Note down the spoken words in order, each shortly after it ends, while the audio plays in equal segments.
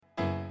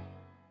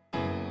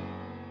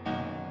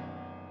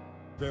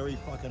very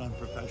fucking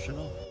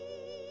unprofessional.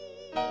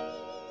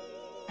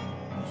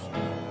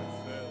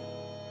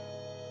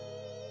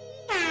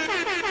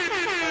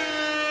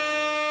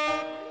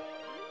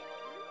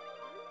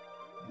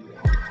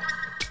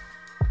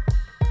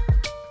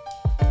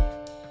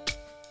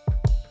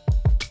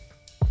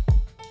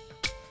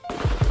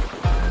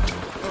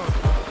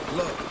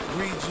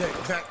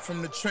 Back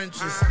from the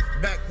trenches,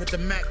 back with the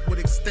Mac with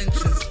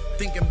extensions.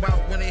 Thinking about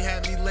when they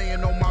had me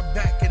laying on my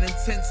back in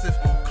intensive.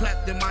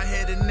 Clapped in my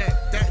head and neck,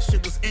 that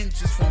shit was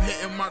inches from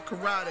hitting my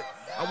carotid.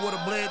 I would've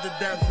bled to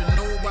death and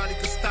nobody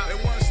could stop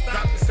it.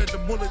 Doctor said the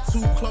bullet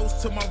too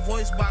close to my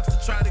voice box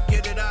to try to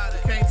get it out.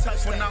 Can't touch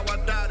for now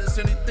I died. There's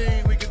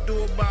anything we can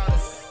do about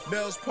it.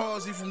 Bell's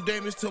palsy from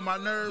damage to my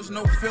nerves,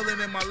 no feeling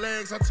in my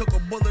legs. I took a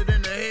bullet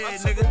in the head,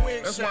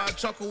 nigga. That's why I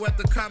chuckle at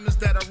the comments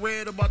that I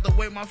read about the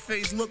way my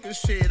face look and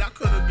shit. I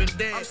could have been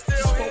dead.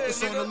 Just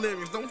focus on the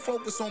lyrics, don't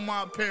focus on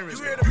my appearance.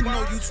 You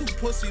know you too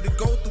pussy to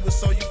go through it,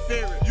 so you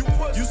fear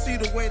it. You see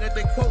the way that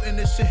they quoting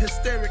this shit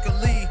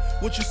hysterically.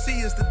 What you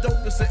see is the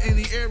dopest of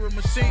any era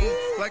machine.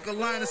 Like a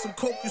line of some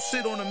coke, you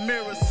sit on a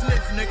mirror,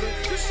 sniff,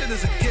 nigga. This shit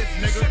is a gift,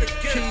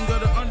 nigga. King of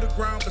the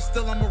underground, but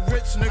still I'm a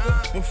rich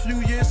nigga. A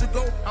few years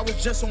ago, I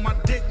was just on my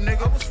dick,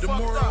 nigga. The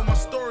moral of my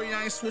story,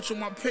 I ain't switching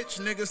my pitch,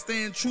 nigga.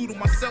 Staying true to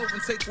myself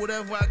and take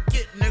whatever I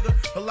get, nigga.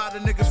 A lot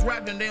of niggas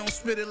rapping, they don't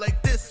spit it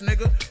like this,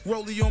 nigga.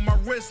 Rollie on my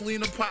wrist,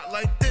 lean a pot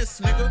like this,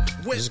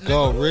 nigga. Let's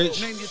go,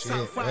 Rich.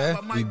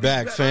 We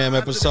back, fam.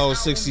 Episode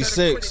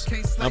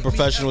 66.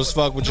 Unprofessional as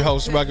fuck with your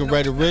host, Rugged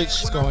Rated Rich.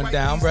 What's going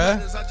down, bruh?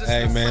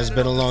 Hey, man, it's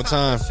been a long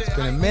time. It's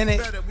been a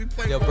minute.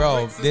 Yo,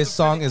 bro, this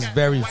song is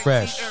very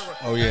fresh.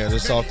 Oh, yeah,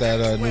 this off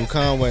that new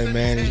Conway,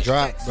 man. He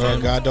dropped, bro.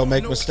 God Don't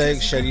Make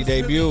Mistakes, Shady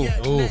debut.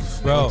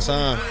 Oof, bro.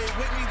 Time.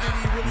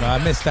 No,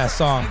 I missed that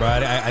song, bro.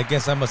 I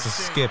guess I must have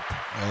skipped.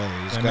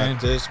 Hey, he's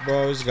got this,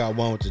 bro. He's got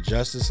one with the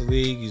Justice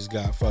League. He's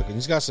got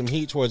some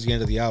heat towards the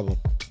end of the album.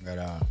 Right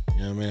on.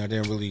 You know what I mean? I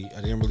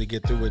didn't really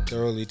get through it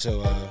thoroughly till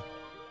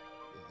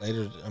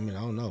later. I mean,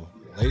 I don't know,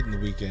 late in the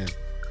weekend.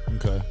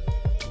 Okay.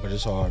 But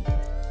it's hard.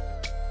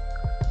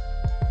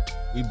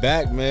 We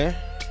back, man.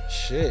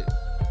 Shit.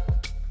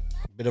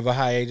 Bit of a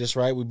hiatus,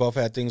 right? We both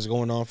had things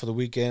going on for the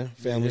weekend.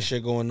 Family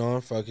shit going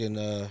on. Fucking,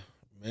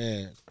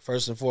 man.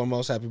 First and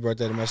foremost, happy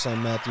birthday to my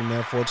son Matthew,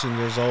 man. 14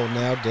 years old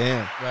now.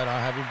 Damn. Right on.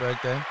 Happy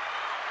birthday.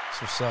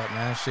 That's what's up,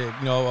 man. Shit.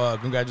 You know,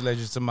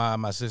 congratulations to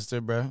my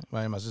sister, bro.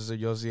 My sister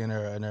Yossi and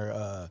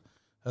her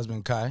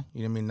husband Kai.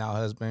 You know what I mean? Now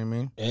husband, you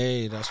mean?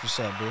 Hey, that's what's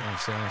up, bro. You know what I'm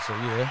saying? So,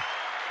 yeah.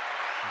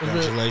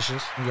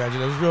 Congratulations.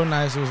 Congratulations. It was real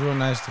nice. It was real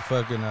nice to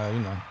fucking,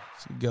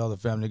 get all the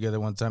family together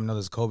one time. I know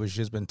this COVID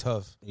shit's been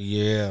tough.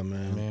 Yeah, man. You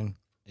know what I mean?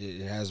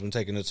 It has been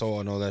taking a toll.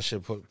 I know that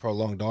shit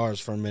prolonged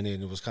ours for a minute,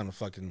 and it was kind of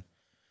fucking,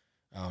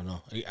 I don't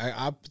know.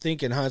 I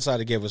think in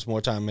hindsight it gave us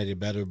more time, made it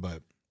better,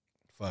 but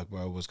fuck,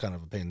 bro, it was kind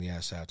of a pain in the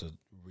ass to have to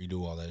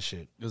redo all that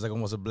shit. It was like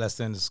almost a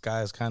blessing in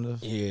disguise, kind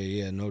of.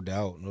 Yeah, no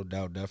doubt,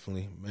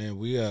 definitely. Man,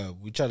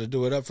 we tried to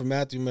do it up for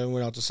Matthew, man. We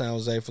went out to San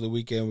Jose for the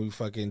weekend. We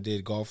fucking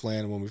did Golf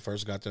Land when we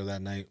first got there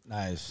that night.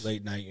 Nice.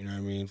 Late night, you know what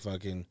I mean?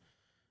 Fucking,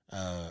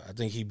 I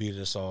think he beat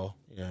us all,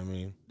 you know what I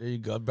mean? There you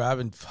go, bro. I've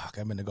been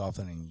to Golf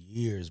Land in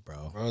years,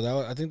 bro.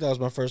 Bro, I think that was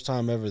my first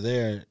time ever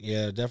there.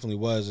 Yeah, it definitely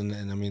was, and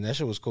I mean, that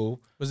shit was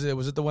cool. Was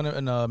it the one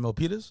in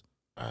Milpitas?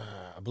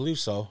 I believe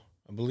so.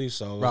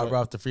 Right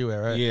off the freeway,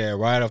 right? Yeah,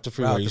 right off the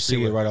freeway. Right you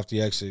see it right off the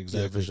exit,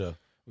 exactly. Yeah, for sure.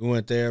 We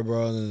went there,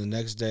 bro, and then the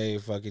next day,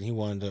 fucking, he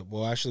wanted to,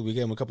 well, actually, we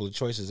gave him a couple of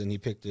choices, and he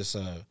picked this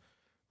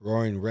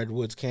Roaring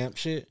Redwoods camp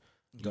shit.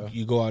 Okay.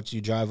 You go out, you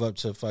drive up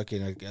to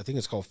fucking, I think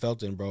it's called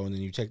Felton, bro, and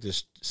then you take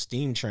this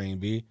steam train,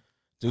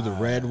 through the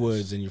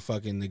Redwoods,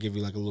 and they give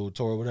you like a little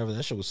tour or whatever.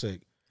 That shit was sick.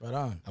 Right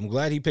on. I'm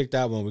glad he picked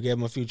that one. We gave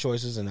him a few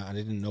choices, and I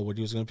didn't know what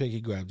he was going to pick. He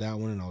grabbed that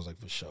one, and I was like,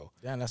 for sure.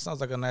 Yeah, that sounds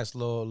like a nice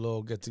little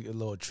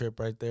little trip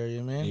right there,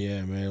 you know what I mean?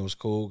 Yeah, man, it was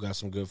cool. Got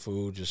some good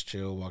food, just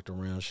chill, walked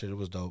around. Shit, it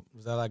was dope.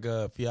 Was that like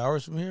a few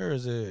hours from here, or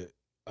is it?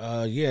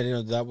 Yeah,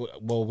 you know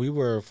well, we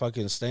were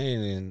fucking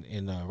staying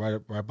in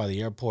right by the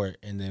airport,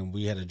 and then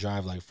we had to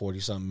drive like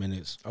 40-something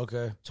minutes.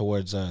 Okay.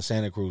 Towards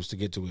Santa Cruz to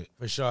get to it.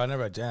 For sure, I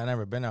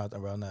never been out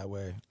around that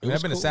way.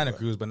 I've been to Santa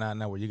Cruz, but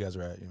not where you guys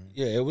are at. You know?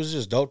 Yeah, it was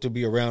just dope to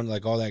be around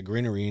like all that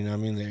greenery. You know what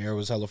I mean? The air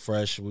was hella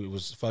fresh. It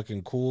was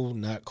fucking cool,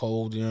 not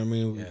cold. You know what I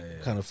mean?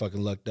 Yeah. Kind of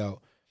fucking lucked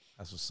out.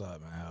 That's what's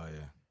up, man. Hell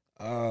yeah.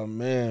 Oh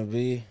man,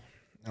 V.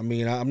 I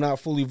mean, I'm not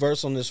fully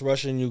versed on this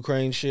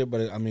Russian-Ukraine shit,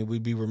 but I mean,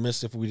 we'd be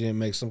remiss if we didn't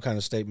make some kind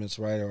of statements,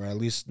 right? Or at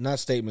least not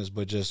statements,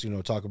 but just,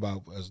 talk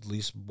about at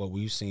least what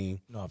we've seen.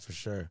 No, for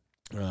sure.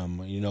 I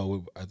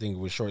think it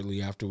was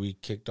shortly after we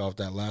kicked off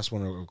that last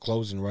one or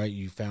closing, right?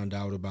 You found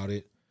out about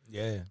it.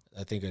 Yeah.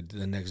 I think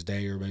the next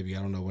day or maybe,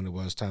 I don't know when it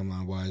was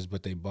timeline-wise,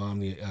 but they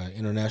bombed the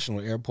international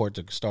airport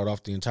to start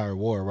off the entire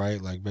war,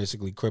 right? Like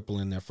basically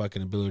crippling their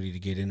fucking ability to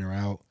get in or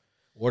out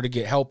or to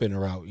get help in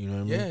or out, you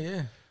know what I mean?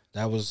 Yeah.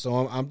 That was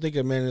so. I'm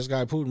thinking, man, this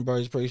guy Putin, bro,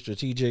 he's pretty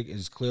strategic.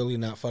 Is clearly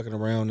not fucking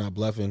around, not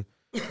bluffing.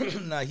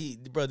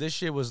 Bro, this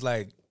shit was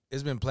like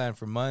it's been planned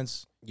for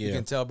months. Yeah. You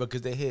can tell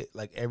because they hit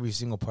like every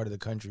single part of the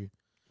country.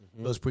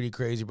 Mm-hmm. It was pretty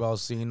crazy, bro. I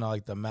was seeing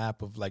like the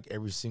map of like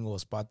every single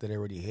spot that they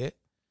already hit.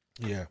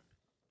 Yeah.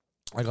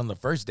 Like on the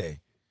first day.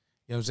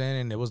 You know what I'm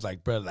saying? And it was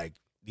like, bro, like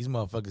these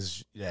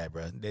motherfuckers, yeah,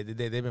 bro.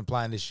 They've been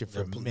playing this shit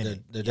for a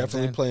minute. They're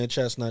definitely playing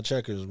chess, not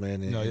checkers,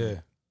 man. No, yeah.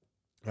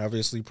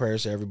 Obviously,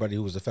 prayers to everybody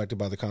who was affected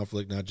by the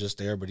conflict, not just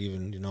there, but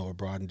even,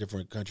 abroad in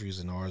different countries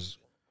and ours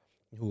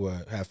who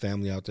have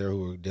family out there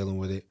who are dealing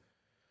with it.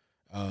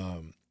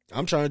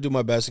 I'm trying to do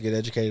my best to get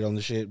educated on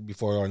the shit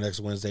before our next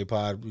Wednesday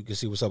pod. We can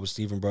see what's up with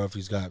Steven, bro, if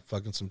he's got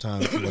fucking some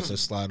time. If he wants to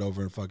slide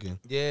over and fucking.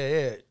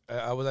 Yeah.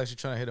 I was actually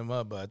trying to hit him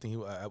up, but I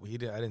think he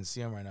did. I didn't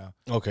see him right now.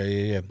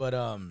 Okay, yeah. But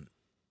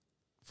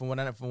from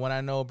what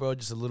I know, bro,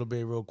 just a little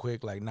bit real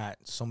quick, like not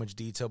so much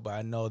detail, but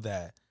I know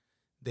that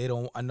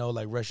I know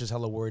like Russia's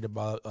hella worried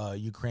about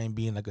Ukraine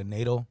being like a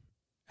NATO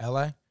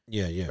ally.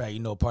 Yeah.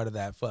 Right, part of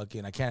that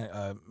fucking, I can't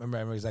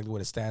remember exactly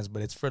what it stands,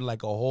 but it's for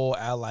like a whole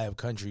ally of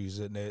countries.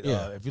 And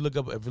if you look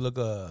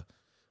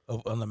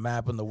on the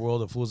map in the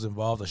world of who's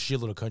involved, a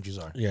shitload of countries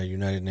are. Yeah,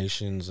 United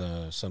Nations,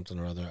 something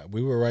or other.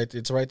 We were right.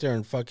 It's right there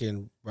in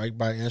fucking right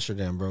by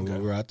Amsterdam, bro. Okay.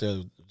 We were out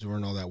there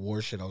during all that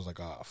war shit. I was like,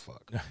 oh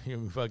fuck.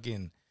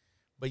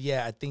 But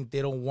yeah, I think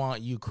they don't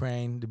want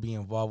Ukraine to be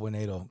involved with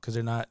NATO because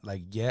they're not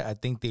like yet. I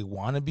think they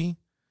want to be.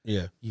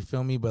 Yeah. You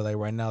feel me? But like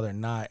right now they're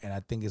not. And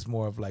I think it's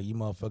more of like, you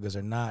motherfuckers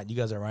are not. You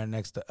guys are right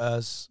next to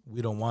us.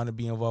 We don't want to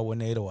be involved with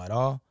NATO at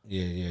all.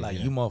 Yeah. Like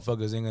you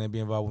motherfuckers ain't going to be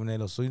involved with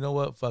NATO. So you know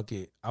what? Fuck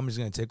it. I'm just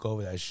going to take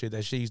over that shit.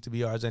 That shit used to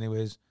be ours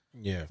anyways.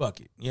 Yeah.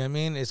 Fuck it. You know what I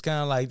mean? It's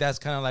kind of like, that's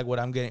kind of like what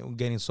I'm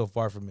getting so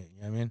far from it.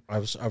 You know what I mean?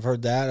 I've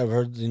heard that. I've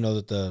heard,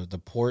 that the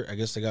port, I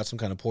guess they got some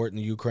kind of port in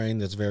the Ukraine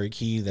that's very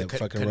key that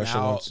fucking Russia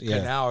wants. Yeah.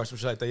 Canal or some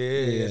shit like that.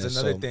 Yeah. It's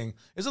another thing.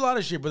 It's a lot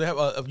of shit, but they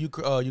have,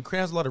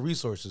 Ukraine has a lot of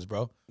resources,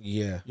 bro.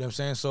 Yeah. You know what I'm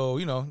saying? So,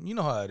 you know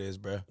how it is,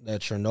 bro.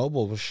 That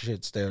Chernobyl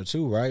shit's there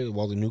too, right?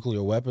 All the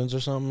nuclear weapons or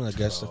something. I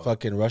guess the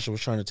fucking Russia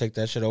was trying to take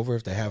that shit over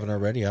if they haven't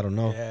already. I don't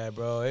know. Yeah,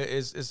 bro.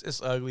 It's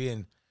ugly.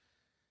 And,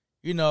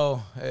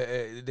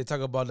 they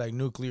talk about like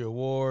nuclear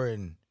war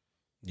and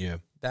yeah,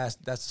 that's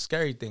the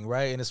scary thing,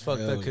 right? And it's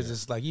fucked up because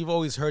it's like you've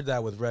always heard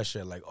that with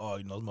Russia, like,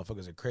 those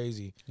motherfuckers are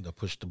crazy. They'll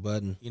push the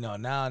button.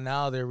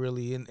 Now they're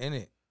really in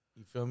it.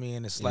 You feel me?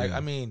 And it's like, I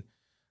mean,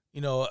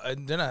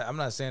 they're not. I'm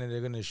not saying that they're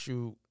gonna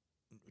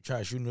try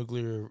to shoot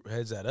nuclear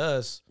heads at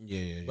us.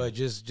 Yeah. But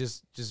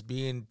just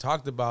being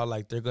talked about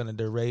like they're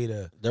ready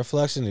to. They're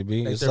flexing it,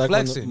 B. Like It's they're like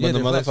flexing. when the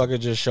motherfucker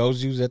flexing. just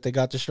shows you that they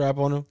got the strap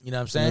on him. You know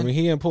what I'm saying? I mean,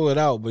 he didn't pull it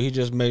out, but he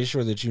just made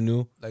sure that you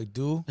knew. Like,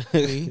 do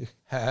we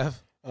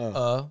have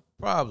a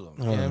problem?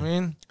 You know what I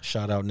mean?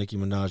 Shout out Nicki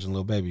Minaj and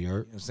Lil Baby, You right? know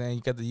what I'm saying?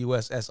 You got the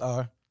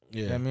USSR.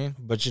 Yeah. You know what I mean?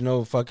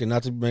 But fucking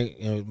not to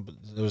make,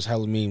 there was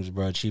hella memes,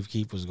 bro. Chief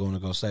Keef was going to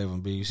go save him,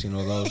 B. You seen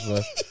all those, bro?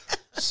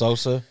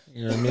 Sosa,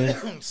 you know what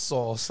I mean?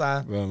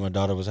 Sosa. Bro, my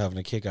daughter was having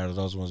a kick out of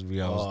those ones,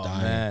 B. I was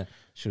dying. Man.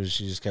 She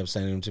just kept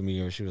sending them to me,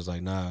 or she was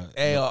like, nah.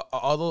 Hey,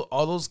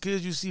 all those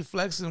kids you see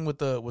flexing with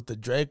the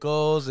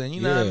Dracos and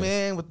you know what I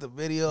mean? With the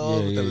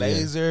videos, with the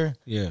laser.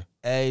 Yeah.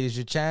 Hey, it's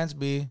your chance,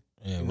 B.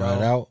 Yeah,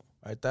 ride out.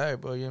 Right there,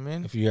 bro. You know what I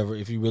mean?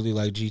 If you really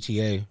like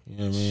GTA, you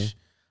know what I mean?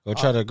 Go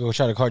try to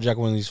carjack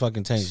one of these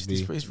fucking tanks,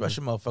 B. These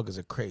Russian motherfuckers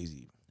are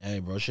crazy. Hey,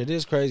 bro, shit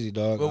is crazy,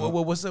 dog.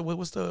 What's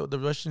the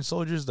Russian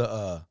soldiers?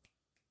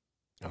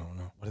 I don't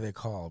know. What are they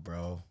called,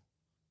 bro?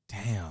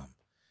 Damn.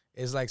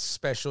 It's like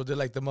special. They're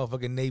like the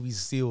motherfucking Navy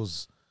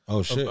SEALs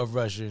of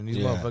Russia. And these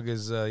motherfuckers,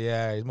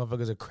 these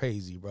motherfuckers are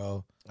crazy,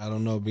 bro. I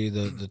don't know, B.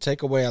 The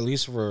takeaway, at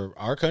least for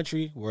our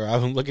country, where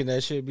I'm looking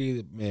at shit,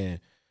 B, man,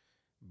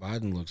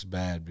 Biden looks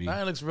bad, B.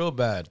 Biden looks real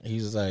bad.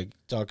 He's like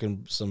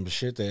talking some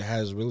shit that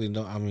has really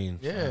no, I mean.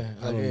 Yeah.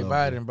 I like, don't hey, know,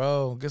 Biden,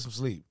 bro, get some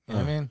sleep. You know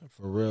what I mean?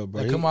 For real,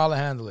 bro. Like, Kamala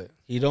handle it.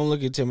 He don't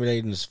look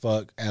intimidating as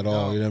fuck at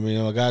all. You know what I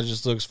mean? A guy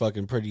just looks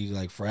fucking pretty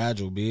like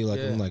fragile, B.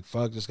 Like I'm like,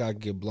 fuck, this guy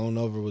could get blown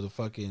over with a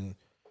fucking,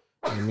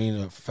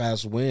 a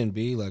fast wind,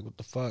 B. Like, what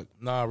the fuck?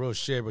 Nah, real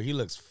shit, but he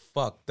looks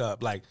fucked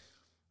up. Like,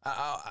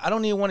 I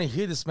don't even want to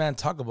hear this man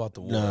talk about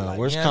the war. Nah, like,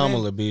 where's you know what I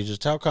Kamala, mean? B?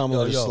 Just tell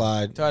Kamala to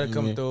slide. Try to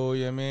come through,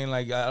 you know what I mean?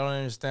 Like, I don't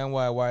understand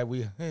why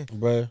we,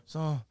 bruh.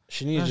 So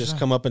she need to just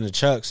come up in the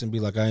chucks and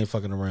be like, I ain't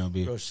fucking around,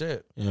 B. Real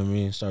shit. You know what I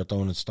mean? Start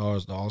throwing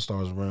the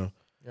all-stars around.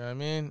 You know what I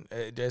mean?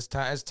 It's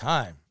time. It's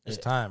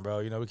time, bro.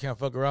 We can't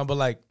fuck around. But,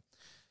 like,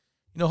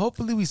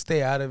 hopefully we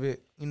stay out of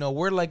it.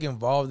 We're, like,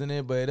 involved in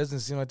it, but it doesn't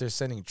seem like they're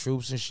sending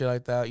troops and shit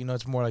like that.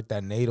 It's more like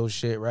that NATO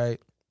shit,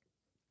 right?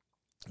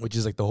 Which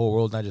is, like, the whole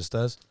world, not just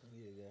us.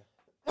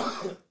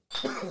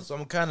 So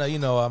I'm kind of,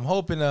 I'm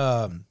hoping,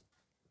 I'm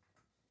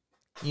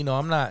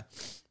not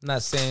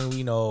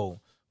saying,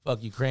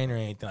 fuck Ukraine or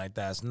anything like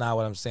that. That's not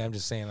what I'm saying. I'm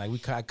just saying,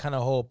 like, I kind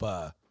of hope,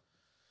 I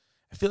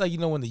feel like,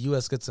 when the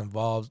U.S. gets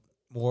involved,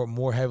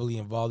 more heavily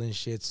involved in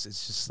shit, it's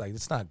just like,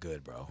 it's not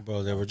good, bro.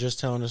 Bro, they were just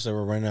telling us they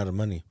were running out of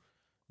money.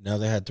 Now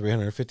they had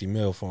 $350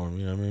 million for them,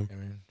 you know what I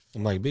mean?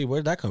 I'm like, B,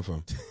 where'd that come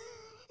from?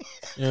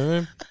 You know what I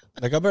mean?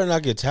 Like, I better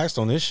not get taxed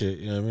on this shit,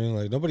 you know what I mean?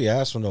 Like, nobody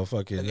asked for no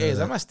fucking... Like, hey, is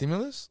that my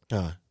stimulus?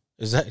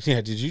 Is that...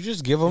 Yeah, did you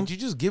just give them? Did you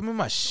just give me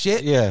my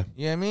shit? Yeah.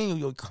 You know what I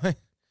mean?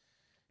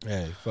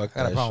 Hey, fuck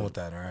that I got a problem shit. with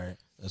that, all right?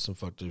 That's some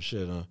fucked up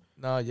shit, huh?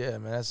 No, yeah,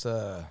 man, that's...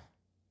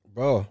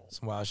 bro.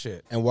 Some wild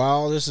shit. And while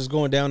all this is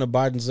going down, and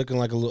Biden's looking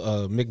like a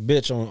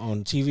McBitch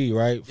on TV,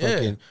 right? Yeah.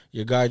 Fucking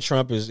your guy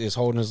Trump is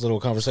holding his little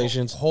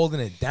conversations, Holding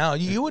it down.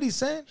 You hear what he's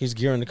saying? He's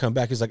gearing to come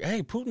back. He's like,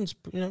 hey, Putin's,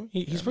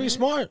 he's pretty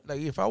smart.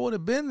 Like, if I would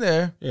have been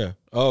there, Yeah.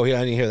 Oh, yeah. I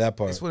didn't hear that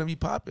part. this wouldn't be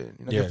popping.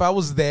 Yeah. If I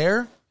was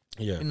there,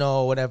 Yeah.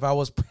 if I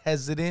was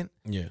president,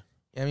 Yeah.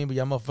 I mean, but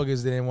y'all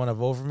motherfuckers didn't want to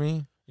vote for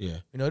me, Yeah.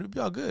 it'd be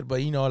all good.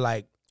 But,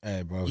 like,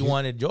 Hey, bro. you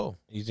wanted Joe.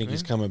 You think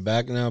he's coming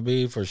back now,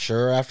 B, for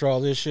sure after all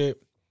this shit?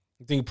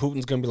 You think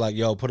Putin's going to be like,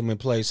 yo, put him in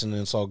place and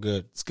then it's all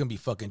good? It's going to be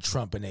fucking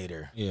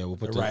Trumpinator. Yeah, we'll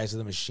put the rise of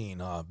the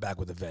machine, back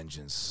with a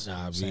vengeance. Nah, You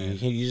know what B, I'm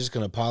saying? you're just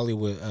going to poly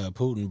with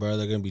Putin, bro.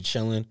 They're going to be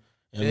chilling.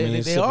 You know what I They-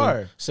 mean? they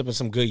are. Sipping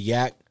some good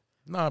yak.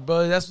 Nah,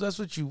 bro, that's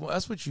what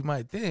you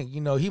might think.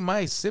 He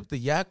might sip the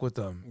yak with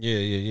them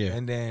Yeah.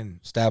 and then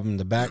Stab him in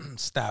the back.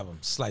 stab him,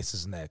 slice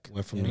his neck.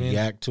 Went from You know the what I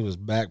mean? yak to his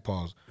back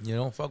paws. You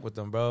don't fuck with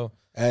them, bro.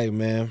 Hey,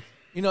 man.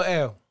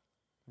 El,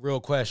 real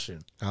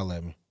question. I'll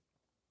let me.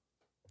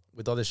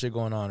 With all this shit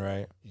going on,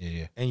 right?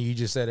 Yeah. And you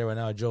just said it right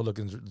now,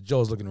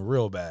 Joe's looking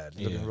real bad.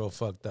 Looking Yeah. real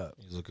fucked up.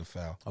 He's looking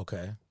foul.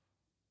 Okay.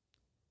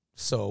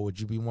 So would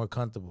you be more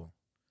comfortable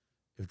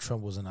if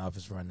Trump was in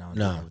office right now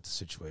Nah. dealing with the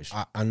situation?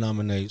 I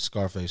nominate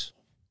Scarface.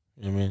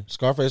 You know what I mean?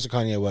 Scarface or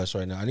Kanye West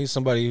right now. I need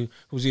somebody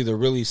who's either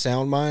really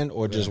sound mind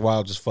or just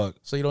wild as fuck.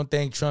 So you don't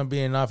think Trump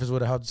being in office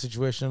would have helped the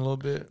situation a little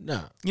bit?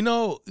 Nah. You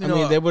know, I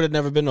mean, there would have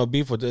never been no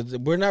beef with it.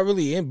 We're not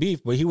really in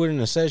beef, but he wouldn't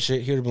have said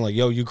shit. He would have been like,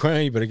 yo,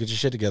 Ukraine, you better get your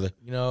shit together.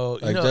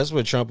 That's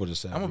what Trump would have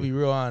said. I'm gonna be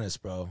real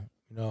honest, bro.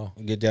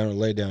 Get down and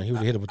lay down. He would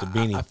have hit him with the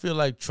beanie. I feel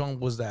like Trump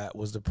was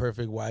the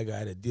perfect white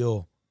guy to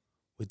deal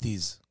with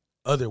these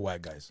other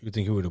white guys. You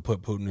think he would have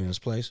put Putin in his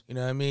place? You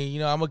know what I mean?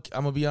 I'm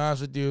gonna be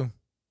honest with you.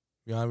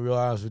 I'm real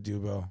honest with you,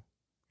 bro.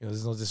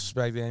 There's no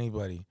disrespect to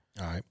anybody.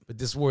 All right. But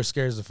this war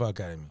scares the fuck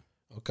out of me.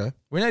 Okay.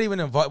 We're not even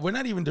involved. We're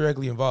not even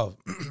directly involved,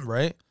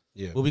 right?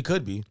 Yeah. Well, we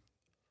could be.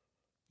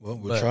 Well,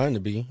 we're trying to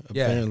be,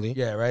 apparently.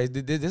 Yeah, right.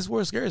 This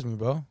war scares me,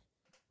 bro.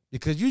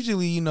 Because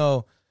usually,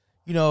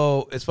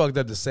 it's fucked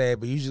up to say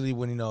it, but usually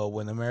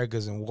when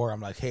America's in war,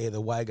 I'm like, hey,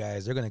 the white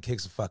guys, they're gonna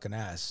kick some fucking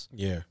ass.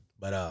 Yeah.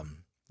 But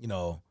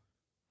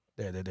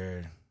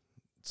they're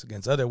it's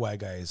against other white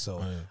guys,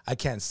 so I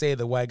can't say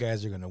the white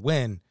guys are gonna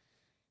win.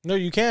 No,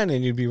 you can,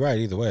 and you'd be right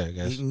either way, I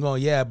guess. No,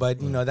 yeah,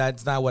 but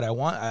that's not what I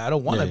want. I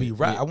don't want to be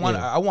right. I want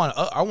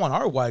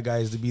our white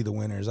guys to be the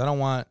winners. I don't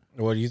want.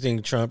 What do you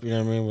think Trump, you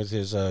know what I mean, with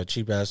his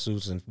cheap ass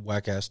suits and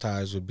whack ass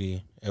ties would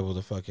be able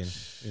to fucking,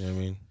 you know what I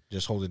mean,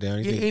 just hold it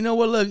down? You know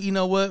what? Look, you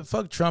know what?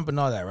 Fuck Trump and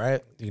all that,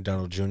 right? I think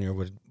Donald Jr.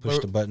 would push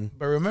the button.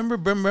 But remember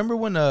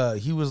when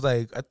he was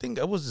like, I think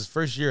it was his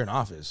first year in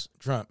office,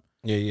 Trump.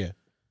 Yeah.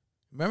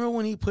 Remember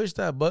when he pushed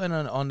that button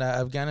on that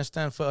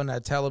Afghanistan, on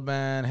that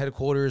Taliban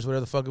headquarters, whatever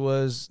the fuck it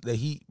was, that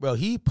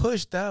he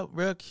pushed that,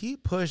 Rick, he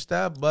pushed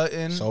that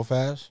button so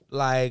fast?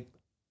 Like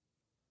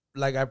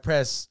I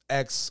press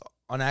X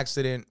on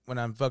accident when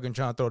I'm fucking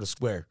trying to throw the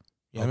square.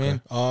 You know what I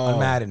mean? On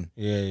Madden.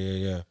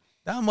 Yeah.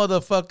 That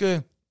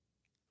motherfucker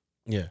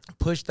Yeah.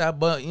 push that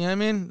button, you know what I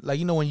mean? Like,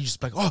 when you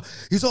just like, oh,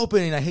 he's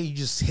opening. I hate you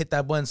just hit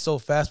that button so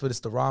fast, but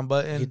it's the wrong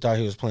button. He thought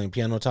he was playing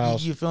piano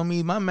tiles. You feel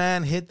me? My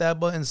man hit that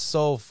button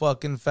so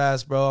fucking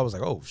fast, bro. I was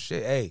like, oh,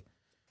 shit, hey.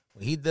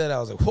 When he did, I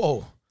was like,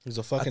 whoa. He's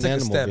a I fucking took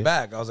animal. a step bitch.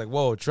 back. I was like,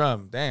 whoa,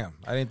 Trump, damn.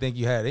 I didn't think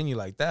you had it in you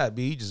like that,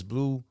 B. You just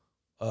blew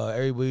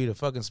everybody to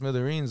fucking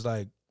smithereens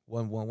like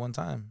one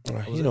time.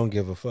 He don't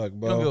give a fuck,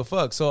 bro. You don't give a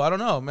fuck. So I don't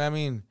know, man. I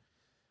mean,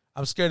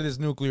 I'm scared of this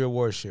nuclear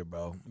war shit,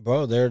 bro.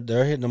 Bro, they're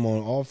hitting them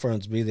on all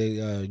fronts.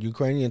 They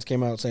Ukrainians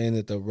came out saying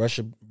that the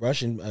Russian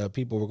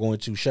people were going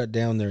to shut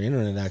down their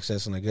internet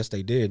access, and I guess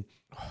they did.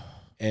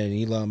 And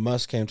Elon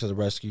Musk came to the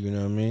rescue. You know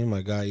what I mean?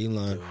 My guy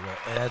Elon. Dude,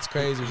 that's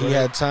crazy. Bro. He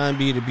had time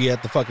to be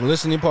at the fucking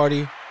listening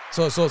party.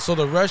 So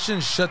the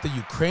Russians shut the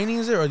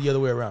Ukrainians there, or the other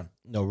way around?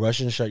 No,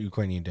 Russians shut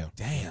Ukrainian down.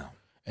 Damn.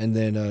 And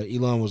then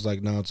Elon was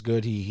like, "No, it's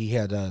good." He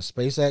had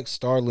SpaceX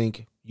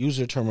Starlink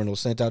user terminal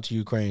sent out to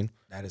Ukraine.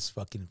 That is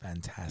fucking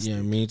fantastic. You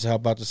know what I mean? To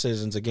help out the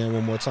citizens again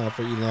one more time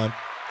for Elon.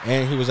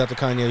 And he was at the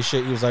Kanye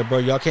shit. He was like, bro,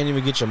 y'all can't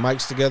even get your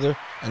mics together.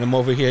 And I'm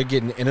over here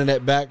getting the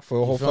internet back for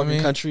a whole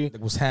fucking country.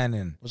 Like, what's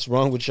happening? What's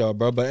wrong with y'all,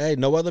 bro? But hey,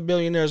 no other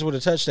billionaires would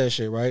have touched that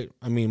shit, right?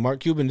 I mean, Mark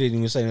Cuban didn't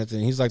even say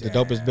nothing. He's like the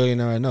dopest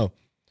billionaire I know.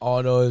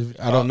 I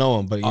don't know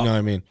him, but you know what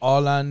I mean.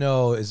 All I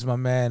know is my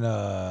man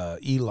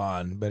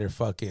Elon better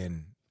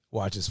fucking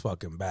watch his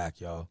fucking back,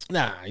 y'all.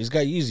 Nah, he's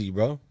got Yeezy,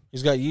 bro.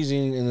 He's got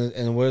Yeezy,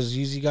 and what does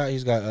Yeezy got?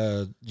 He's got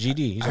GD.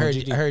 He's I heard,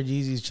 GD. I heard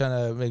Yeezy's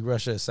trying to make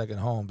Russia a second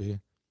home, B.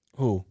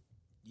 Who?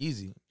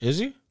 Yeezy. Is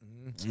he?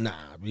 Nah,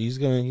 but he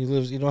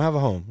don't have a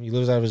home. He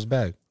lives out of his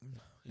bag.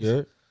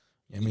 Yeah.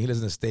 I mean, he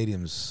lives in the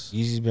stadiums.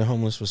 Yeezy's been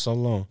homeless for so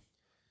long.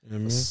 You know what I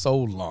mean? So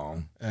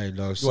long. Hey,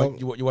 dog.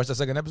 You watched that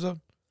second episode?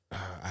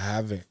 I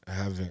haven't.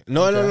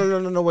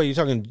 No. Wait, you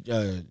talking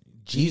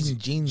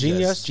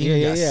Genius?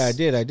 Yeah. I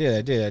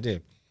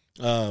did.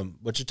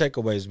 What's your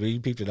takeaways? But you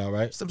peeped it out,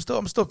 right?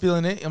 I'm still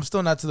feeling it. I'm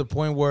still not to the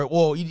point where.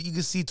 Well, you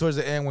can see towards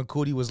the end when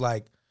Cootie was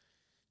like,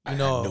 I had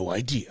no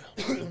idea.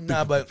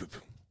 Nah, but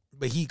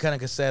he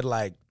kind of said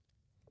like,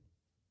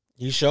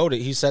 He showed it.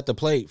 He set the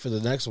plate for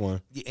the next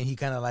one. And he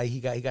kind of like he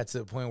got to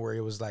the point where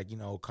it was like, you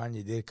know,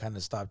 Kanye did kind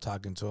of stop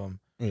talking to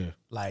him,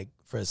 like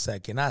for a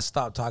second. Not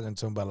stop talking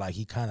to him, but like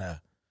he kind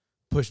of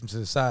pushed him to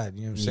the side.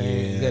 You know what I'm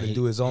saying? Yeah, he got to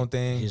do his own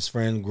thing. His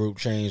friend group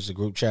changed. The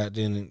group chat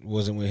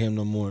wasn't with him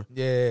no more.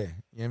 Yeah, you know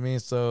what I mean.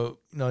 So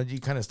you know, you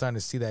kind of starting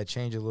to see that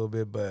change a little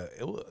bit, but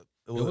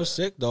it was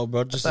sick though,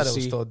 bro. Just I thought to it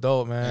was see, still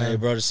dope, man. Hey,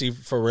 bro, to see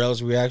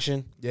Pharrell's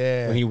reaction.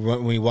 Yeah, when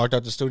he walked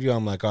out the studio,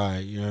 I'm like, all right,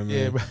 you know what I mean?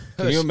 Yeah, bro.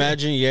 Can you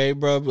imagine,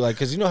 bro? Like,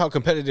 cause you know how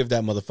competitive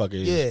that motherfucker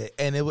is. Yeah,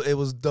 and it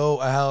was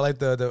dope. I like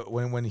the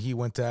when he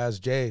went to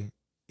ask Jay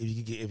if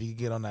he could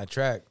get on that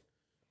track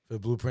for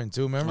Blueprint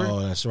 2, remember? Oh,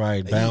 that's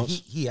right.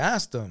 Bounce. He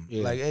asked him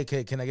like,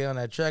 hey, can I get on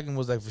that track? And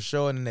was like, for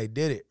sure. And then they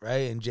did it,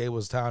 right? And Jay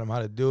was telling him how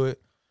to do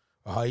it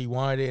or how he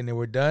wanted it, and they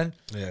were done.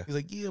 Yeah. He's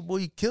like, yeah, boy,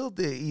 you killed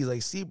it. He's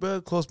like, see,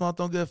 bro, close mouth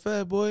don't get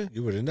fed, boy.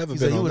 You would have never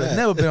He's been like, on you would that. have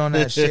never been on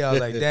that shit. I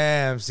was like,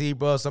 damn, see,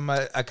 bro.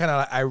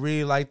 I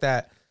really like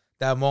that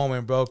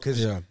moment, bro,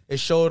 because it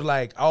showed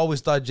like I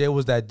always thought Jay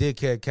was that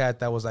dickhead cat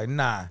that was like,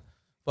 nah,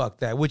 fuck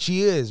that, which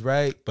he is,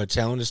 right? But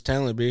talent is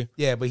talent, B.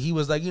 Yeah, but he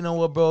was like, you know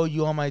what, bro,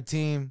 you on my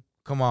team.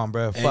 Come on,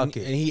 bro. Fuck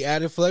it. And he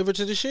added flavor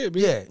to the shit, B.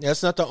 Yeah.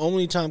 That's not the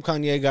only time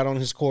Kanye got on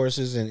his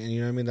choruses, and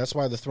you know what I mean? That's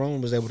why the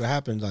throne was able to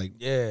happen. Like,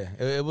 yeah,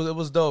 it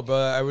was dope, bro.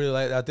 I really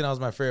like. I think that was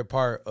my favorite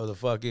part of the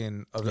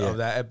fucking of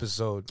that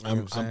episode. You know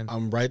what I'm saying?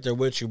 I'm right there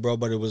with you, bro.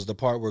 But it was the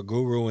part where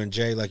Guru and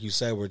Jay, like you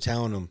said, were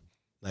telling him,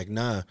 like,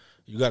 nah,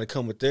 you got to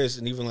come with this,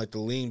 and even like the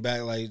lean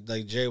back,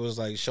 like Jay was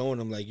like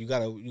showing him, like you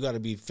gotta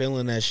be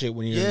feeling that shit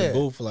when you're in the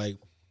booth. Like,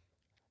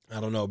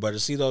 I don't know, but to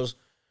see those.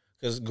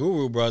 Because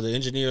Guru, bro, the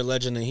engineer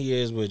legend that he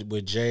is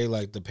with Jay,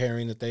 like the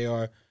pairing that they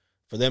are,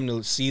 for them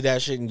to see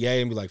that shit and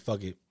and be like,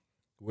 fuck it,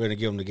 we're going to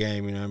give him the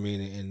game, you know what I mean?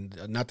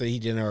 And not that he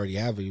didn't already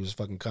have it, he was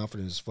fucking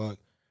confident as fuck.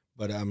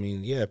 But I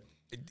mean, yeah.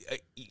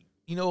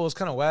 You know, it was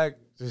kind of whack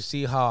to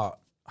see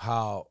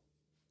how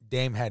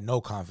Dame had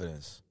no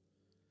confidence.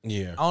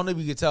 Yeah. I don't know if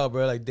you could tell,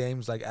 bro, like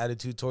Dame's like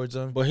attitude towards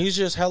him. But he's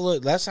just hella,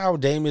 that's how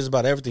Dame is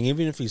about everything.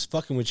 Even if he's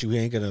fucking with you, he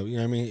ain't gonna, you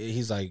know what I mean?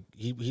 He's like,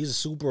 he's a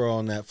super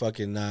on that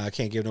fucking, nah, I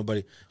can't give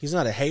nobody. He's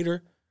not a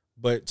hater,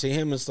 but to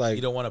him, it's like.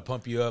 He don't want to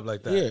pump you up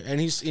like that. Yeah, and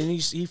he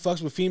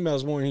fucks with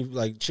females more than he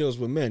like chills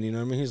with men, you know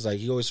what I mean? He's like,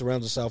 he always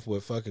surrounds himself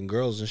with fucking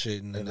girls and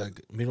shit, and like,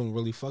 he don't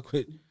really fuck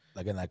with.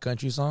 Like in that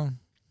country song?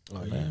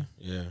 Oh, man.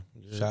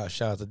 Yeah.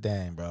 Shout out to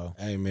Dame, bro.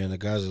 Hey, man, the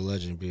guy's a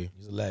legend, B.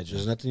 He's a legend.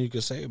 There's nothing you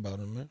can say about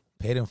him, man.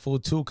 Paid in Full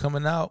 2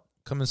 coming up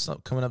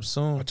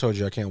soon. I told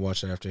you I can't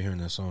watch that after hearing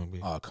that song, B.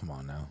 Oh, come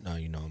on now. No,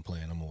 you know I'm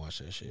playing. I'm gonna watch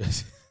that shit.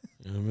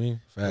 You know what I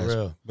mean? Fast. For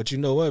real. But you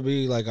know what,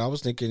 B? Like, I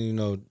was thinking, you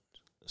know,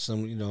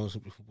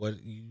 what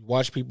you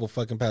watch people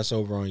fucking pass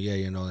over on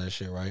Ye and all that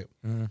shit, right?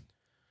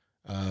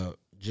 Mm-hmm.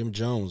 Jim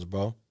Jones,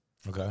 bro.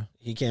 Okay.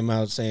 He came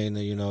out saying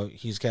that, you know,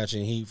 he's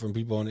catching heat from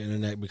people on the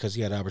internet because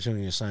he had the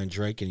opportunity to sign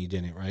Drake and he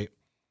didn't, right?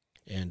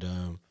 And,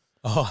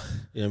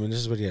 yeah, I mean, this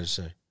is what he had to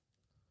say.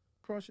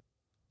 Crush it.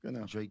 Good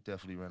now. Drake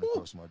definitely ran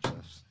across my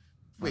chest.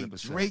 Wait,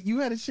 100%. Drake, you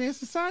had a chance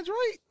to sign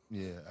Drake?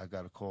 Yeah, I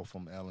got a call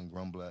from Alan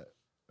Grumblatt.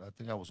 I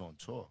think I was on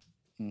tour.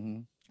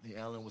 Mm-hmm.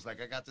 Alan was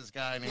like, I got this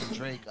guy named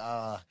Drake.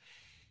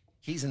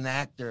 He's an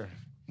actor.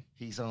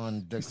 He's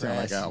on The Sound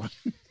like Grass. Alan.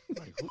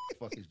 Like, who the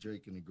fuck is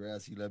Drake in The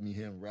Grass? He let me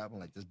hear him rapping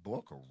like this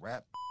boy could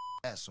rap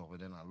ass off.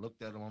 And then I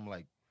looked at him, I'm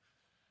like,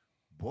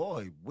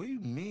 boy, what do you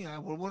mean?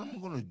 What am I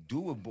gonna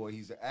do with boy?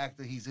 He's an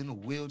actor. He's in a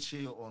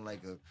wheelchair on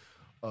like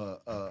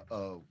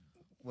a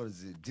what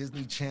is it,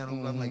 Disney Channel?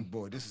 Mm-hmm. I'm like,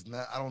 boy, this is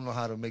not. I don't know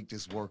how to make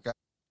this work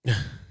out.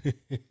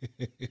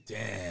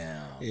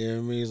 Damn. Yeah, I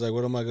mean, he's like,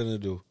 what am I gonna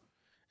do?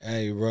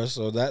 Hey, Russ,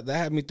 so that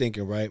had me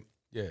thinking, right?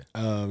 Yeah.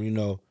 You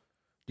know,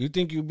 do you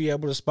think you'd be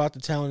able to spot the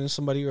talent in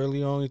somebody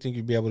early on? You think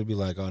you'd be able to be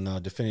like, oh no,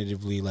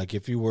 definitively, like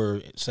if you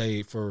were,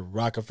 say, for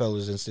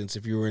Rockefeller's instance,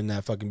 if you were in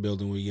that fucking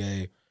building with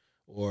Ye,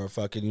 or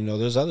fucking, you know,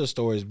 there's other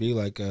stories, be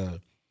like, who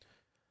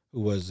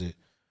was it?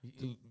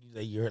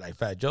 You heard like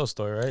Fat Joe's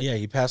story, right? Yeah,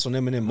 he passed on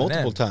Eminem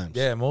multiple times.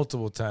 Yeah,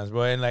 multiple times,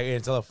 bro. And like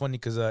it's hella funny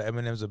because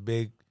Eminem's a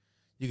big.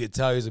 You could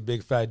tell he's a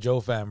big Fat Joe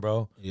fan,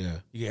 bro. Yeah,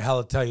 you can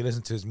hella tell you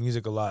listen to his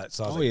music a lot.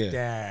 So I was like, yeah.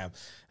 damn,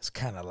 it's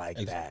kind of like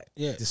that.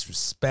 Yeah,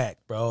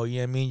 disrespect, bro. You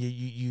know what I mean?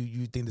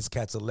 You think this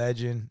cat's a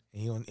legend,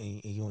 and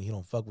he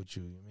don't fuck with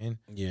you. You know what I mean?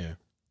 Yeah,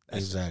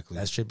 exactly.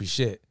 That's trippy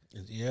shit.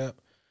 Yeah,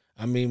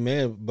 I mean,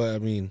 man, but I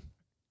mean,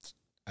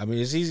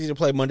 it's easy to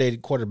play Monday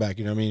quarterback,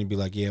 you know what I mean? And be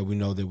like, yeah, we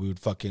know that we would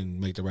fucking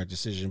make the right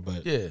decision,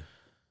 but yeah,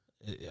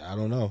 I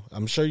don't know.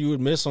 I'm sure you would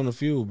miss on a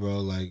few, bro.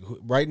 Like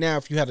right now,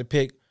 if you had to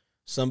pick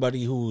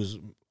somebody who's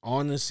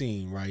on the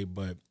scene, right,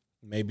 but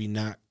maybe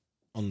not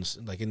on the,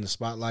 like in the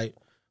spotlight,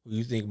 who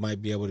you think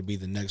might be able to be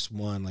the next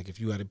one? Like if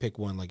you had to pick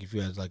one, like if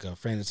you had like a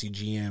fantasy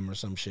GM or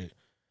some shit,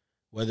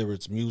 whether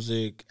it's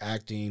music,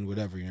 acting,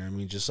 whatever, you know what I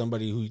mean? Just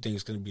somebody who you think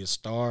is going to be a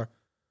star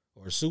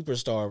or a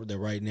superstar that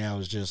right now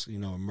is just, you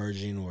know,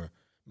 emerging, or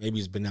maybe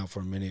it's been out for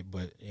a minute,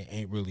 but it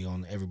ain't really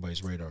on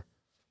everybody's radar.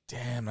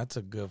 Damn, that's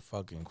a good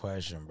fucking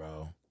question,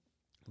 bro.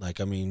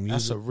 Like, I mean, music,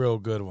 that's a real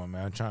good one,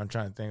 man. I'm trying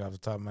to think off the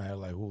top of my head,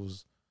 like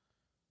who's,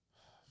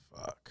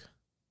 fuck.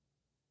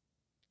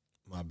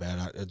 My bad.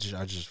 I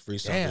just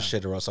freestyled Damn. this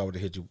shit, or else I would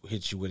have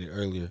hit you with it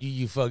earlier.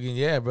 You fucking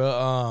yeah,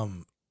 bro.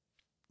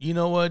 You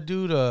know what,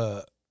 dude?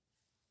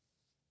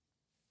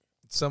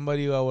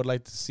 Somebody who I would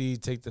like to see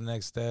take the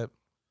next step.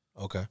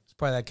 Okay. It's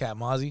probably that cat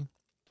Mozzie,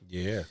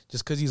 Yeah.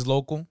 just because he's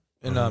local,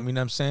 and you know what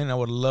I'm saying. I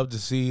would love to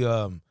see.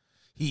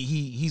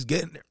 He's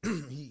getting there.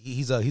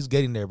 he's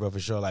getting there, bro, for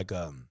sure. Like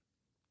I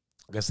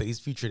said, he's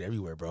featured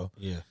everywhere, bro.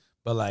 Yeah.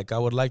 But like, I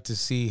would like to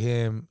see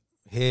him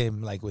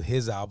like with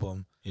his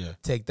album. Yeah.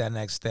 Take that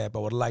next step. I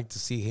would like to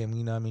see him,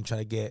 you know what I mean,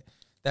 trying to get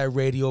that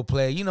radio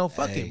play. You know,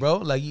 fuck Hey. it, bro.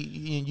 Like,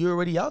 you're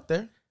already out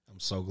there. I'm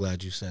so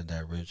glad you said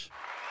that, Rich.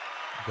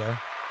 Okay.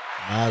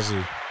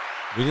 Mozzie.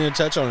 We didn't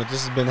touch on it.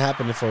 This has been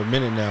happening for a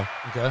minute now.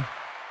 Okay.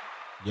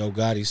 Yo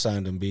Gotti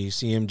signed him, B.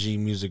 CMG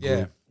Music Yeah.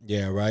 Group.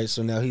 Yeah, right?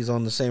 So now he's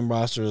on the same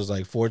roster as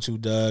like 42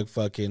 Doug,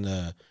 fucking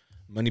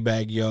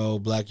Moneybag Yo,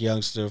 Black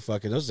Youngster,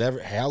 fucking those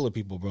hell of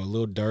people, bro.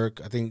 Lil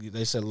Durk. I think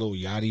they said Lil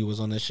Yachty was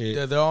on that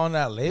shit. They're on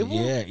that label?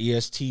 Yeah,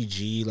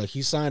 ESTG. Like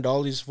he signed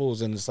all these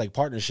fools, and it's like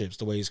partnerships,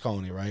 the way he's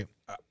calling it, right?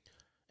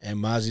 And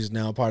Mozzie's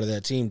now part of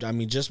that team. I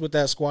mean, just with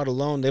that squad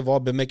alone, they've all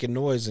been making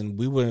noise, and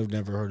we would have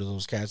never heard of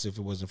those cats if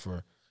it wasn't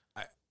for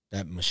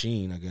that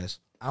machine, I guess.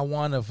 I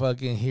want to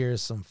fucking hear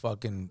some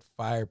fucking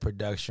fire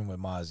production with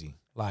Mozzie.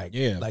 Like,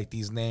 Yeah. like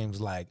these names,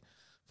 like,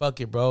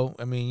 fuck it, bro.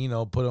 I mean, you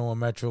know, put him with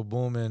Metro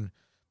Boomin,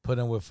 put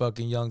him with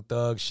fucking Young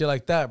Thug, shit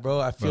like that, bro.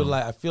 I feel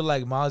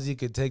like Mozzie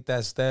could take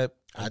that step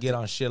and get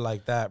on shit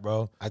like that,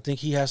 bro. I think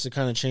he has to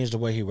kind of change the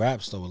way he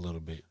raps, though, a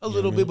little bit. A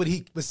little bit,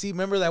 but see,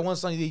 remember that one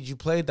song that you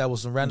played that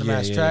was some random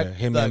ass Yeah, track?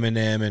 him, Like,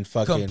 Eminem, and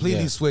fucking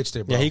completely yeah. switched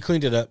it, bro. Yeah, he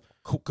cleaned it up.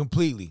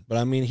 Completely. But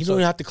I mean, he don't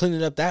even have to clean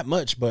it up that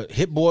much. But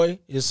Hit Boy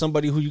is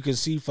somebody who you can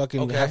see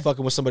fucking have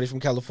fucking with somebody from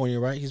California,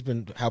 right? He's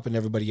been helping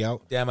everybody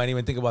out. Damn, I didn't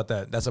even think about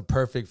that. That's a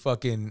perfect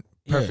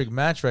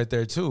match right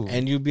there too.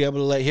 And you'd be able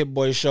to let Hit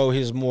Boy show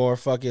his more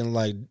fucking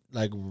like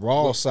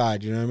raw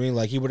side. You know what I mean?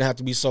 Like he wouldn't have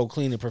to be so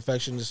clean and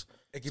perfectionist.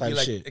 It could type be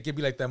like shit. it could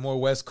be like that more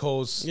West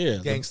Coast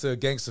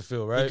gangster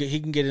feel, right? He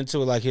can get into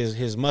like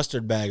his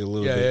mustard bag a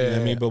little bit. Yeah, You know what I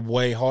yeah. mean? But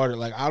way harder.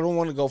 Like I don't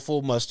want to go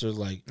full mustard.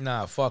 Like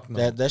Nah, fuck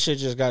no. that shit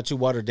just got too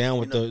watered down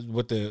with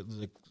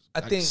the I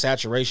think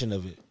saturation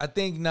of it. I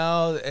think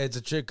now it's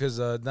a trick because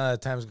now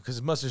at times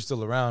because Mustard's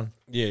still around.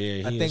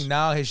 Yeah. I think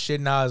now his shit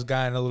now has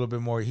gotten a little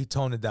bit more. He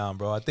toned it down,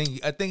 bro. I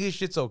think his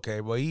shit's okay,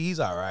 bro. He's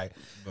all right.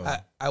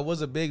 I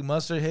was a big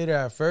Mustard hater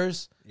at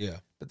first, Yeah.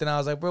 but then I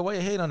was like, bro, why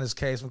you hate on this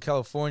case from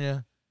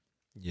California?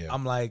 Yeah.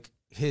 I'm like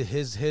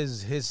his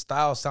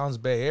style sounds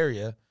Bay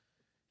Area.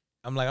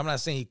 I'm like, I'm not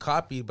saying he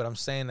copied, but I'm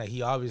saying that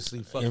he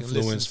obviously fucking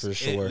Influence for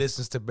sure.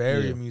 listens to Bay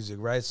Area Yeah. music,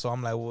 right? So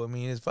I'm like, well, I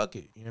mean, it's fuck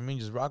it. You know what I mean?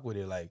 Just rock with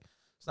it. Like,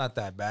 it's not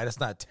that bad. It's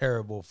not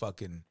terrible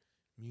fucking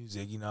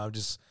music. You know,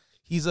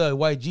 he's a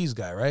YG's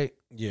guy, right?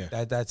 Yeah.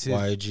 That's his.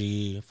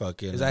 YG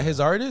fucking. Is that his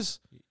artist?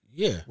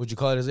 Yeah. Would you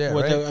call it his air,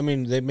 Well, right? I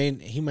mean,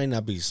 he may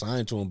not be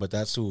signed to him, but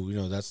that's who, you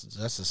know, that's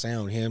the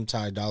sound. Him,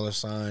 Ty Dolla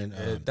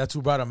 $ign. That's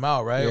who brought him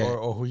out, right? yeah.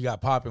 Or who he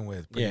got popping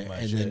with, pretty Yeah,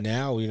 much. and then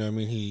now, you know what I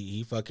mean,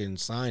 he fucking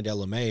signed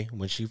LMA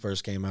when she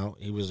first came out.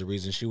 He was the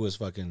reason she was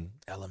fucking,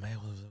 LMA,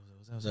 what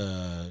was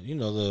that? you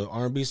know, the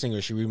R&B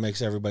singer. She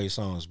remakes everybody's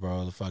songs,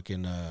 bro. The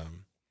fucking,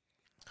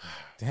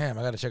 Damn,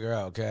 I got to check her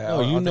out, okay? oh,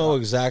 you know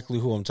exactly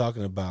who I'm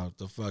talking about.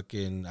 The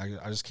fucking,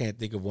 I just can't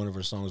think of one of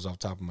her songs off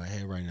the top of my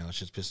head right now. It's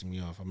just pissing me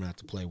off. I'm going to have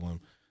to play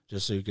one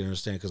just so you can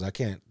understand, because I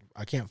can't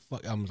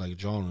I'm like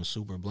drawing a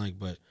super blank,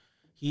 but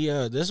he,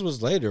 this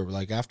was later,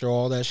 like after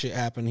all that shit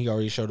happened, he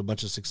already showed a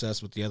bunch of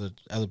success with the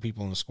other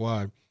people in the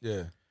squad.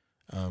 Yeah.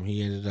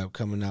 He ended up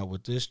coming out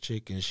with this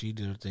chick, and she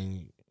did her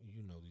thing.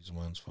 You know these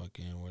ones,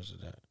 fucking, where's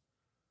it at?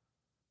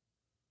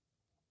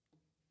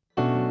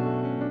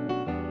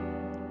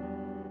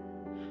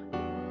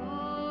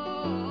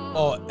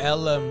 Oh,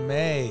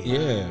 LMA.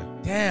 Yeah.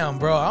 Damn,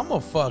 bro, I'm a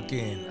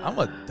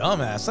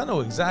dumbass. I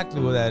know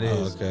exactly what that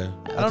is. Oh, okay.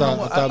 I I don't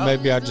know. thought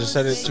maybe I just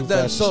said it too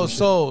fast. or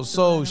some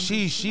So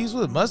she's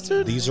with Mustard?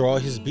 shit. These are all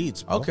his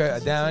beats, bro. Okay,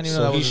 damn, I didn't even know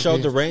So that he was his showed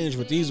beat. the range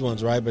with these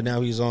ones, right? But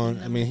now he's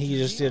on. I mean, he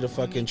just did a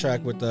fucking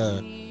track with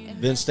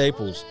Vince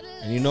Staples,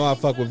 and you know I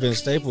fuck with Vince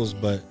Staples,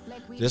 but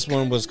this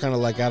one was kind of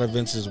like out of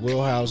Vince's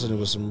wheelhouse, and it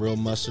was some real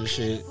Mustard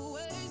shit.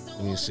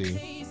 Let me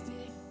see.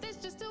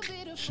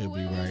 Should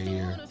be right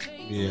here.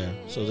 Yeah.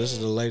 So this is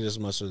the latest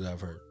Mustard that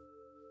I've heard.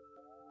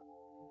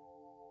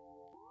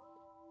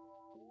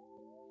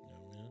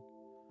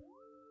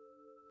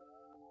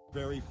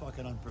 Very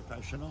fucking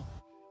unprofessional.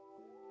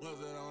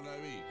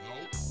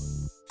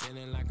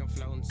 Feeling like I'm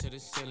floating to the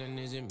ceiling,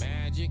 is it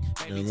magic?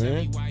 Baby, Yeah, tell man.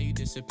 me why you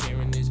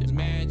disappearing, is it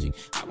magic?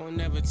 I will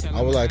never tell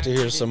I would like to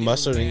hear some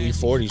Mustard and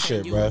E40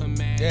 shit, bro.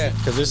 Yeah.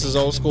 Because this is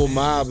old school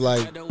Mob,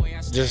 like,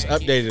 just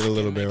updated a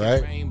little bit,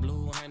 right?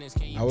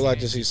 I would like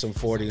to see some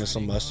 40 and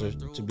some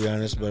Mustard, to be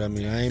honest. But, I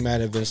mean, I ain't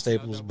mad at Vince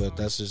Staples, but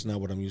that's just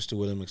not what I'm used to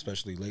with him,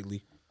 especially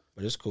lately.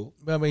 but it's cool.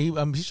 But I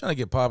mean, he's trying to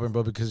get popping,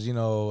 bro, because you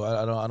know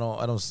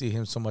I don't see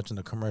him so much in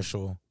the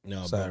commercial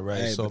side, bro.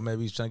 right? Hey, so but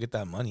maybe he's trying to get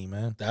that money,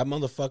 man. that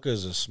motherfucker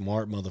is a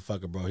smart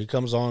motherfucker, bro. He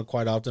comes on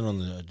quite often on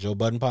the Joe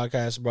Budden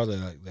podcast, brother.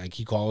 Like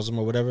he calls him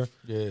or whatever.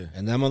 Yeah.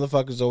 And that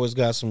motherfucker's always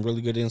got some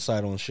really good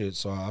insight on shit.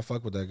 So I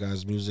fuck with that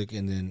guy's music.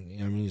 And then, you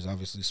know what I mean? He's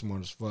obviously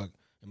smart as fuck,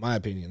 in my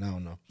opinion. I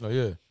don't know. Oh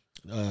yeah.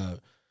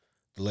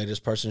 The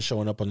latest person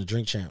showing up on the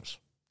Drink Champs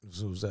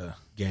Who's that?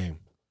 game.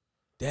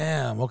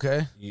 Damn.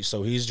 Okay.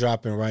 So he's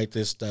dropping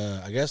this.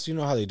 I guess you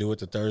know how they do it.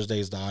 The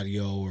Thursday's the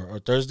audio, or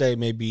Thursday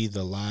may be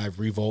the live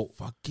revolt.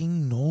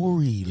 Fucking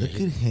Nori. Look at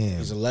him.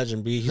 He's a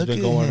legend, B. He's Look been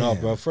at going him. up,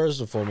 bro. First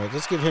and foremost,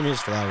 let's give him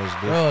his flowers,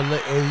 B. Bro,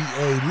 look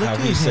How at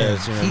he him.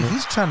 says, you know what I mean?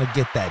 He's trying to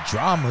get that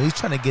drama. He's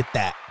trying to get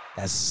that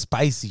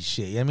spicy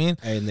shit. You know what I mean?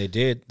 And they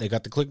did. They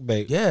got the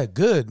clickbait. Yeah,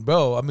 good,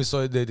 bro. I mean,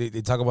 so they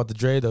talk about the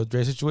Dre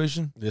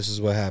situation. This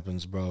is what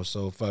happens, bro.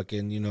 So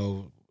fucking, you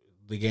know,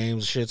 the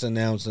game's shit's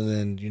announced, and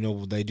then, you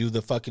know, they do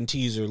the fucking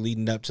teaser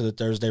leading up to the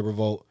Thursday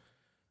revolt,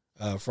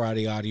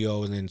 Friday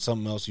audio, and then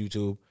something else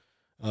YouTube.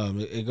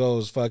 It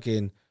goes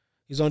fucking,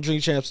 he's on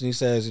Drink Champs, and he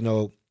says, you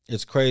know,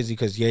 it's crazy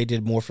because Ye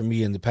did more for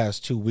me in the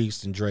past 2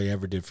 weeks than Dre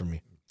ever did for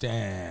me.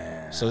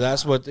 Damn. So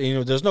that's what, you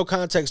know, there's no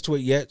context to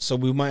it yet, so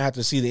we might have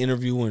to see the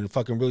interview and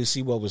fucking really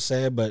see what was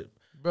said, but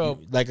Bro,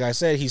 like I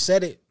said, he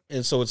said it,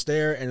 and so it's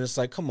there, and it's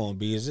like, come on,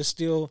 B, is this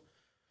still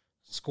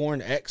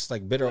scoring X,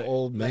 like bitter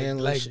old man?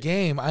 like shit?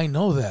 game, I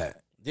know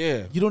that.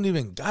 Yeah. You don't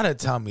even gotta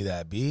tell me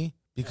that, B,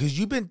 because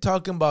you've been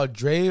talking about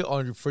Dre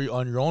on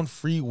your own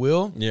free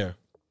will Yeah.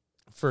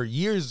 for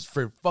years,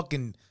 for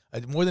fucking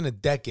more than a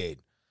decade.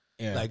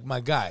 Yeah. Like my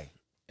guy.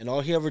 And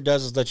all he ever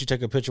does is let you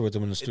take a picture with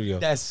him in the studio.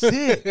 That's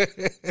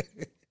it.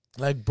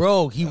 Like,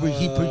 bro, like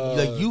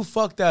you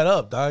fucked that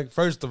up, dog.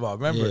 First of all,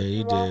 remember, Yeah,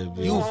 he did.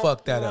 B. you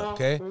fucked that up.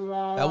 Okay,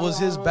 that was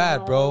his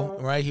bad, bro.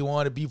 Right? He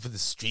wanted to be for the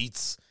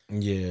streets.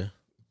 Yeah.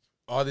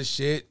 All this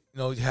shit. You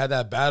know, you had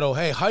that battle.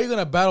 Hey, how you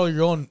gonna battle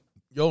your own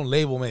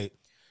label mate?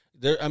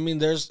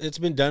 It's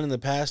been done in the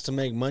past to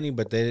make money,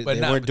 but they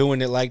not weren't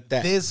doing it like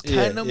that. This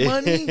kind of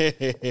money,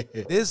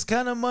 this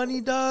kind of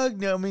money, dog. You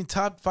know what I mean,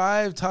 top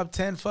 5, top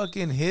 10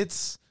 fucking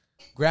hits,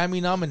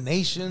 Grammy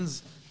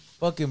nominations,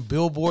 fucking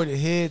Billboard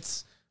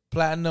hits,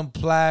 platinum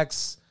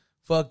plaques,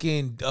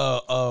 fucking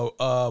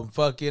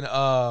what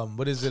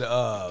is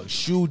it?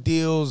 Shoe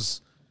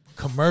deals,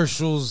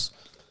 commercials,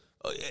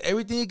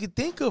 everything you could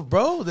think of,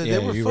 bro. They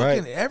were you're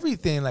fucking right.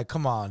 everything. Like,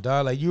 come on,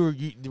 dog. Like you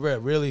were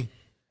really.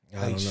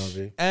 I don't know,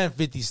 B. And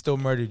 50 still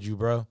murdered you,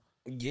 bro.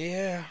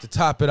 Yeah. To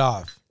top it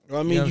off. Well,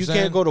 I You mean, know what you I'm can't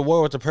saying? go to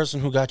war with the person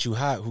who got you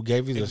hot, who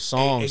gave you the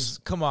songs.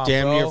 Come on,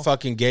 damn bro. near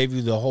fucking gave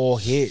you the whole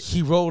hit.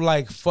 He wrote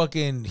like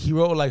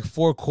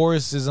 4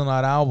 choruses on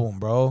that album,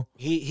 bro.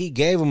 He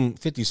gave him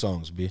 50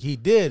 songs, B. He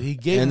did. He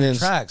gave and him then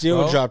tracks,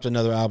 still bro. dropped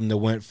another album that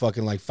went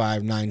fucking like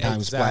 5-9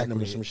 times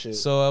platinum or some shit.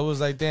 So I was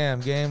like, damn,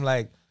 game,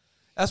 like,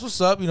 that's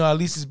what's up. You know, at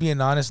least he's being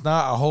honest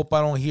now. I hope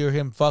I don't hear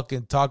him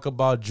fucking talk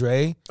about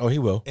Dre Oh, he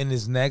will. in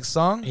his next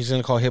song. He's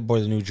gonna call Hit Boy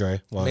the new Dre.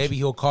 Watch. Maybe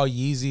he'll call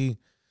Yeezy.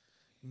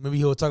 Maybe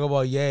he'll talk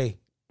about Ye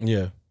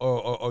Yeah.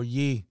 or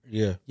Yee.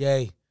 Yeah.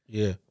 Ye.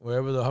 Yeah.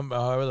 However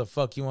the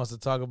fuck he wants to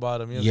talk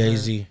about him. You know what I'm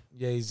saying? Ye-Z.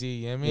 Jay-Z,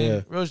 you know what I mean?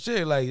 Yeah. Real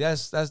shit, like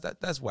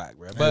that's whack,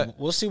 bro. But But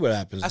we'll see what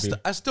happens. B.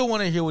 I still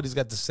want to hear what he's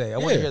got to say. I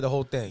want to Yeah. hear the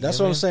whole thing. That's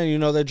you know what I'm saying. You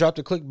know, they dropped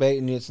the clickbait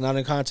and it's not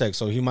in context,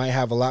 so he might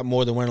have a lot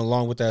more that went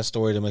along with that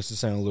story that makes it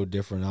sound a little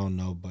different. I don't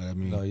know, but I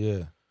mean, Oh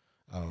yeah.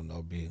 I don't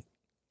know. B,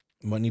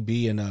 Money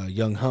B and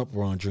Young Hump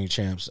were on Drink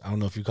Champs. I don't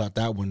know if you caught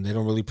that one. They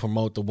don't really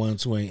promote the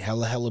ones who ain't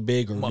hella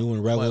big or new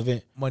and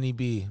relevant. Money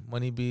B's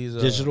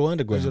Digital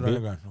Underground. Digital B.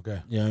 Underground.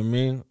 Okay. You know what I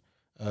mean?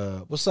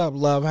 What's up,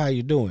 love? How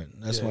you doing?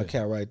 That's Yeah. my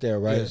cat right there,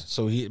 right? Yeah.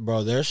 So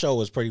their show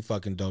was pretty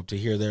fucking dope to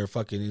hear their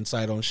fucking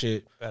insight on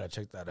shit. Gotta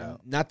check that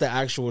out. Not the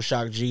actual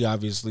Shock G,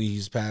 obviously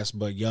he's passed,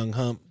 but Young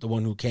Hump, the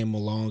one who came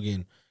along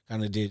and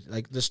kind of did,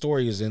 like, the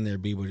story is in there,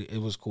 B, but it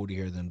was cool to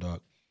hear them,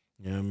 dog.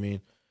 You know what I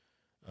mean?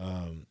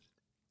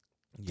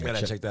 Yeah,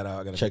 Gotta check that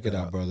out. I gotta check it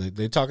out, bro.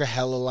 They talk a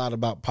hell of a lot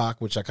about Pac,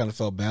 which I kind of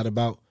felt bad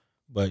about,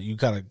 but you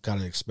kind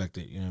of expect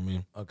it. You know what I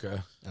mean? Okay.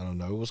 I don't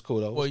know. It was cool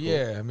though. It Well, was cool.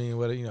 yeah. I mean,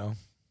 what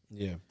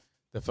Yeah.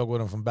 they fuck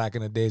with him from back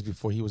in the days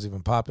before he was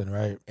even popping,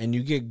 right? And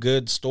you get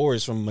good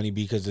stories from Money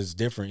B because it's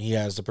different. He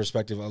has the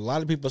perspective. A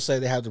lot of people say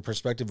they have the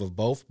perspective of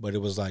both, but it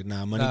was like,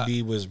 Money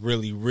B was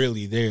really,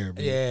 really there.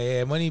 B.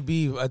 Yeah. Money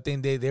B, I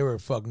think they were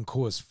fucking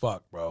cool as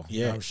fuck, bro.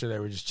 You know, Yeah. I'm sure they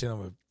were just chilling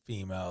with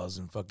females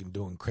and fucking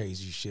doing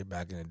crazy shit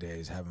back in the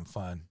days, having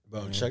fun. Bro,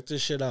 You know? check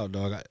this shit out,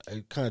 dog.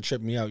 It kind of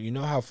tripped me out. You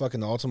know how fucking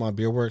the Altamont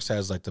Beer Works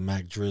has like the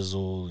Mac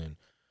Drizzle and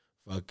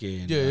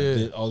fucking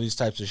Yeah. all these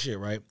types of shit,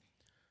 right?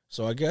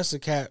 So I guess a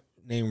cat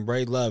named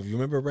Ray Love. You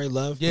remember Ray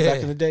Love? Yeah.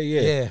 Back in the day?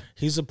 Yeah.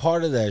 He's a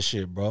part of that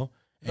shit, bro.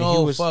 And No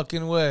he was,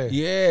 fucking way.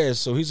 yeah,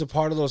 so he's a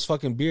part of those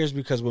fucking beers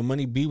because when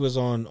Money B was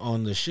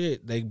on the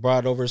shit, they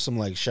brought over some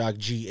like Shock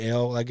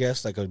GL, I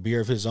guess, like a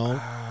beer of his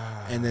own.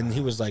 And then he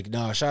was like,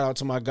 nah, shout out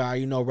to my guy,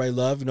 Ray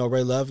Love.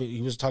 Ray Love.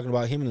 He was talking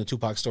about him in the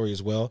Tupac story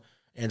as well.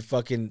 And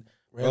fucking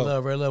Ray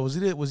Love. Was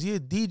he a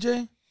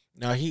DJ?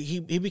 Now he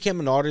became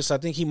an artist. I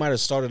think he might have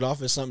started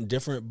off as something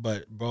different,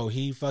 but bro,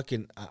 he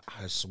fucking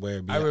I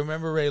swear, I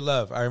remember Ray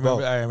Love. I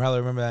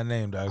remember that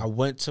name, dog. I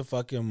went to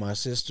fucking my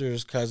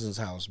sister's cousin's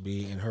house,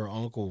 B, and her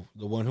uncle,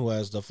 the one who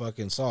has the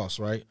fucking sauce,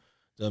 right?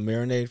 The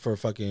marinade for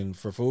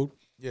food.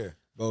 Yeah.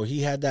 Bro,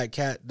 he had that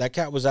cat. That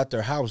cat was at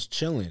their house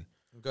chilling.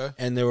 Okay.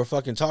 And they were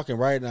fucking talking,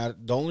 right? And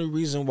the only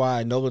reason why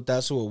I know that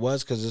that's who it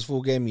was, because this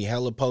fool gave me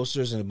hella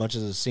posters and a bunch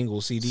of the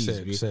single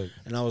CDs. Sick.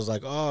 And I was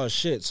like, oh,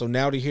 shit. So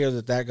now to hear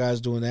that guy's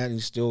doing that and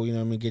he's still, you know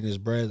what I mean, getting his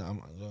bread,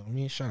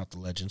 shout out to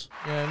Legends.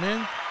 Yeah,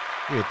 man.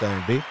 Do your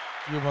thing, B.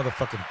 You a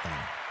motherfucking thing.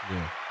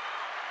 Yeah.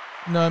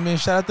 You know what I mean?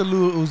 Shout out to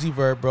Lil Uzi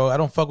Vert, bro. I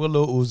don't fuck with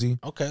Lil Uzi.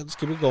 Okay, let's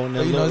keep it going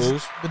there, But, Lil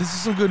Uzi. but this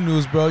is some good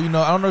news, bro. You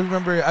know, I don't know if you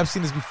remember. I've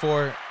seen this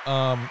before.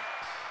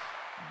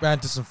 Ran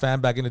to some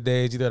fan back in the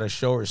days, either at a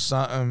show or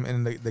something,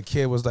 and the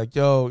kid was like,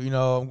 yo, you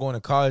know, I'm going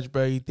to college,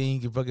 bro. You think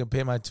you can fucking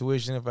pay my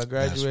tuition if I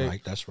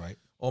graduate? That's right.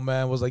 Old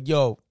man was like,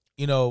 yo,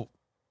 you know,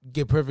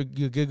 get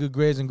good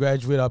grades and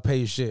graduate, I'll pay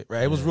you shit,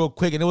 right? It was real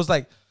quick, and it was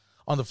like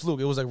on the fluke.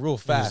 It was like real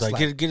fast. Like,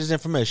 get his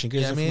information.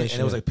 And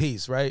it was like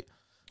peace, right?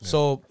 Yeah.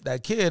 So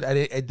that kid,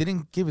 I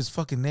didn't give his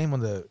fucking name on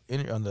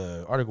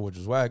the article, which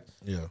was whack.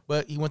 Yeah.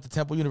 But he went to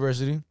Temple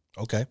University.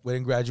 Okay. Went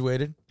and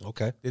graduated.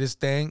 Okay. Did his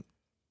thing.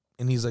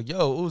 And he's like,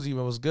 yo, Uzi,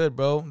 man, what's good,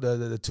 bro?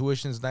 The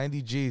tuition's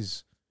 90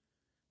 G's.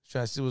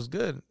 Trying to see what's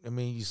good. I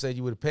mean, you said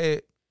you would pay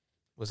it.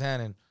 What's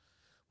happening?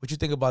 What you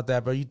think about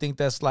that, bro? You think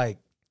that's like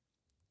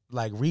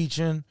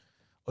reaching?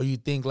 Or you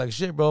think like,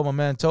 shit, bro, my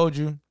man told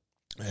you?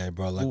 Hey,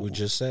 bro, like we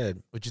just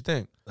said. What you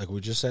think? Like we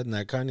just said in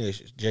that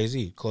Kanye,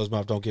 Jay-Z, closed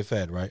mouth don't get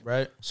fed, right?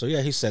 Right. So,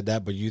 yeah, he said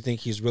that, but you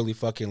think he's really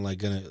fucking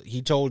like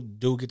he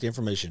told dude get the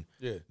information.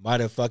 Yeah.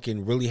 Might have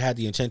fucking really had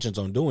the intentions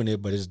on doing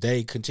it, but his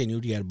day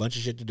continued. He had a bunch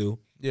of shit to do.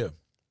 Yeah.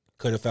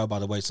 Could have fell by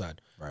the wayside.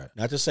 Right.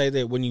 Not to say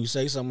that when you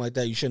say something like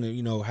that, you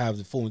shouldn't, have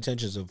the full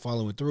intentions of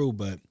following through,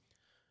 but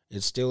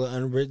it's still an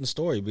unwritten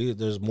story.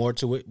 There's more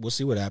to it. We'll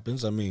see what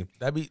happens. I mean,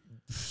 that'd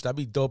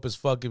be dope as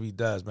fuck if he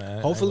does,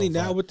 man. Hopefully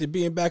now with it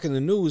being back in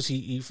the news,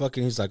 he's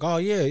like, oh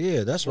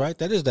yeah, that's right,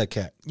 that is that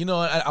cat. You know,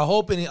 I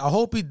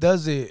hope he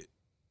does it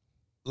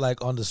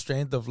like on the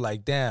strength of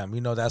like, damn,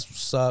 that's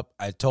what's up.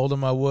 I told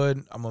him I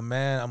would. I'm a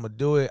man. I'm gonna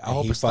do it. I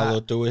hope he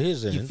followed through with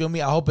his end. You feel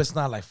me? I hope it's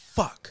not like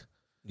fuck.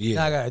 Yeah.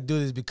 Now I gotta do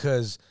this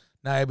because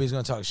now everybody's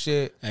gonna talk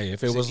shit. Hey,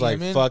 if it was like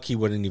fuck, he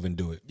wouldn't even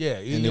do it. Yeah,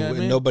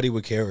 and nobody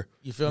would care.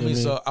 You feel me?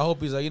 So I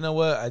hope he's like, you know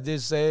what? I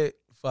did say it.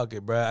 Fuck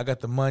it, bro. I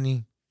got the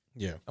money.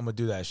 Yeah, I'm gonna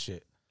do that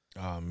shit.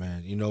 Oh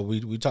man,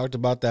 we talked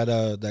about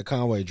that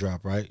Conway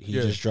drop, right? He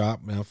just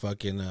dropped, man.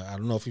 Fucking, I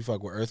don't know if you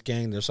fuck with Earth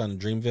Gang. They're signing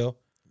Dreamville.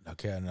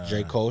 Okay, no.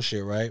 J. Cole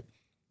shit, right?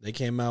 They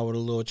came out with a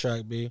little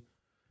track, B.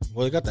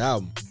 Well, they got the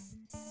album.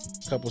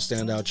 Couple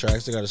standout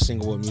tracks. They got a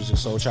single with Music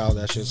Soul Child.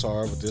 That shit's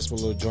hard. But this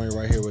little joint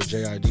right here with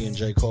J.I.D. and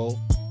J. Cole.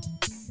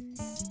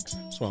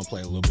 Just want to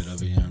play a little bit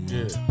of it. You know what I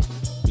mean?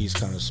 Yeah. Beat's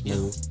kind of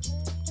smooth.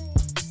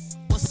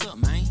 What's up,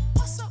 man?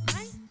 What's up,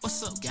 man?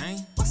 What's up, gang?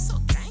 What's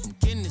up, gang? I'm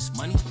getting this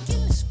money.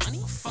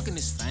 I'm fucking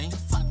this fame.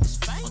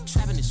 I'm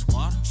trapping this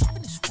water.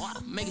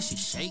 Making shit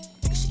shake.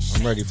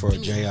 I'm ready for a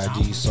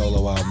J.I.D.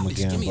 solo album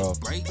again, bro.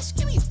 Just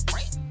give me a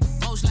break.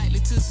 Most likely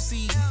to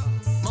succeed.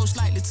 Most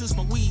likely to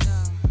smoke weed.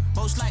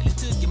 Most likely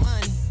to get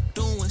money.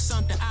 Doing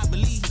something I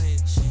believe.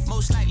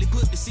 Most likely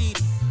put the seed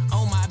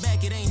on my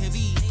back. It ain't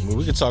heavy. Well,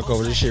 we can talk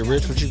over this shit.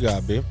 Rich, what you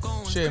got, B?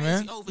 Shit,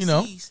 man.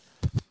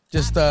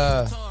 Just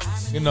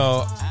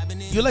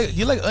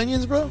you like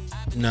onions, bro?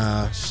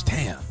 Nah.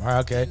 Damn. All right,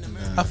 okay.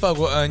 Nah. I fuck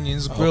with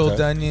onions,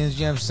 grilled onions,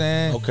 you know what I'm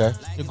saying? Okay.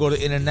 You go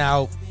to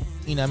In-N-Out,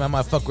 I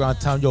might fuck around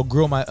town,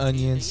 grill my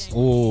onions.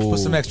 Ooh. Put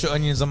some extra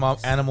onions on my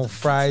animal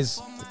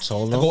fries.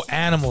 Solo? I go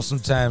animal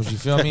sometimes, you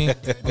feel me?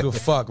 Give a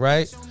fuck,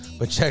 right?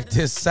 But check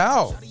this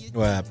out.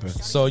 What happened?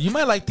 So you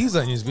might like these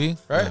onions, B,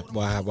 right?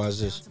 Why is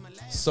this?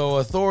 So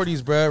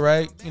authorities, bro,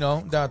 right?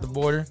 Down at the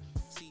border,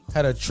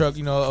 had a truck,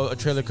 a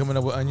trailer coming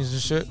up with onions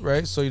and shit,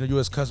 right? So,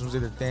 U.S. Customs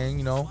did a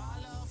thing,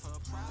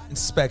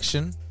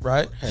 inspection,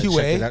 right? Hey,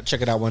 QA.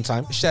 Check it out one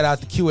time. Shout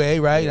out to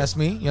QA, right? That's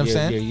me. You know what I'm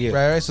saying? Yeah.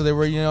 Right. So they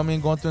were,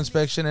 going through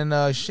inspection and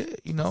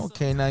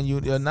K9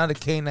 unit, not a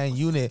K9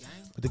 unit,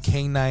 but the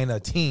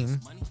K9 team,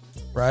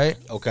 right?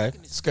 Okay.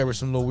 Discovered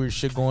some little weird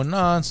shit going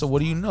on. So what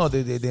do you know?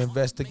 They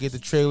investigate the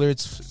trailer.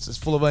 It's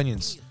full of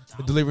onions.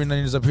 They're delivering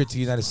onions up here to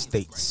the United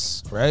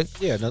States, right?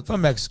 Yeah.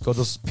 From Mexico.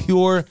 Those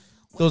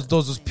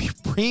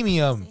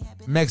premium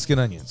Mexican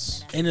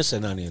onions.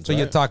 Innocent onions. So you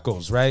get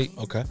tacos, right?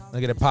 Okay. They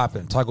get it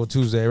popping. Taco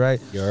Tuesday,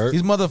 right? You heard?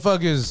 These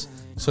motherfuckers,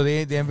 so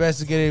they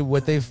investigated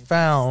what they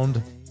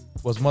found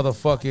was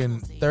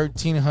motherfucking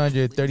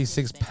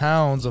 1,336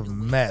 pounds of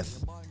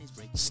meth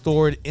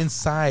stored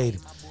inside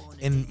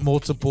in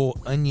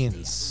multiple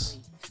onions.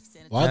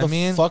 Why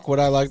the fuck would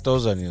I like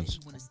those onions?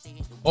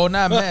 Oh,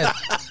 not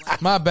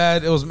meth. My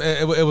bad. It was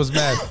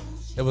meth.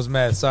 It was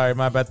meth. Sorry,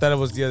 my bad. I thought it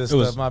was the other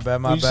stuff. My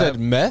bad. You said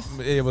meth?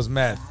 It was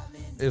meth.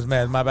 It was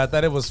meth. My bad. I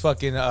thought it was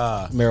fucking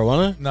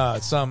marijuana? No,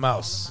 it's something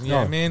else. You know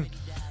what I mean?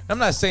 I'm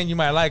not saying you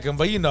might like them,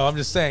 but I'm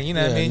just saying, you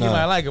know what I Yeah, mean? nah. You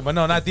might like them, but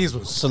no, not these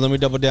ones. So let me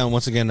double down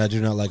once again. I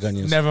do not like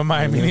onions. Never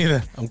mind me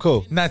neither. I'm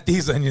cool. Not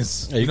these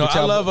onions. Yeah, you can I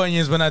tell love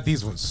onions, but not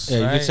these ones. Yeah,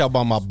 you right? can tell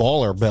by my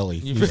baller belly.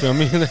 You feel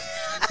me?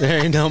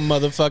 There ain't no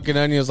motherfucking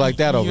onions like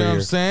that over You know what here.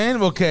 I'm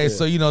saying? Okay,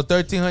 so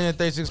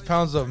 1,336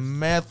 pounds of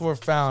meth were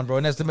found, bro.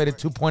 An estimated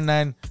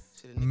 $2.9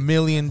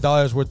 million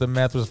worth of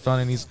meth was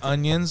found in these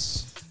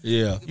onions.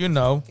 Yeah. You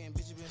know.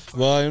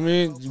 Well, I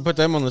mean, you put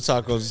them on the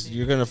tacos,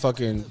 you're gonna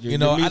fucking your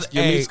meat's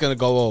hey, gonna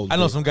go old. I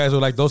know dude. some guys who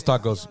like those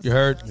tacos. You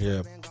heard?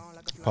 Yeah.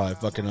 Probably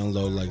fucking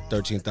unload like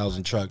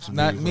 13,000 trucks.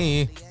 Not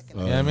me. You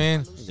know what I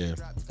mean? Yeah.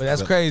 But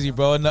that's crazy,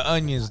 bro. And the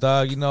onions,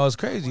 dog. It's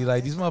crazy.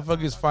 Like these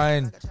motherfuckers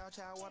find.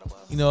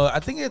 I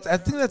think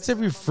that's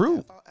every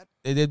fruit.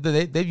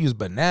 They've used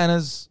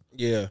bananas.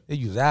 Yeah. They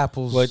use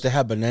apples. Wait, they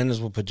have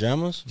bananas with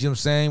pajamas? You know what I'm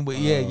saying? But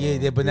yeah,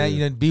 they're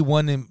banana.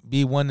 B1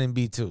 and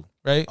B2,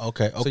 right?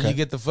 Okay. So you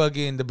get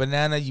the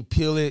banana, you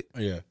peel it.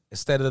 Yeah.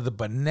 Instead of the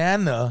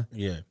banana,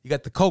 Yeah. you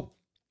got the Coke.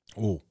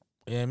 Ooh.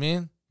 You know what I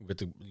mean?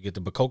 You get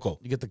the bacoco.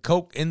 You get the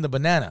Coke in the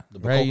banana, The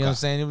right? You know what I'm bacoca.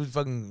 saying? It was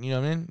fucking, you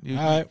know what I mean?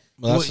 All right.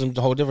 Well, that's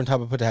a whole different type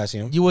of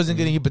potassium. You wasn't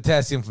getting your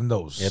potassium from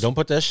those. Yeah, don't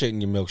put that shit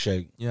in your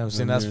milkshake. You know what I'm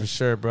saying? That's for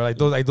sure, bro.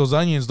 Like those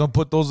onions, don't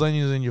put those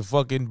onions in your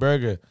fucking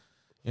burger.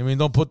 I mean,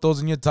 don't put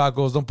those in your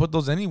tacos. Don't put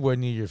those anywhere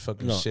near your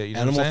fucking No, shit. You know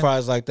animal what I'm saying?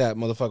 fries like that,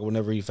 motherfucker will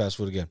never eat fast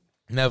food again.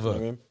 Never. You know what I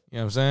You mean? know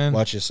what I'm saying?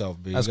 Watch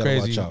yourself, B. That's you gotta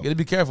crazy. You watch out. gotta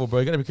be careful, bro.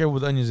 You gotta be careful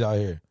with onions out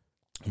here.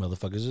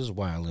 Motherfuckers is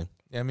wildin'. You know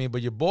what I mean?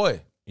 But your boy.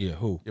 Yeah,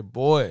 who? Your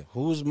boy.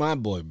 Who's my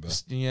boy, bro?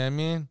 You know what I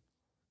mean?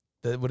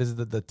 What is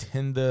it? The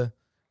Tinder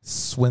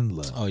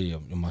swindler. Oh, yeah,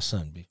 my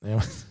son, B.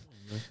 Yeah.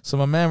 So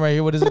my man right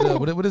here, what is it?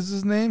 What is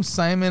his name?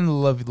 Simon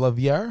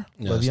Laviar?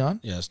 Yeah, Lavion?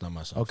 Yeah, it's not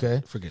my son.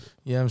 Okay. Forget it.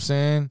 You know what I'm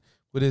saying?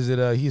 What is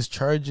it? He's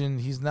charging.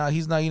 He's not,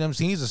 you know what I'm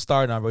saying? He's a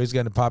star now, bro. He's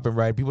getting popping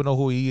right. People know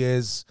who he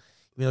is.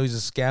 He's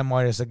a scam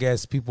artist. I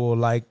guess people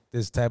like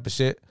this type of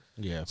shit.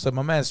 Yeah. So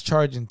my man's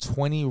charging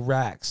 20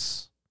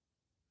 racks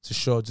to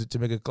show to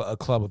make a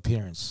club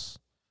appearance.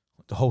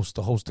 To host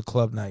the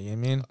club night, you know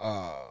what I mean?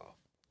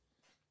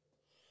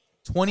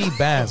 20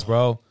 bands,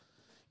 bro.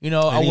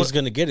 And he's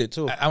gonna get it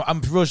too. I'm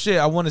real shit.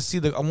 I want to see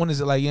like, you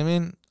know what I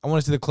mean? I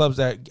want to see the clubs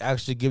that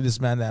actually give this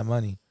man that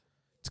money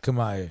to come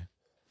out here.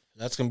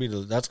 That's gonna be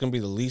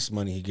the least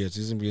money he gets.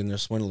 He's gonna be in there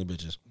swindling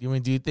bitches.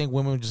 Do you think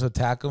women would just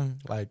attack him?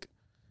 Like,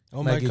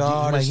 Oh my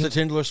god, it's the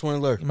Tinder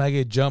swindler. you might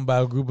get jumped by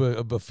a group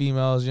of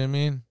females, you know what I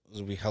mean? There's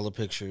gonna be hella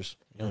pictures.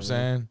 You know what I'm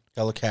saying?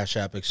 Hella Cash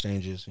App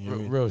exchanges. You know what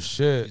I mean? Real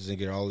shit. He's gonna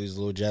get all these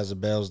little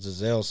Jezebels to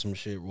Zelle some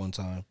shit one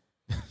time.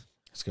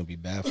 It's gonna be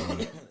bad for him.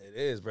 It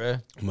is, bro.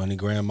 Money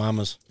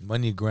grandmamas.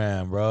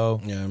 MoneyGram,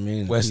 bro. You know what I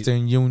mean?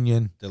 Western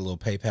Union. The little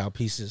PayPal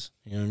pieces.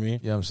 You know what I mean?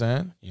 You know what I'm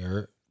saying? You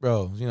heard?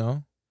 Bro,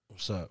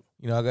 What's up?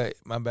 I got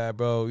my bad,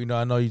 bro.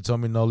 I know you told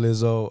me no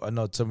Lizzo. I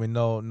know told me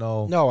no.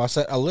 No, I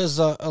said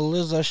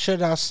Aliza,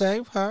 should I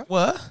save her?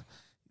 What?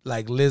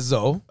 Like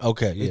Lizzo.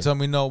 Okay, You yeah. told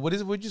me no.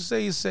 What'd you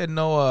say? You said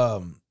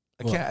no.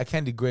 I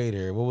can't degrade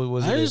her. What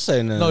was it? I didn't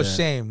say none No of that.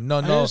 shame. No.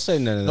 I didn't say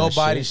none of that No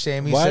body shit.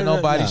 shame. He Why said did no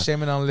I- body nah.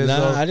 shaming on Lizzo.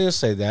 Nah, I didn't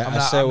say that. I'm I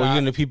not- said, I'm were you not-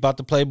 gonna peep out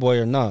the Playboy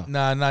or not?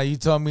 Nah. You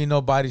told me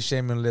no body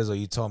shaming Lizzo.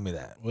 You told me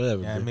that. Whatever.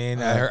 You know what I bro.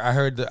 mean? All I right.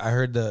 heard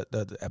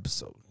the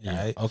episode.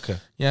 Yeah. Right? Okay.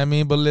 You know what I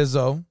mean? But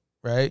Lizzo,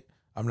 right?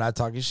 I'm not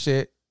talking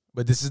shit,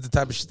 but this is the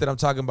type of shit that I'm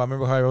talking about.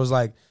 Remember how I was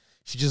like,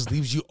 she just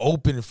leaves you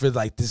open for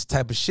like this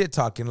type of shit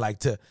talking, like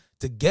to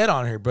get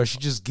on her, bro. She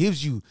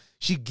gives you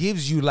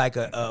like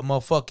a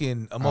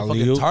motherfucking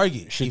Alley-oop.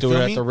 target. She You threw feel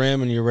it at me? the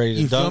rim and you're ready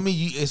to You feel dunk. me?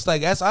 It's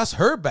like that's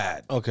her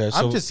bad. Okay, so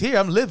I'm just here.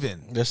 I'm living.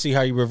 let's see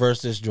how you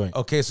reverse this joint.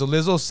 Okay, so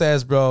Lizzo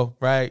says, bro,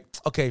 right?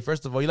 Okay,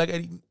 first of all, you like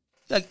Eddie?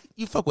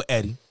 You fuck with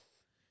Eddie.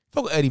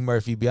 Fuck with Eddie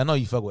Murphy, B. I know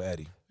you fuck with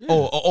Eddie.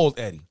 Oh, old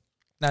Eddie.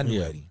 Not new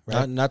Yeah. Eddie,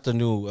 right? Not the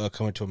new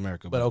Coming to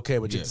America. But okay,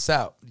 but check yeah. this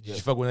out. You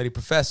fuck with Eddie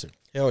Professor.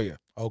 Hell yeah.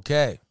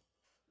 Okay.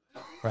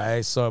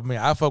 Right? So, I mean,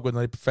 I fuck with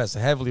Eddie Professor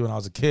heavily when I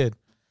was a kid.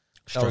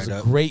 That was Straight a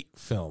up. great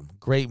film.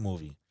 Great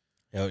movie.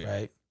 Hell yeah.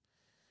 Right?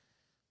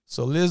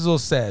 So Lizzo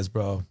says,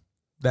 bro,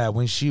 that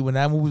when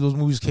those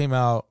movies came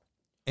out,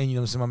 and you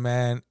know what I'm saying, my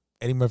man,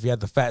 Eddie Murphy had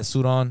the fat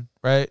suit on,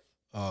 right?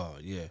 Oh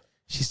yeah.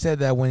 She said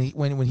that when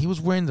he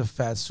was wearing the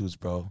fat suits,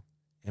 bro,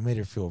 it made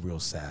her feel real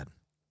sad.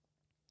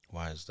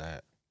 Why is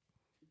that?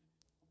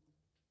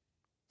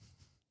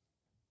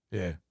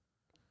 Yeah.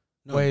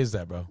 No. Why is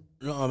that, bro?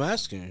 No, I'm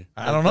asking you.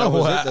 I don't know. That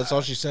was Well, it? That's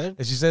all she said?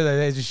 And she said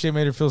that this shit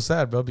made her feel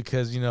sad, bro,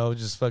 because,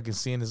 just fucking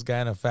seeing this guy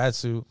in a fat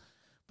suit.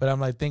 But I'm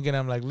like,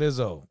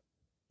 Lizzo,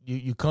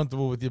 you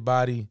comfortable with your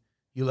body.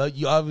 You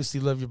obviously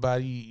love your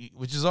body,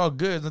 which is all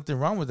good. There's nothing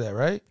wrong with that,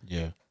 right?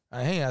 Yeah.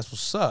 Hey, that's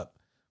what's up.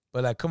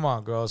 But like, come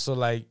on, girl. So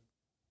like,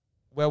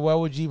 why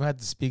would you even have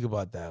to speak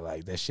about that?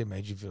 Like, that shit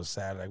made you feel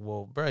sad. Like,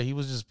 well, bro, he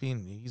was just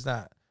he's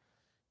not.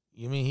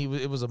 You mean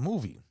it was a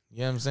movie. You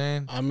know what I'm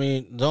saying? I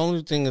mean, the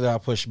only thing that I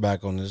push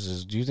back on this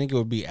is, do you think it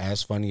would be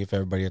as funny if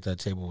everybody at that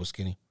table was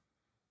skinny?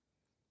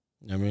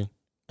 You know what I mean?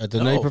 At the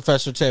No. Nutty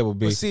Professor table,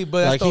 B. But see, but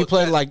that's like he the-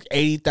 played that- like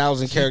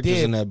 80,000 He characters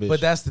did, in that bitch. But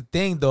that's the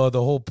thing, though.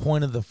 The whole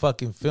point of the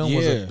fucking film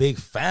was Yeah. a big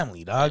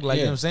family, dog. Like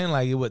you know Yeah. what I'm saying?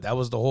 Like that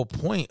was the whole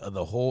point of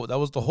the whole. That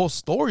was the whole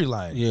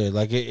storyline. yeah,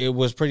 like it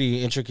was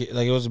pretty intricate.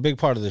 Like it was a big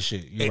part of the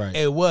shit. You're right.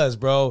 It was,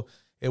 bro.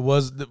 It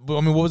was. I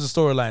mean, what was the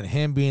storyline?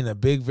 Him being a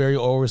big, very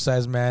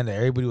oversized man that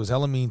everybody was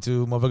hella mean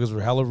to. Motherfuckers were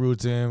hella rude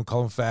to him,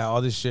 call him fat,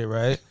 all this shit,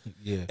 right?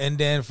 yeah. And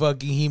then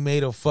fucking he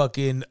made a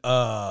fucking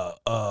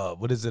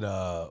what is it?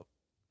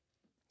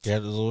 He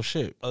had this little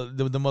shit.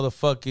 The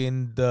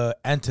motherfucking the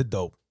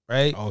antidote,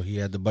 right? Oh, he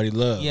had the Buddy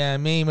Love. Yeah, I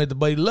mean, he made the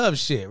buddy love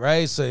shit,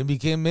 right? So it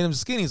made him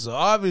skinny. So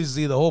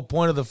obviously, the whole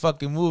point of the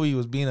fucking movie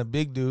was being a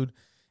big dude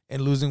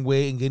and losing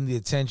weight and getting the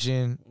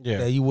attention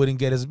that you wouldn't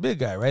get as a big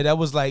guy, right? That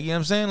was like, you know what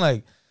I'm saying?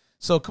 Like,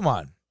 so come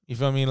on, you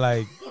feel me?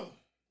 Like,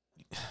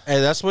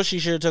 Hey, that's what she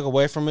should have took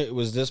away from it.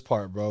 Was this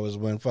part, bro? Is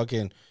when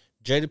fucking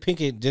Jada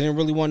Pinkett didn't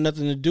really want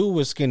nothing to do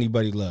with skinny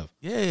Buddy Love.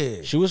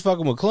 yeah, She was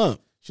fucking with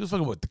Clump. she was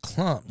fucking with the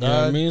clump, You know what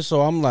I dog. mean?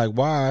 So I'm like,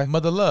 why?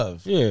 Mother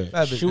love, Yeah,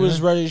 Fat bitch, she was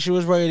man. ready. She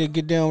was ready to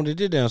get down with the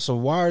did down. So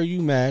why are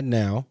you mad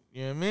now?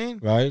 You know what I mean?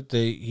 Right?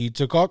 He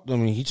took off. I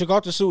mean, he took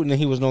off the suit and then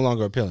he was no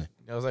longer appealing.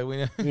 I was like, when,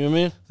 You know what I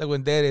mean? it's like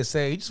when Daddy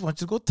say, he just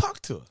wants you to go talk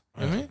to her.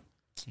 You know what I mean?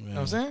 You know what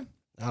I'm saying?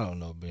 I don't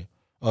know, B.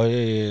 Oh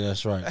yeah,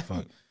 that's right.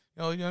 Fuck.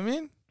 You know what I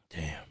mean?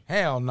 Damn.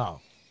 Hell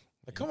no.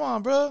 Like, come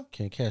on, bro.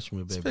 Can't catch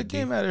me, baby. Spit B.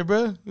 game at her,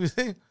 bro. You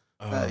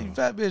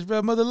fat bitch,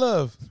 bro. Mother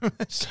love. God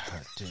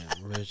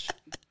damn, Rich.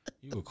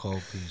 You a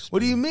cold piece. What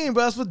do you mean,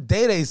 bro? That's what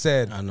Day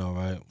said. I know,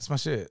 right? That's my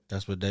shit.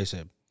 That's what they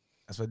said.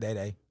 That's what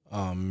Day.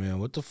 Oh man,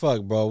 what the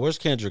fuck, bro? Where's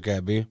Kendrick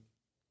at, B?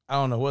 I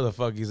don't know where the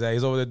fuck he's at.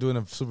 He's over there doing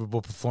the Super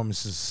Bowl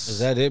performances. Is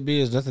that it, B?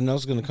 Is nothing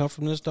else gonna come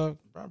from this, dog?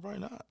 Probably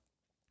not.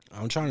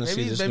 I'm trying to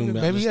Maybe- see this maybe- new,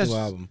 maybe this he has- new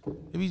album.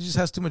 Maybe he just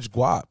has too much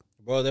guap.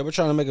 Bro, they were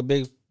trying to make a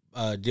big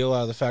deal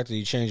out of the fact that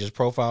he changed his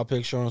profile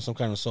picture on some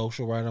kind of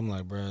social, right? I'm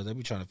like, bro, they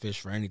be trying to fish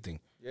for anything.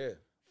 Yeah.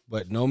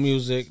 But no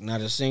music, not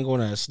a single,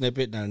 not a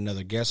snippet, not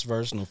another guest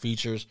verse, no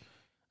features.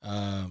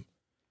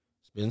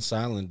 It's been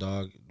silent,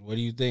 dog. What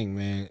do you think,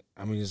 man?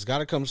 I mean, it's got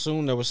to come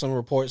soon. There was some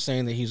reports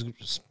saying that he's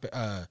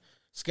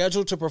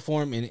scheduled to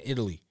perform in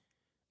Italy,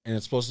 and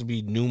it's supposed to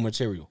be new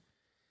material.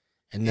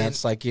 And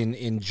that's like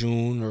in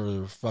June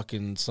or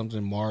fucking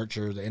something March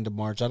or the end of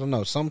March. I don't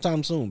know.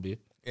 Sometime soon, B.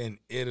 In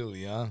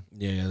Italy, huh?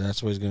 Yeah,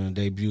 that's where he's going to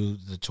debut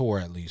the tour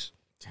at least.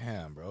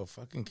 Damn, bro.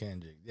 Fucking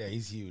Kendrick. Yeah,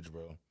 he's huge,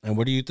 bro. And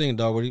what do you think,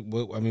 dog?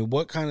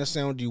 What kind of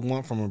sound do you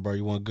want from him, bro?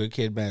 You want Good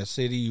Kid, Bad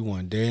City? You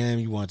want Damn?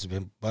 You want to be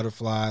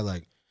Butterfly?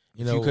 Like,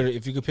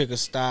 if you could pick a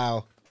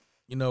style,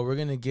 You know, we're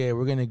gonna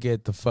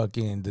get the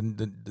fucking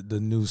the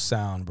new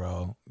sound,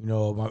 bro. You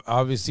know,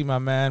 obviously my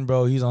man,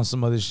 bro, he's on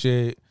some other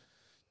shit.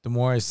 The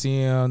more I see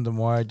him, the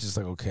more I just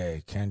like,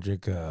 okay,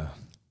 Kendrick.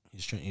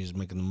 he's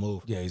making the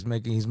move. Yeah, he's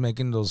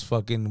making those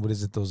fucking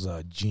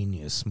those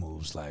genius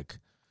moves, like.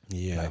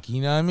 Yeah, Like,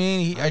 you know what I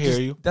mean? I hear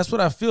you. That's what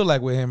I feel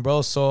like with him,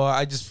 bro. So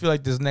I just feel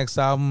like this next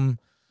album,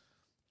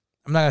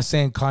 I'm not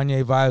saying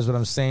Kanye vibes, but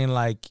I'm saying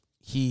like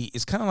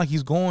it's kind of like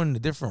he's going a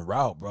different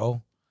route,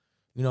 bro.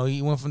 You know,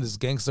 he went from this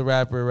gangster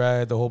rapper,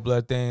 right? The whole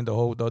blood thing, the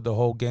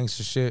whole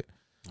gangster shit.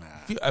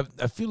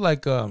 I feel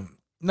like no,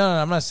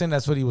 I'm not saying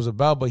that's what he was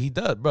about, but he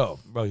does, bro.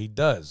 Bro, he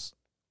does.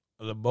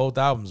 Both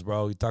albums,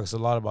 bro. He talks a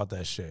lot about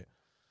that shit.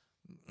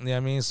 You know what I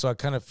mean? So I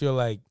kind of feel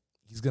like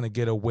he's gonna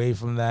get away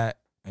from that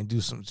and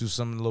do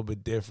something a little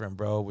bit different,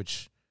 bro.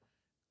 Which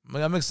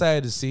I'm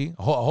excited to see.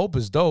 I hope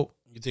it's dope.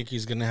 You think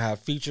he's gonna have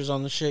features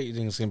on the shit? You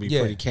think it's gonna be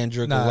pretty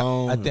Kendrick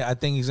alone? I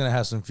think he's gonna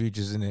have some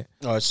features in it.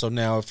 All right. So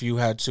now, if you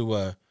had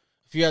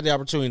the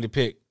opportunity to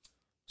pick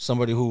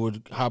somebody who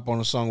would hop on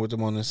a song with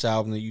him on this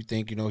album that you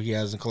think he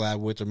hasn't collabed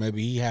with, or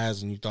maybe he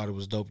has and you thought it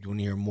was dope, you want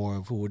to hear more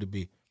of, who would it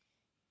be?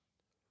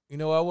 You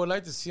know, I would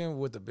like to see him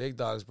with the big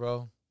dogs,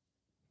 bro.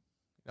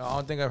 You know, I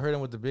don't think I've heard him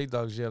with the big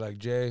dogs yet, like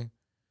Jay.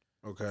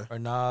 Okay. Or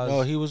Nas.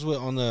 No, he was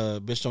on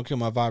the "Bitch Don't Kill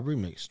My Vibe"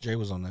 remix. Jay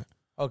was on that.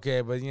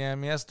 Okay, but yeah, I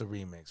mean that's the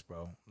remix,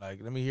 bro. Like,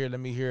 let me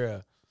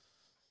hear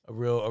a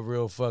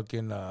real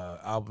fucking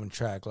album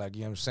track, like,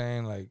 you know what I'm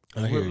saying, like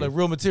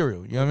real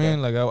material. You know what I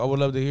mean? Like, I would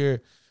love to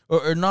hear,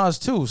 or Nas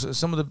too. So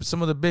some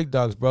of the big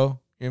dogs, bro.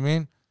 You know what I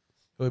mean?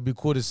 It would be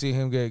cool to see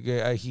him get.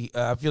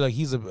 I feel like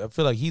he's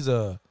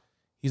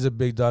a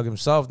big dog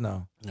himself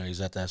now. Yeah,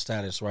 he's at that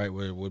status, right,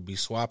 where it would be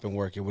swapping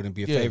work. It wouldn't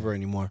be a favor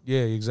anymore.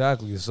 Yeah,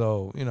 exactly.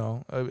 So,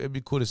 it'd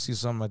be cool to see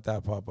something like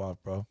that pop off,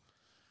 bro.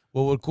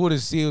 What would cool to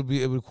see it would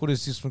be cool to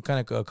see some kind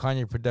of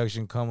Kanye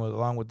production come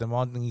along with them. I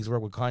don't think he's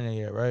worked with Kanye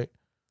yet, right?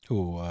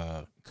 Who?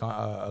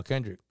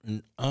 Kendrick. No,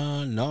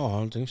 I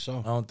don't think so.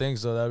 I don't think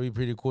so. That'd be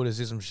pretty cool to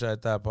see some shit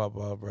like that pop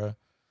off, bro.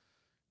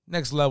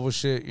 Next level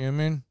shit, you know what I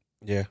mean?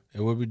 Yeah,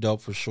 it would be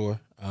dope for sure.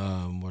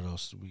 What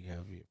else do we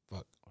have here?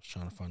 Fuck, I was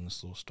trying to find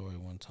this little story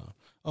one time.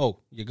 Oh,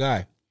 your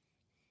guy,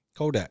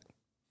 Kodak.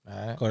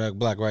 All right. Kodak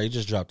Black, right? He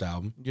just dropped the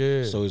album.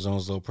 Yeah. So he's on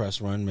his little press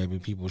run. Maybe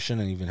people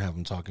shouldn't even have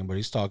him talking, but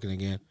he's talking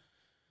again.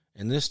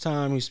 And this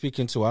time he's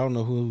speaking to, I don't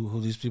know who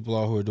these people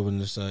are who are doing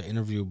this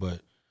interview, but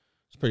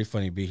it's pretty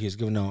funny, B. He's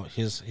giving out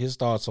his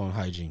thoughts on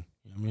hygiene.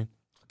 You know what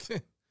I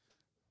mean?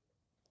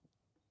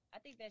 I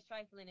think that's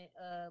trifling it.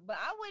 But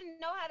I wouldn't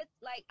know how to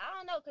like. I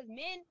don't know, cause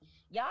men,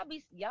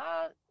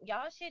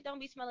 y'all shit don't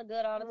be smelling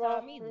good all the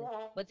time either.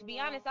 But to be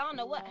honest, I don't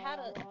know how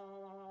to.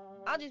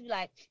 I'll just be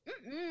like,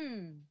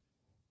 And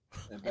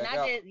and back I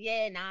out. just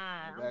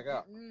nah. Back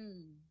out.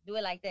 Do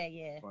it like that,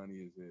 yeah.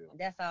 Funny as hell.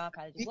 That's all I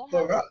probably do. We What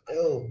corrupt,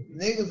 yo.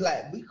 Niggas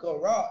like we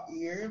corrupt. You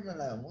hear me?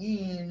 Like we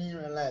ain't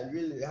even like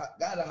really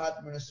gotta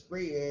hop in a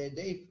spray every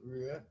day for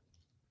real.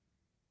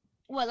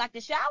 What, like the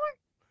shower?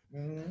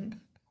 Mm-hmm.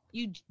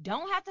 You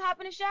don't have to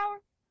hop in the shower,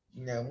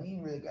 Yeah, we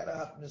ain't really gotta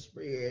hop in the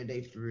spray every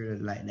day for real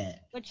like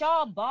that. but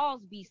y'all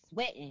balls be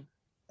sweating.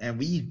 And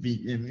we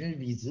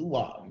be too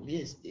wild.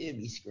 We still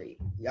be straight.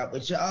 Yeah,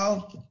 but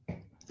y'all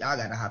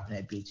gotta hop in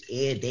that bitch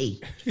every day.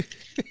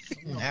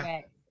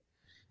 Okay.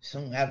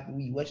 Soon after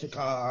we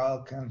all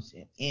comes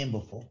in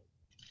before.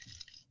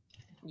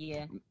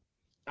 Yeah.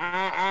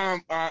 I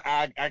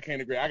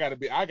can't agree. I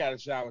gotta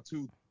shower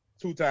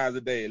two times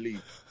a day at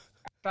least.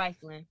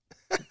 Trifling.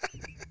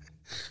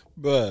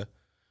 Bruh,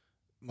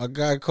 my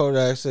guy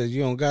Kodak said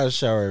you don't gotta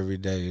shower every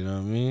day, you know what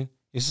I mean?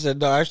 He said,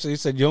 no, actually, he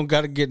said you don't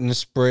gotta get in the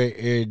spray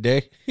every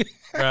day.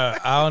 Bro,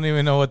 I don't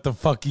even know what the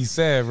fuck he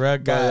said, bro.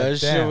 God That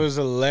damn. shit was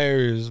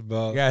hilarious,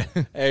 bro. God.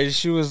 And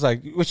she was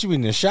like, what you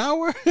mean, the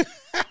shower?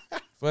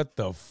 What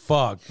the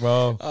fuck,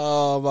 bro?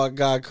 Oh, my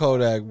God,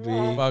 Kodak, B.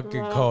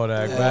 Fucking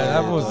Kodak, bro.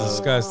 That was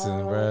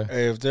disgusting, bro.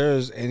 Hey, if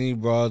there's any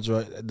broads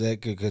that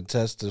could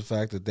contest the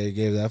fact that they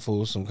gave that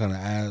fool some kind of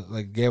ass,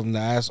 like gave him the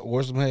ass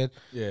or some head,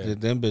 Yeah. then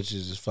them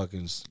bitches is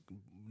fucking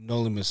no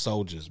limit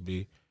soldiers,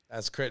 B.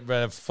 That's crazy,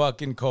 bro.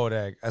 Fucking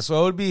Kodak. I swear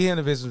it would be him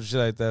if it's some shit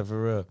like that,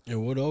 for real. It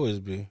would always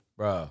be.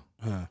 Bro.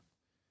 Huh.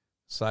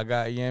 So I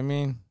got, you know what I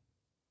mean?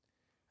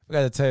 I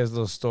forgot to tell you this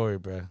little story,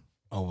 bro.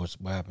 Oh,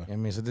 what happened? You know what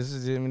I mean? So this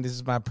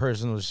is my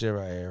personal shit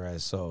right here, right?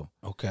 So,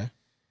 Okay.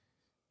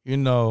 you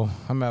know,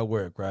 I'm at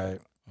work, right?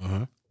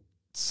 Uh-huh.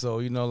 So,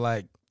 you know,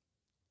 like,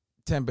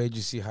 temp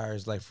agency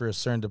hires, like, for a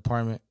certain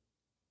department.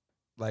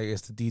 Like,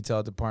 it's the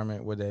detail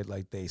department where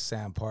they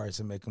sand parts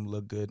and make them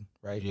look good,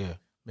 right? Yeah.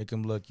 Make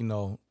them look, you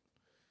know,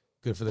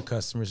 good for the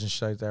customers and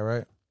shit like that,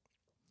 right?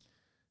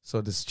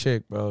 So this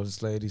chick, bro,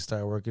 this lady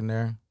started working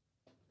there,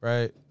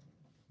 right?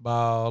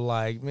 About,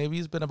 like, maybe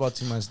it's been about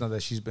 2 months now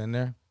that she's been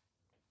there.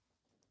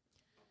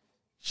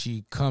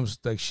 She comes,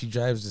 like, she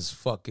drives this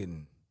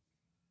fucking,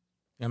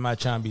 I'm not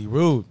trying to be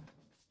rude,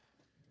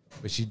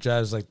 but she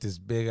drives, like, this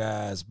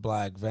big-ass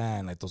black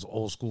van, like those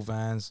old-school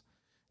vans,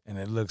 and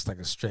it looks like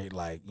a straight,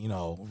 like, you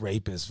know,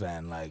 rapist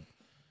van, like,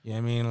 you know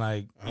what I mean?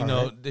 Like, you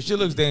know, this shit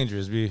looks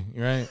dangerous, B,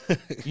 right?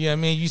 You know what I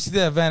mean? You see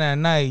that van at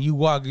night, you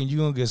walk and you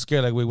gonna get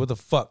scared, like, wait, what the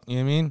fuck? You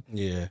know what I mean?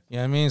 Yeah. You know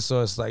what I mean?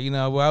 So it's like, you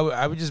know, well,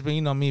 I would just be,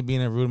 you know, me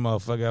being a rude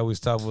motherfucker, I always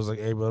tell was like,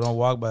 hey, bro, don't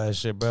walk by that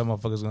shit, bro.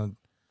 Motherfucker's gonna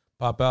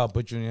pop out,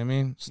 put you, you know what I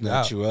mean?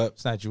 Snatch you up.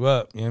 Snatch you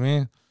up, you know what I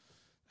mean?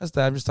 That's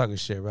that. I'm just talking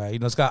shit, right? You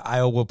know, it's got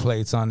Iowa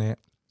plates on it.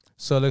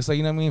 So it looks like,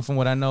 you know what I mean? From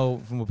what I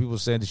know, from what people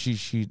said, that she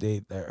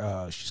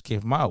just came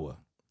from Iowa.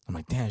 I'm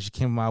like, damn, she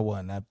came from Iowa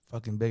and that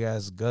fucking big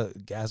ass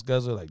gas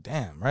guzzler. Like,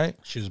 damn, right?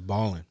 She was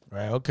balling.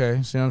 Right,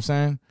 okay. See what I'm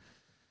saying?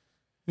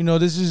 You know,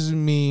 this is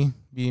me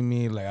being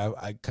me. Like,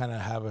 I kind of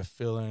have a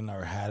feeling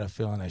or had a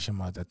feeling that she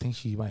might, I think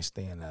she might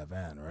stay in that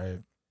van, right?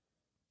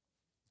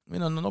 You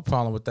know, no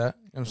problem with that.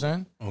 You know what I'm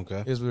saying?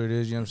 Okay. It's what it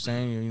is. You know what I'm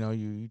saying? You know,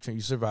 you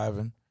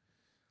surviving.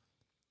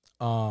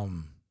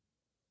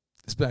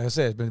 It's been, like I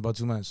said, it's been about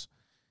 2 months.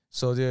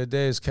 So the other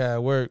day, this cat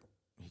at work,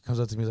 he comes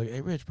up to me, he's like,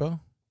 hey, Rich, bro.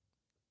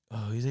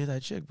 Oh, he's like,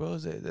 that chick, bro.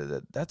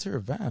 That's her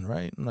van,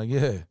 right? I'm like,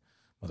 yeah.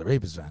 Well, the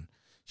rapist van.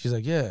 She's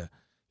like, yeah.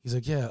 He's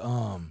like, yeah.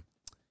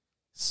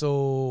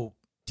 So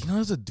do you know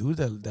there's a dude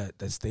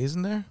that stays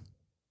in there?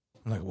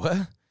 I'm like,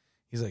 what?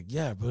 He's like,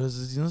 yeah, bro. You know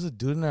there's a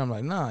dude in there? I'm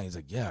like, nah. He's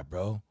like, yeah,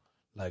 bro.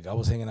 Like, I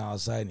was hanging out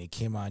outside and he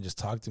came out and just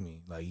talked to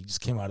me. Like, he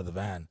just came out of the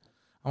van.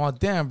 I'm like,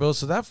 damn, bro.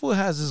 So that fool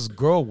has this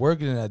girl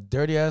working in that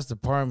dirty ass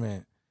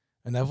department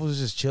and that fool's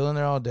just chilling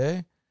there all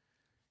day?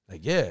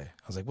 Like, yeah.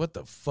 I was like, what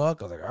the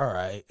fuck? I was like, all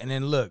right. And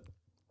then look,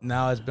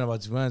 now it's been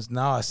about 2 months.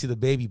 Now I see the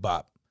baby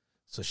bop.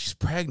 So she's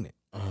pregnant.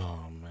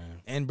 Oh,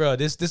 man. And, bro,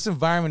 this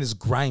environment is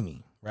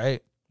grimy,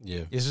 right?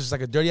 Yeah. It's just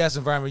like a dirty ass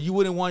environment. You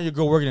wouldn't want your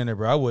girl working in there,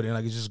 bro. I wouldn't.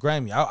 Like, it's just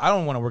grimy. I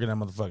don't want to work in that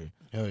motherfucker.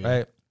 Hell yeah.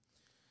 Right?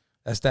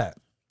 That's that.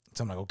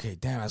 So I'm like, okay,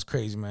 damn, that's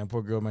crazy, man.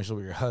 Poor girl, man, she's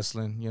over here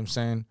hustling. You know what I'm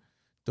saying?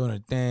 Doing her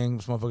thing.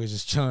 This motherfucker's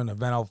just chilling in the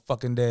van all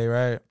fucking day,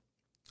 right?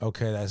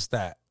 Okay, that's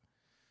that.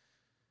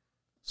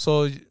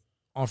 So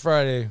on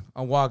Friday,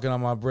 I'm walking on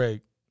my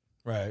break,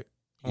 right?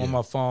 I'm on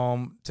my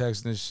phone,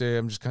 texting and shit.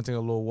 I'm just kind of taking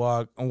a little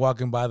walk. I'm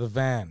walking by the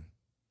van,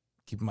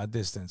 keeping my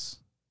distance,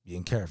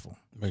 being careful.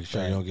 Make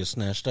sure you don't get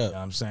snatched up. You know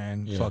what I'm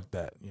saying? Yeah. Fuck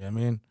that. You know what I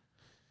mean?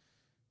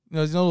 You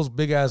know those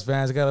big ass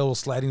vans, they got little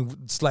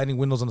sliding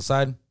windows on the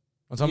side?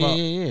 I'm talking about?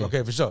 Yeah.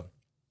 Okay, for sure.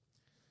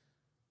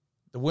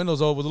 The windows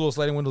over, the little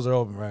sliding windows are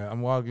open, right?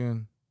 I'm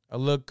walking. I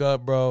look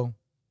up, bro.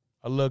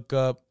 I look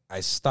up. I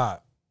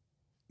stop.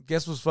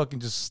 Guess what's fucking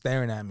just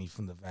staring at me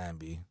from the van,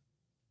 B?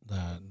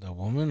 The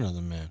woman or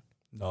the man?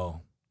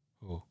 No.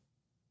 Who?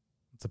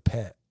 It's a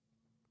pet.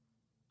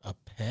 A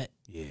pet?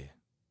 Yeah.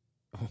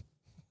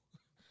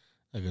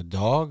 Like a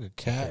dog, a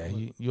cat,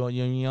 Okay,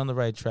 you're on the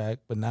right track,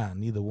 but nah,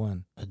 neither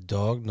one. a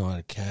dog, not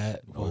a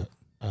cat. What?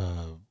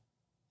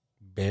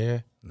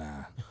 Bear,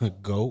 Nah, a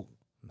goat,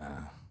 nah.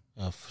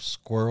 a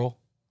squirrel,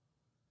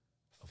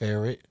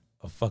 ferret.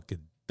 A fucking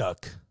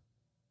duck.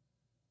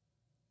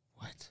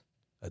 What?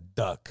 A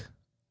duck.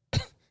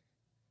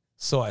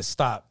 So I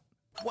stopped.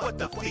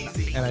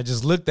 And I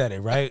just looked at it,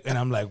 right? And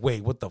I'm like,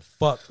 wait, what the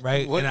fuck,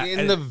 right? What,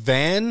 and the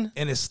van?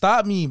 And it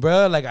stopped me,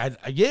 bro. Like,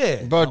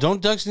 yeah. Bro,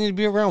 don't ducks need to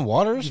be around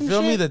water or You some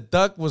feel me? shit? The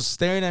duck was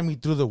staring at me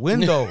through the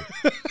window.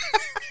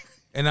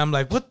 And I'm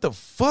like, what the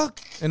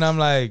fuck? And I'm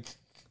like,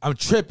 I'm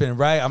tripping,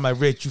 right? I'm like,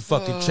 Rich, you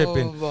fucking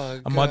tripping.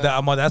 my I'm on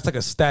that. That's like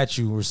a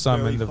statue or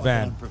something Very in the fucking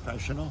van,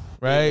 unprofessional. Yeah.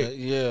 right?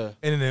 yeah.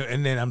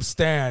 And then I'm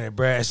staring at it,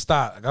 bro. It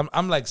stopped. Like,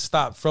 I'm like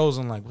stopped,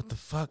 frozen, like what the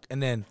fuck?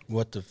 And then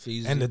What the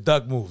fees? and the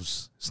duck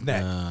moves its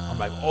neck. I'm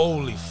like,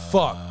 holy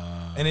fuck.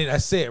 And then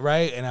that's it,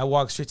 right? And I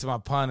walk straight to my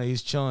partner.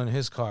 He's chilling in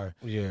his car.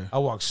 Yeah. I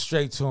walk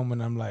straight to him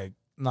and I'm like,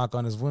 knock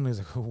on his window. He's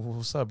like,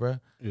 what's up, bro?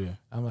 Yeah.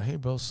 I'm like, hey,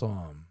 bro, so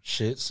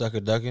Shit,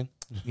 sucker ducking.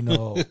 you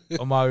know,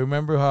 Omar,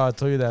 remember how I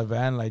told you that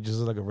van like just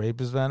like a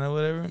rapist van or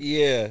whatever?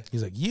 Yeah.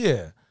 He's like,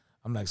 yeah.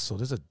 I'm like, so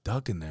there's a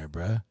duck in there,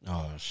 bruh.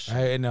 Oh, shit.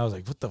 Right? And I was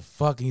like, what the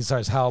fuck? And he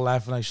starts howling,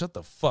 laughing, like, shut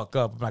the fuck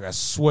up. I'm like, I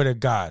swear to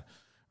God.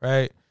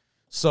 Right?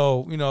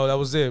 So, you know, that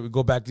was it. We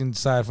go back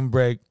inside from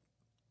break.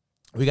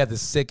 We got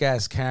this sick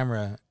ass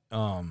camera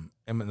in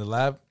the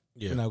lab.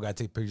 Yeah. You know, we gotta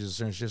take pictures of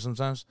certain shit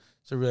sometimes.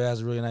 So it really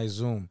has a really nice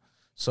zoom.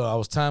 So I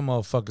was telling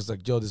motherfuckers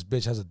like, yo, this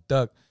bitch has a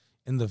duck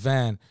in the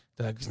van.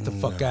 They're like, get the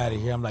fuck out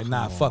of here. I'm like,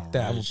 nah, fuck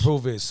that. I will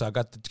prove it. So I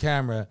got the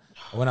camera.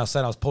 I went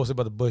outside. I was posted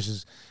by the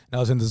bushes. And I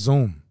was in the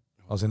Zoom.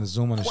 I was in the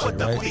Zoom on the shit,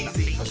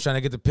 right? I was trying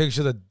to get the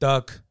picture of the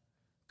duck.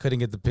 Couldn't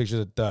get the picture of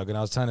the duck. And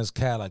I was telling this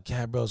cat, like,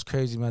 yeah, bro, it's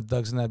crazy, man.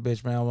 Duck's in that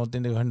bitch, man. I don't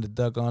think they're hunting the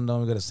duck on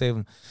them. We got to save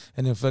him.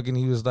 And then fucking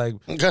he was like,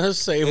 Gotta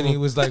save and him. he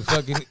was like,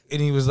 fucking,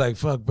 and he was like,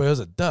 fuck, bro, it was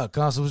a duck.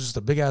 Also, it was just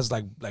a big ass,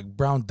 like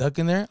brown duck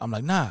in there. I'm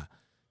like, nah,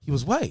 he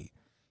was white.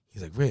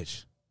 He's like,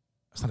 Rich,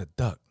 that's not a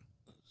duck.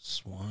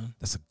 Swan.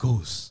 That's a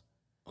goose.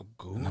 A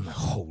goose. And I'm like,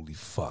 holy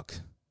fuck.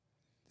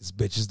 This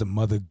bitch is the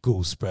mother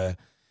goose, bruh.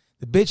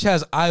 The bitch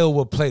has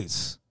Iowa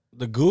plates.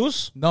 The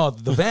goose? No,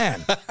 the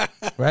van.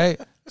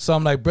 Right? So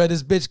I'm like, bruh,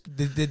 this bitch,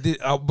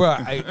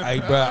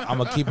 bruh, I'm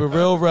going to keep it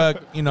real, rug.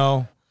 You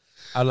know,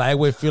 I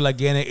would feel like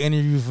getting an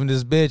interview from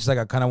this bitch. Like,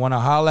 I kind of want to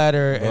holler at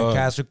her and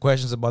ask her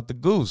questions about the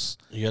goose.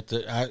 You have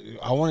to.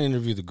 I want to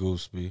interview the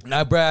goose, B.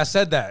 Nah, bruh, I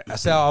said that. I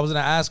said I was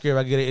going to ask her if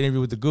I could get an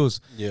interview with the goose.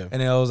 Yeah.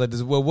 And then I was like,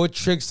 well, what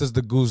tricks does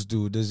the goose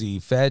do? Does he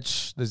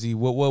fetch? Does he,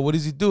 what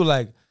does he do?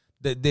 Like,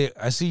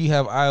 I see you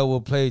have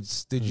Iowa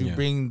plates. Did you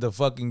bring the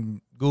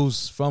fucking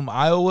goose from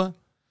Iowa?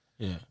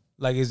 Yeah.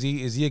 Like, is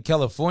he a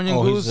Californian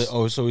goose?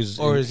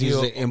 He's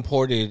an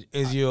imported.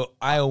 Is he an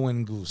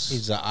Iowan goose?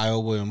 He's an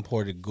Iowa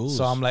imported goose.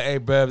 So I'm like, hey,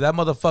 bro, if that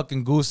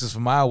motherfucking goose is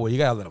from Iowa, you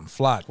gotta let him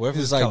flock. Whoever's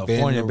This is like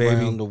California, been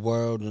around baby. the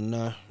world and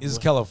This is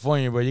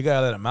California, bro. You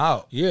gotta let him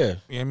out. Yeah. You know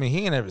what I mean?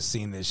 He ain't ever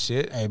seen this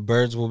shit. Hey,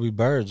 birds will be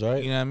birds,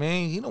 right? You know what I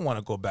mean? He don't want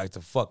to go back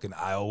to fucking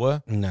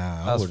Iowa.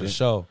 Nah, That's for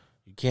sure.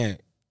 You can't.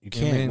 You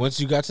You know what I can't. mean?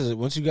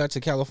 Once you got to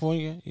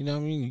California, you know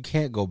what I mean. You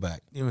can't go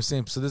back. You know what I'm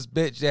saying? So this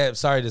bitch,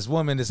 this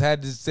woman,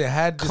 had this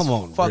Come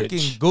on, fucking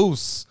Rich.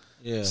 goose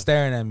Yeah.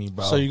 staring at me,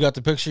 bro. So you got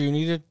the picture you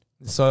needed?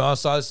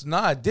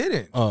 I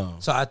didn't.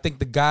 So I think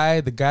the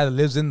guy that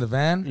lives in the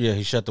van, Yeah,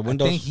 he shut the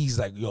windows. I think he's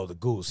like, yo, the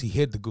goose. He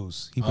hid the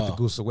goose. He put the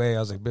goose away. I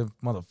was like,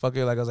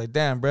 motherfucker. Like, I was like,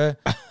 damn, bro.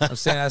 I'm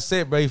saying that's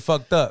it, bro. He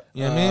fucked up.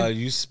 You know what I mean?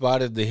 You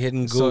spotted the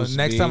hidden goose. So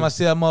next B. time I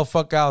see that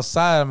motherfucker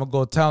outside, I'm gonna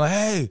go tell him, like,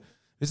 hey,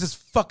 there's this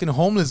fucking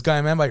homeless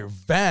guy, man, by your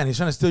van. He's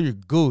trying to steal your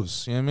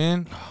goose. You know what I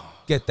mean?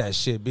 Get that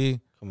shit, B.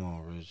 Come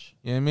on, Rich.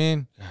 You know what I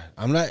mean?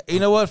 I'm not. You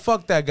know what?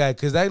 Fuck that guy,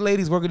 because that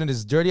lady's working in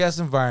this dirty ass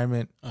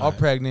environment, all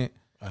pregnant.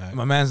 right.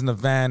 My man's in the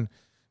van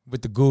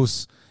with the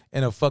goose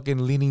and a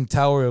fucking leaning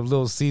tower of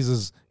Little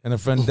Caesars and a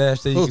front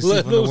dash that you can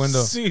see from the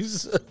window.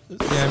 Caesar. You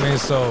know what I mean?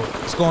 So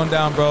it's going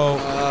down, bro.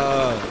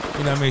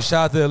 You know what I mean?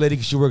 Shout out to the lady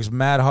because she works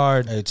mad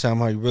hard. Hey, tell him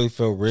how you really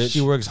feel, Rich.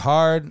 She works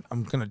hard.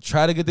 I'm going to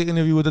try to get the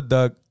interview with the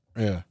duck.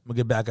 Yeah. I'm going to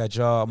get back at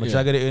y'all. I'm going to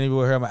try to get an interview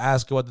with her. I'm going to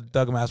ask her about the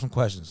duck. I'm going to ask some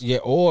questions. Yeah,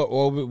 or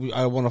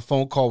I want a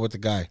phone call with the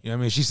guy. You know what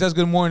I mean? She says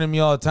good morning to me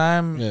all the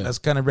time. Yeah. That's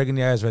kind of breaking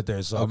the ice right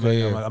there. So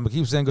Okay, I'm going to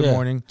keep saying good Yeah.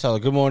 morning. Tell her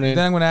good morning.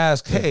 Then I'm going to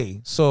ask,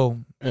 hey, so,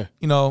 Yeah.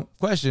 you know,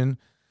 question.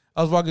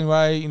 I was walking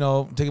by, you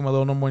know, taking my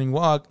little morning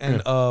walk,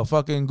 and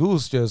fucking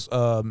goose just,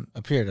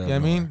 appeared. you know what I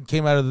mean?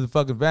 Came out of the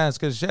fucking van,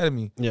 scared the shit out of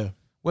me. Yeah.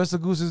 What's the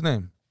goose's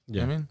name? Yeah.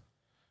 You know what I mean?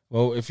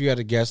 Well, if you had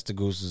to guess the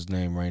goose's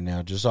name right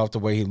now, just off the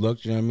way he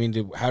looked, you know what I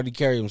mean? How'd he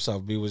carry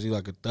himself, B? Was he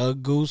like a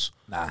thug goose?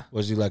 Nah.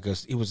 Was he like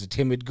he was a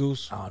timid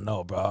goose? I don't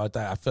know, bro.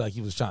 I feel like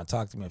he was trying to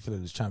talk to me. I feel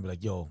like he was trying to be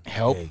like, yo,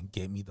 Help. hey,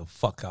 get me the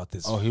fuck out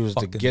this. Oh, he was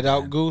the fucking get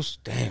out van. goose?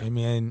 Damn. I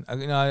mean,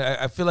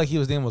 I feel like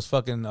his name was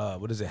fucking,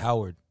 what is it,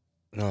 Howard?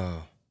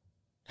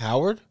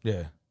 Howard?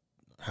 Yeah.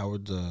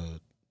 Howard the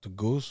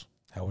goose?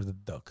 Howard the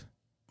duck.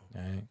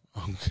 All right.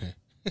 Okay.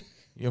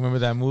 You remember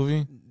that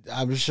movie?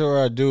 I'm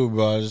sure I do,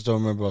 bro. I just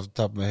don't remember off the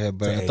top of my head.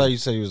 But I Dang. thought you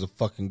said he was a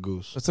fucking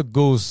goose. It's a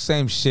goose.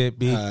 Same shit.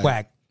 Big All right.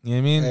 quack. You know what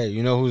I mean? Hey,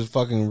 you know who's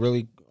fucking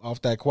really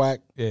off that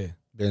quack? Yeah.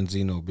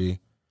 Benzino, B.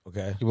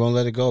 Okay. He won't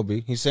let it go,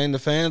 B. He's saying the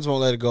fans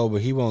won't let it go,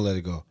 but he won't let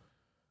it go.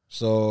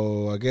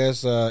 So I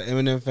guess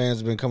Eminem fans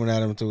have been coming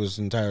at him through his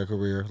entire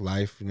career,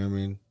 life, you know what I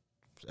mean?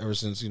 Ever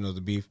since,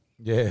 the beef.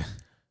 Yeah.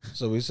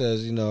 So he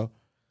says,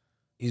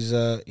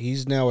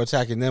 he's now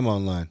attacking them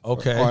online.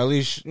 Okay. Or at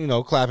least,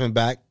 clapping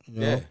back. You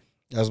know?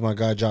 Yeah. As my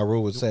guy Ja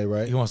Rule would say,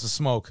 right? He wants to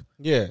smoke.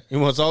 Yeah. He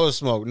wants all the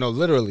smoke. No,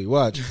 literally.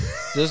 Watch.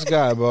 This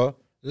guy, bro.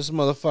 This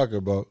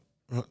motherfucker, bro.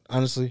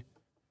 Honestly.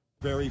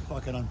 Very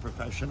fucking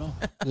unprofessional.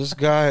 This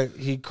guy,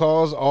 he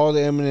calls all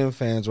the Eminem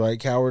fans, right?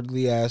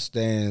 Cowardly ass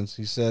stands.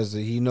 He says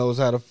that he knows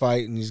how to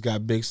fight and he's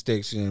got big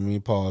sticks, you know what I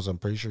mean? Pause. I'm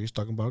pretty sure he's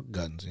talking about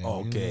guns. You know what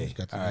I mean? Okay. He's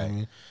got the, all you know what I right.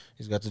 mean?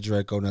 He's got the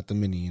Draco, not the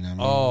Mini, you know what I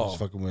mean? Oh. He's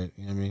fucking with,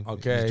 you know what I mean?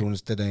 Okay. He's doing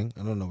his thing.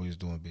 I don't know what he's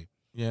doing, B.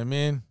 You know what I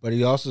mean? But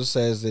he also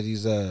says that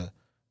he's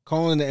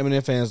calling the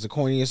Eminem fans the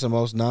corniest and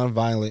most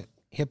nonviolent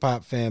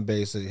hip-hop fan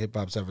base that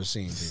hip-hop's ever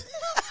seen, B.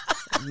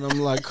 And I'm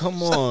like,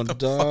 come on,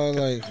 dog.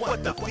 Like,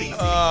 What the fuck?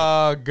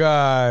 Oh,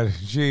 God.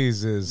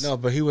 Jesus. no,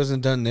 but he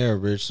wasn't done there,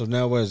 Rich. So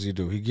now what does he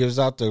do? He gives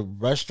out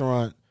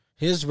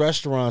his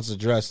restaurant's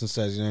address and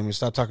says, you know what I mean?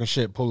 Stop talking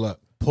shit. Pull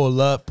up.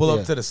 Pull up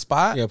Yeah. to the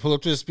spot. Yeah, pull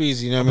up to the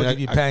speeds. You know I'm what I gonna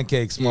mean? give you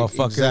pancakes,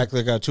 motherfucker. Exactly.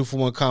 I got a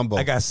 2-for-1 combo.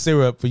 I got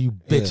syrup for you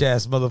bitch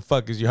ass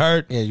motherfuckers. You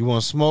heard? Yeah, you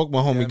want smoke? My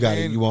homie Yeah, got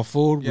man. it. You want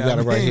food? Yeah, we got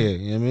it right man. here.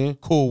 You know what I mean?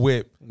 Cool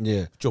whip. Yeah.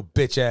 With your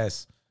bitch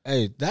ass.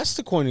 Hey, that's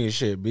the corniest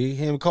shit, B.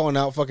 Him calling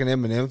out fucking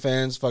Eminem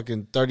fans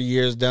fucking 30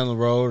 years down the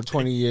road, or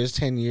 20 years,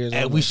 10 years.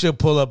 And we should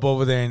pull up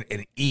over there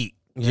and eat.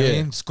 You know what I Yeah.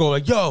 mean? Just go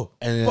like, yo.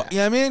 And You know what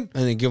I mean?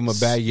 And then give him a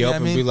bad You know yelp what I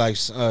and mean? be like,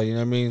 you know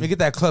what I mean? Let me get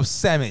that club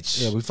sandwich.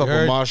 Yeah, we fuck You with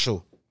heard?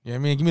 Marshall. You know what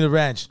I mean? Give me the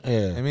ranch. Yeah. You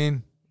know what I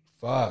mean?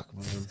 Fuck,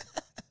 man.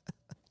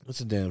 That's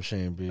a damn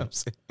shame, B.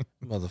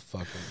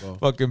 Motherfucker, bro.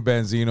 Fucking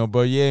Benzino,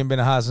 bro. You ain't been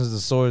hot since the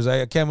Swords.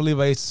 I can't believe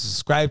I used to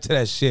subscribe to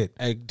that shit.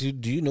 Hey, do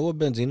you know a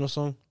Benzino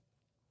song?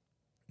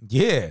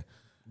 Yeah.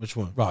 Which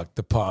one? Rock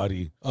the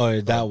Party. Oh,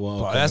 yeah, that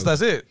one. Okay. That's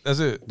it. That's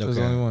it. That's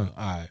the Okay. only one.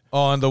 All right.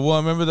 Oh, and the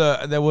one, remember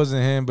that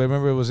wasn't him, but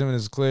remember it was him and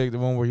his clique, the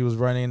one where he was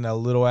running that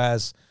little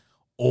ass,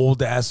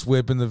 old ass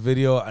whip in the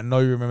video. I know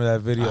you remember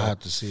that video. I have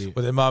to see it.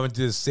 But they're mobbing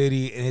to the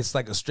city and it's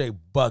like a straight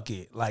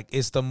bucket. Like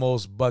it's the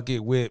most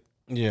bucket whip.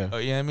 Yeah. You know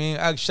what I mean?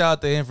 I shout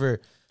out to him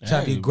for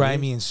trying to Hey, be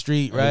grimy and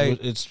street, right?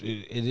 It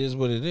is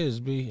what it is,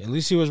 B. At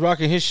least he was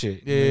rocking his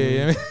shit. Yeah, you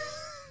know what I mean?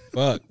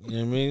 Fuck. You know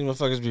what I mean?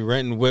 Motherfuckers be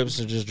renting whips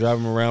and just drive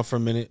them around for a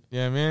minute.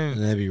 Yeah, man.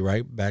 And then be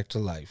right back to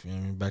life. You know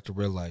what I mean? Back to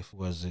real life.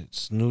 Was it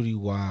Snooty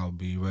Wild,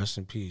 B? Rest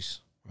in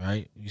peace.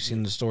 Right? You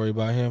seen the story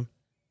about him?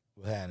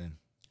 What happened?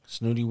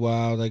 Snooty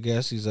Wild, I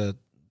guess. He's a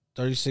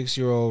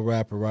 36-year-old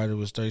rapper, right? He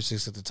was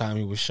 36 at the time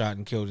he was shot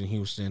and killed in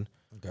Houston.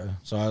 Okay.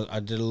 So I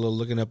did a little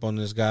looking up on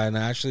this guy, and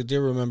I actually did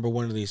remember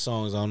one of these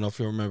songs. I don't know if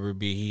you remember,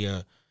 B. He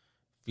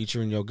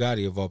featuring Yo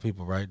Gotti, of all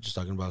people, right? Just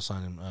talking about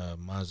signing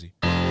Mozzie.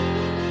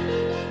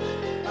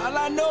 All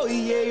I know is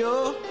yeah,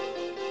 yo.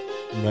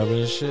 Remember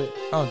this shit?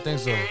 I don't think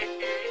so.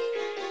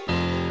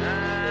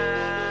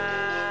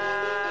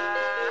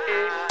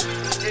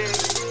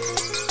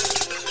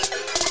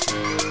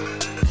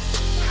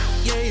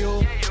 Yeah, yo.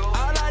 All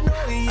I know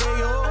is yeah,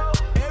 yo.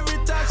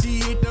 Every time she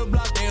hit the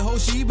block, that hoe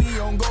she be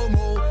on go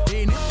mode.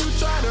 And if you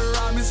try to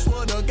rob me,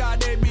 swear to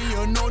God, that be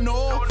a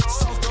no-no.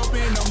 Soft up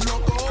in them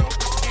loco,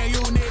 and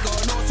you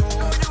nigga know so.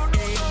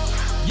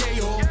 Yeah,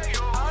 yo.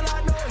 All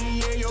I know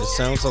is yeah, yo. It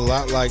sounds a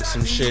lot like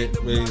some shit,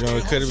 but you know,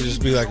 it could have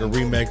just be like a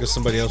remake of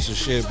somebody else's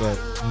shit, but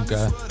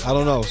Okay. I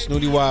don't know.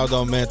 Snooty Wild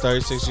though, man,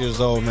 36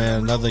 years old,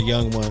 man, another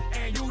young one.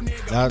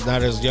 Not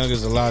as young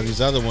as a lot of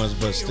these other ones,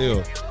 but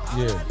still.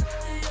 Yeah.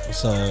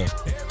 It's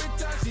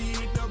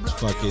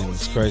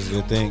crazy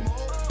to think.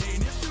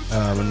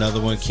 Another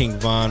one, King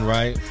Von,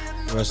 right?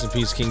 Rest in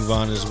peace, King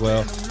Von as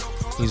well.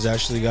 He's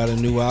actually got a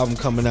new album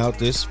coming out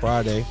this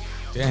Friday.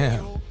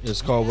 Damn.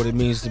 It's called What It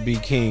Means to Be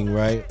King,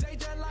 right?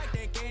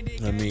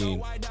 I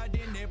mean,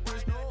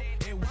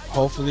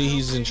 hopefully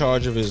he's in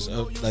charge of his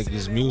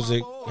his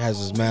music, has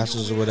his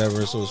masters or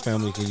whatever, so his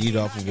family can eat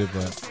off of it.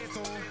 But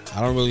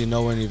I don't really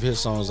know any of his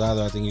songs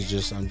either. I think I'm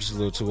just a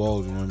little too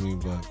old, you know what I mean?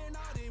 But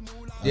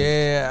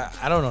Yeah,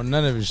 I don't know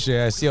none of his shit.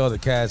 I see all the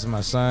cats and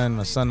my son.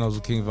 My son knows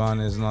what King Von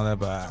is and all that,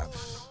 but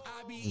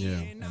yeah,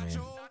 I mean,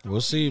 we'll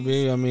see,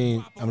 B. I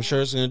mean, I'm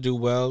sure it's gonna do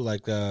well.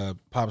 Like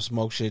Pop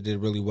Smoke shit did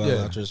really well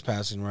Yeah. after his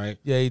passing, right?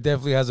 yeah, he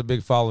definitely has a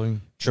big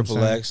following. Triple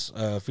You know what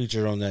I'm X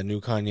featured on that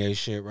new Kanye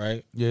shit,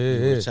 right? Yeah, You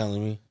yeah. were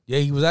telling me. Yeah,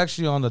 he was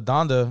actually on the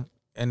Donda,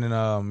 and then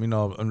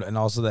and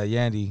also that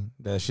Yandy,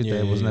 that shit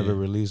that was never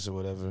released or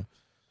whatever.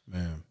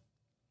 Man.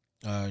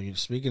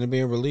 Speaking of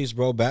being released,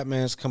 bro,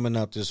 Batman's coming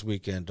out this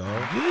weekend, dog.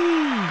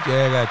 Yeah,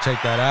 I gotta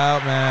check that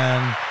out,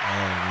 man.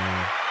 Oh,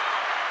 man.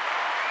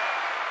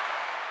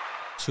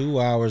 2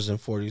 hours and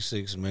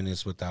 46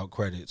 minutes without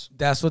credits.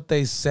 That's what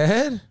they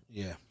said?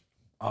 Yeah.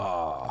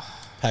 Oh.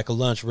 Pack a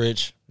lunch,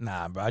 Rich.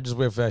 Nah, bro. I just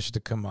wait for that shit to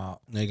come out.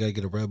 Now you gotta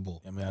get a Red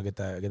Bull. I mean, I get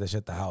that shit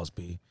at the house,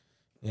 B.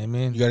 You know what I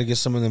mean? You gotta get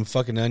some of them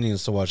fucking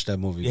onions to watch that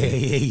movie. Yeah, man.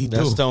 yeah, you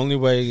That's do. the only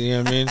way, you know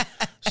what I mean?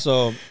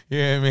 So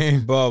yeah, I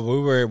mean, bro, we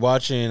were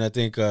watching, I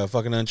think,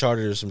 fucking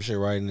Uncharted or some shit,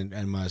 right?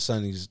 And my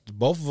son,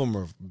 both of them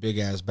are big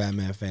ass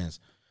Batman fans.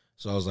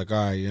 So I was like, all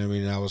right, you know what I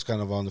mean? And I was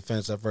kind of on the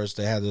fence at first.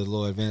 They had the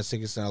little advanced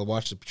tickets, and I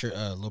watched the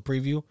little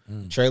preview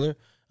trailer.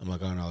 I'm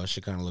like, oh no, that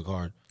shit kind of look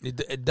hard.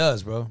 It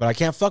does, bro. But I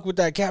can't fuck with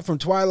that cat from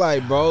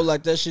Twilight, bro.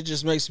 Like, that shit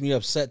just makes me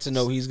upset to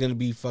know he's gonna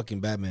be fucking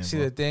Batman. See,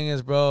 bro. the thing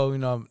is, bro, you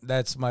know,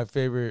 that's my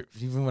favorite.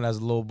 Even when I was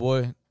a little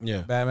boy,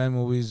 Yeah. Batman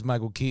movies,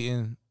 Michael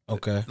Keaton.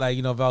 Okay. Like,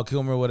 you know, Val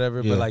Kilmer or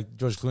whatever, Yeah. but like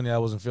George Clooney, I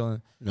wasn't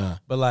feeling. Nah.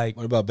 But like,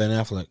 What about Ben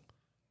Affleck?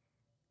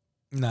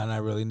 nah,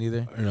 not really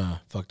neither. Nah,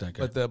 fuck that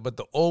guy. But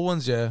the old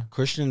ones, yeah.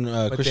 Christian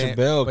then-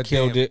 Bale but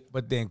killed then- it.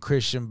 But then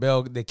Christian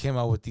Bale, they came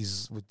out with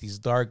these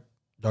dark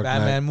Dark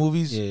Batman Knight.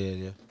 movies.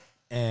 Yeah.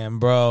 And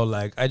bro,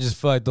 like, I just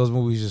feel like those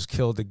movies just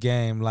killed the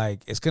game.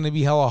 Like, it's gonna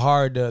be hella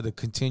hard to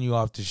continue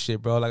off this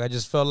shit, bro. Like, I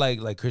just felt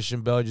like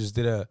Christian Bale just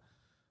did a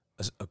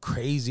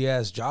crazy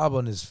ass job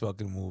on this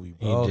fucking movie,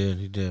 bro.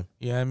 He did.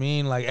 You know what I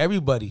mean? Like,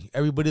 everybody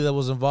that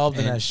was involved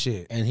in that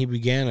shit. And he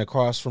began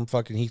across from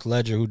fucking Heath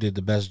Ledger, who did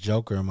the best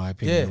Joker, in my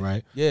opinion, Yeah,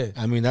 right? yeah.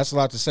 I mean, that's a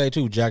lot to say,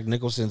 too. Jack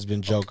Nicholson's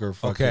been Joker.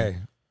 Fucking, Okay.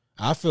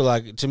 I feel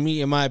like, to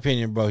me, in my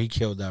opinion, bro, he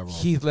killed that role.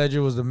 Heath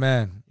Ledger was the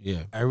man.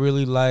 Yeah. I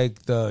really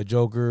like the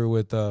Joker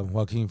with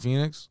Joaquin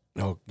Phoenix.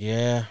 Oh,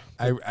 yeah.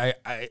 I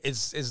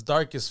it's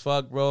dark as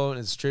fuck, bro. And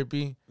it's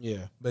trippy.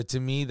 Yeah. But to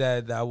me,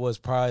 that was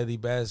probably the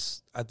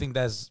best. I think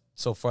that's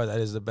so far that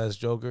is the best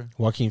Joker.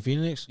 Joaquin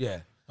Phoenix?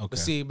 Yeah.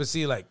 Okay. But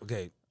see, like,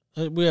 okay,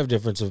 We have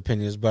difference of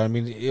opinions, but I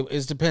mean,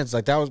 it depends.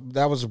 Like, that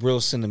was real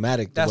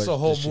cinematic. that's the the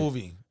whole shit.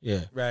 movie.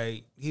 Yeah.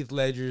 Right. Heath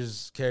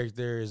Ledger's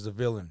character is the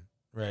villain.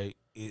 Right.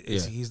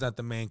 He's not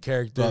the main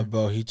character. But,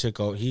 bro, he took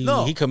over.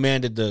 He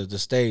commanded the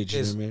stage.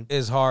 You know what I mean?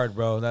 It's hard,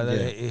 bro. Yeah.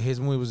 His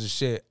movie was a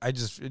shit. I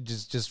just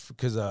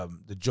because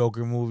the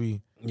Joker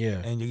movie.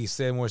 Yeah. And he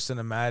said more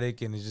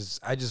cinematic, and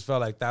I just felt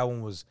like that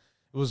one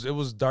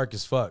was dark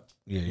as fuck.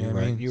 Yeah, You know you're what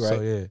I right. mean? You're So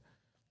right. yeah.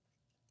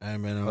 Hey,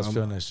 man, I was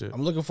feeling that shit.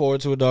 I'm looking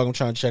forward to it, dog. I'm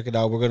trying to check it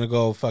out. We're gonna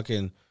go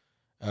fucking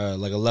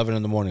like 11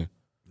 in the morning.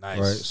 Nice.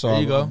 Right. So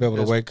There you go. I'll be able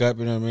to That's- wake up.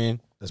 You know what I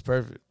mean? That's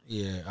perfect.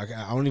 Yeah.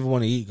 I don't even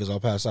want to eat because I'll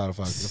pass out if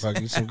I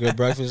eat some good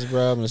breakfast,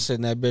 bro. I'm gonna sit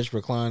in that bitch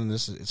reclining.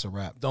 It's a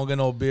wrap. Don't get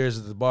no beers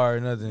at the bar or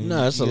nothing.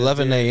 No, it's You get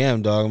 11 beer.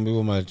 a.m., dog. I'm gonna be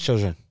with my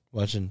children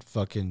watching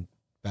fucking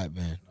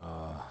Batman. You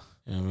know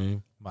what I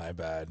mean? My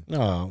bad.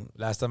 No.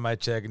 Last time I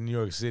checked in New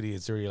York City,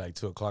 it's already like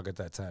 2:00 at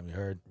that time. You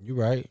heard? You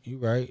right. You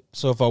right.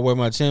 So if I wear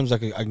my Timbs, I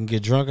can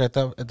get drunk at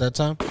that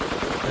time. You know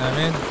what I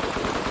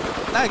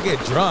mean? Not get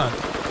drunk.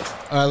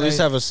 Or at least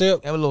have a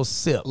sip. Have a little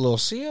sip. A little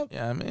sip.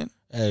 Yeah, I mean.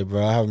 Hey,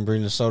 bro, I haven't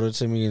bring the soda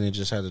to me and they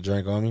just had the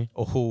drink on me.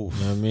 Oh,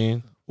 you know what I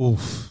mean?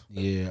 Oof.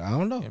 Yeah, I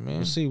don't know. Yeah,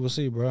 man. We'll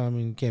see, bro. I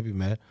mean, you can't be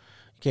mad.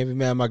 You can't be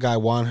mad at my guy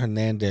Juan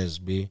Hernandez,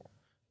 B.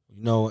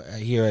 You know,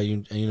 here at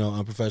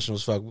Unprofessional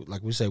as Fuck,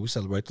 like we say, we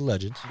celebrate the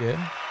legends. Yeah.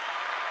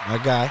 My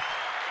guy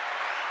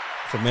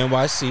from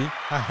NYC,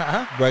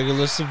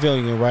 regular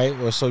civilian, right?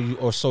 Or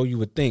so you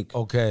would think.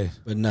 Okay.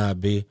 But nah,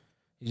 B.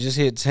 He just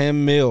hit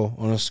 10 mil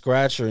on a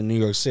scratcher in New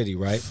York City,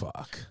 right?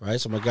 Fuck. Right?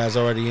 So my guy's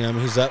already,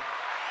 he's up.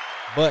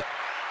 But,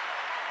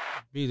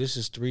 B, this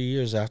is 3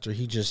 years after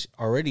he just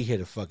already hit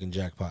a fucking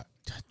jackpot.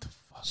 What the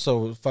fuck?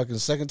 So, fucking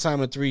second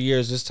time in 3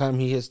 years, this time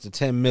he hits the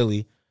 10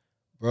 milli.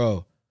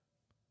 Bro,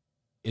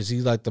 is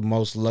he like the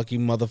most lucky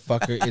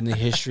motherfucker in the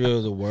history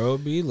of the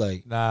world, B?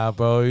 Like, Nah,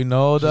 bro. You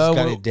know, he's though.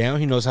 got it down.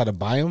 He knows how to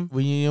buy them.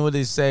 When you know what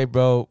they say,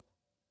 bro,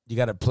 you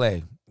got to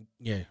play.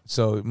 Yeah.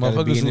 So,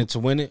 Gotta be in it to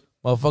win it.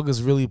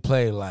 Motherfuckers really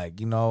play. Like,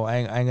 I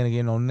ain't going to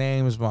get no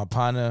names. My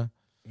partner,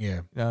 Yeah. you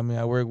know what I mean?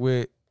 I work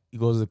with. He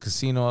goes to the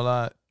casino a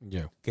lot.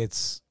 Yeah. He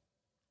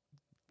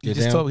Get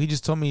just down.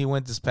 told me he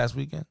went this past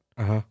weekend.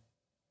 Uh-huh.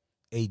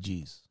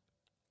 AGs.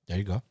 There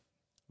you go.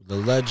 The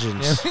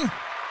legends. You know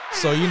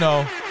what I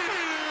mean?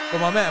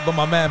 So, but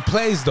my man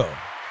plays though.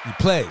 He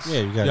plays.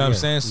 Yeah, you got. You know what I'm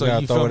saying? So you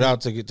gotta you throw feel it me?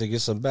 out to get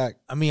some back.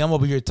 I mean, I'm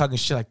over here talking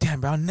shit like, damn,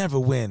 bro, I'll never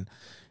win.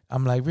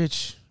 I'm like,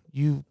 Rich,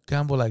 you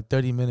gamble like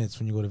 30 minutes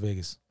when you go to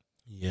Vegas.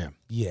 Yeah.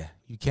 Yeah,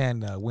 you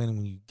can win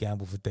when you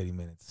gamble for 30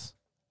 minutes.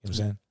 You know what I'm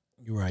saying?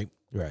 You're right.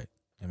 You're right.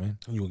 I mean,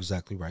 You're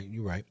exactly right.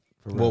 You're right.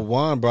 For Well, real.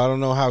 Juan, bro, I don't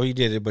know how he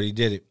did it, but he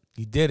did it.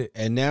 He did it.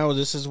 And now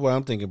this is what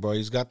I'm thinking, bro.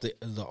 He's got the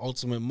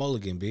ultimate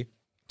mulligan, B.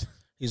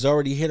 He's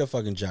already hit a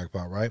fucking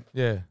jackpot, right?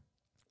 Yeah.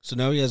 So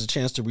now he has a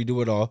chance to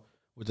redo it all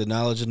with the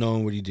knowledge of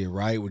knowing what he did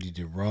right, what he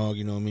did wrong,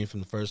 you know what I mean,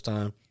 from the first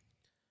time.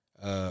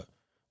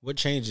 What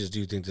changes do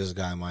you think this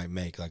guy might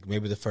make? Like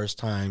maybe the first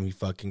time he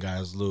fucking got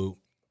his loot,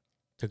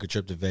 took a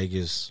trip to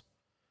Vegas,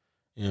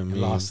 you know what I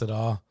mean? Lost it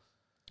all.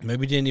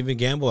 Maybe he didn't even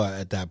gamble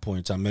at that point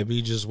in time. Maybe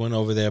he just went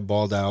over there,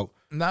 balled out.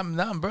 Nah,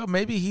 bro.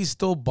 Maybe he's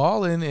still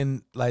balling,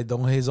 and like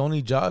his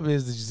only job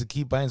is just to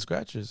keep buying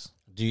scratchers.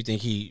 Do you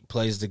think he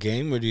plays the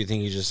game, or do you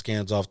think he just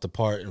scans off the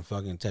part and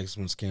fucking texts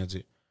when scans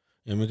it?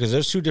 You know what I mean? Because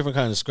there's two different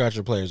kinds of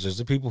scratcher players. There's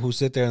the people who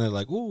sit there and they're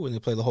like, ooh, and they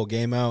play the whole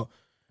game out.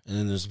 And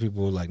then there's the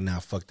people who are like, nah,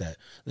 fuck that.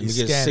 Let me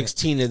get scan it.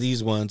 16 of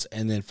these ones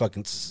and then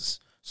fucking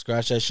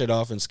scratch that shit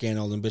off and scan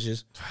all them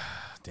bitches.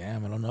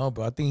 Damn, I don't know,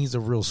 but I think he's a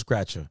real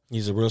scratcher.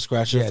 He's a real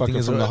scratcher, I think fucking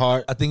he's from the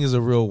heart. I think he's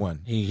a real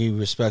one. He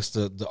respects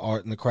the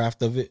art and the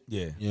craft of it.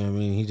 Yeah. You know what I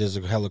mean? He does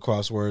a hella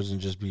crosswords and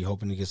just be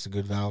hoping he gets the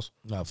good vowels.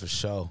 No, for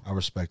sure. I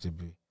respect it,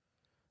 B.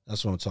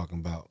 That's what I'm talking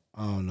about.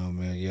 I don't know,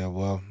 man. Yeah,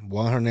 well,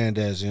 Juan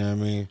Hernandez, you know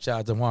what I mean? Shout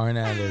out to Juan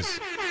Hernandez.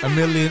 A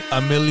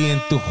million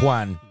to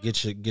Juan.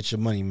 Get your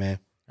money, man.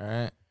 All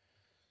right.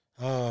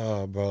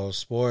 Oh, bro,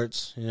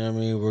 sports. You know what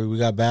I mean? We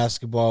got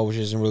basketball, which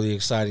isn't really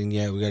exciting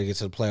yet. We got to get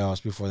to the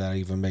playoffs before that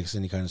even makes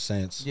any kind of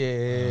sense.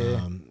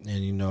 Yeah. And,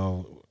 you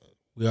know,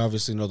 we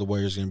obviously know the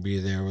Warriors going to be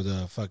there. Where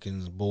the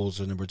fucking Bulls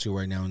are number 2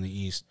 right now in the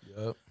East.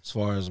 Yep. As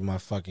far as my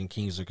fucking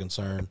Kings are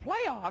concerned.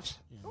 Playoffs?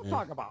 Don't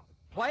talk about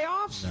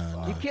playoffs.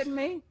 Nah. You kidding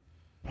me?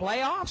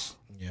 Playoffs?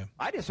 Yeah.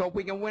 I just hope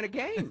we can win a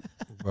game.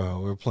 Bro,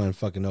 we were playing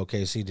fucking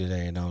OKC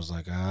today, and I was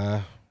like,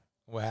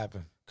 what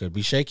happened? Could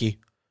be shaky.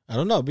 I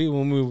don't know. B,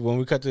 when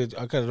we cut it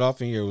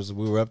off in here,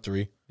 we were up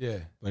 3. Yeah.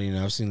 But you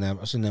know, I've seen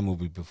that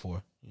movie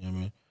before. You know what I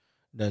mean?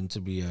 Nothing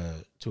to be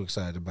too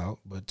excited about.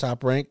 But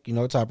Top Rank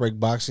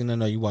boxing. I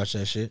know you watch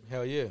that shit.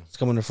 Hell yeah. It's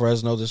coming to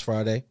Fresno this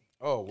Friday.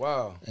 Oh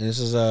wow. And this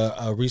is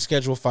a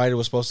rescheduled fight. It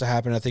was supposed to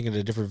happen, I think, at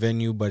a different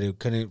venue, but it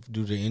couldn't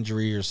due to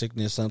injury or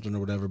sickness, something or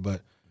whatever.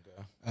 But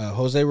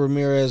Jose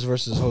Ramirez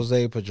versus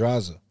Jose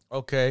Pedraza.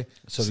 Okay.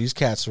 So these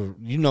cats were,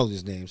 you know,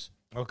 these names.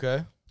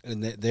 Okay.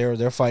 And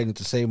they're fighting at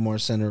the Save More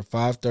Center,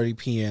 5:30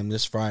 p.m.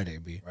 this Friday.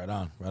 B. Right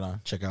on.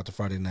 Check out the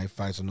Friday night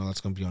fights. I know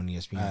that's gonna be on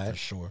ESPN for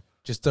sure.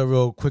 Just a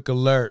real quick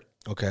alert.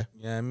 Okay.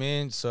 You know what I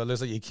mean? So it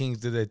looks like your Kings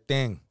did their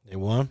thing. They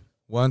won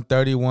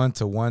 131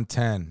 to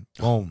 110.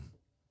 Boom.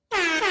 You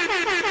know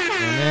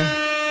what I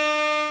mean?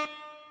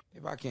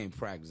 If I can't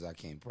practice, I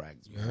can't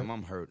practice. Man. If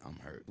I'm hurt, I'm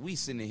hurt. We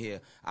sitting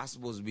here, I'm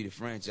supposed to be the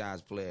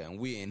franchise player, and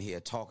we're in here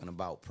talking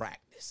about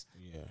practice.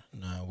 Yeah.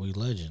 Nah, we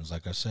legends,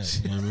 like I said.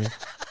 You know what I mean?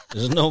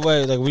 There's no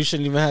way, like, we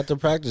shouldn't even have to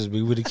practice.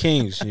 We the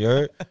Kings, you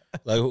heard?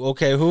 Like,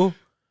 okay, who?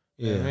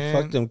 Yeah,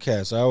 fuck them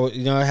cats.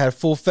 I had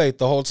full faith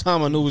the whole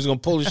time. I knew we was going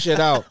to pull this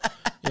shit out.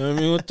 You know what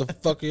I mean? What the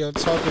fuck are y'all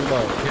talking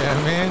about?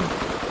 Yeah, man.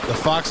 The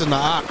fox and the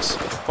ox.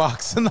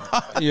 Fox and the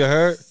ox. You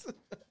heard?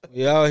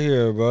 We out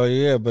here, bro.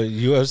 Yeah, but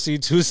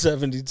UFC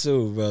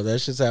 272, bro. That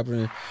shit's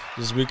happening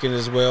this weekend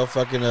as well.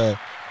 Fucking,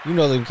 you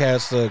know them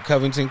cats, the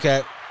Covington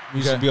cat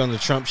used to be on the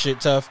Trump shit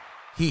tough.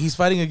 He's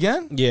fighting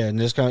again? Yeah, and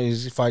this guy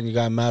he's fighting the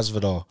guy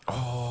Masvidal.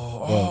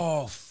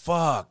 Oh,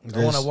 fuck.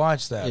 I want to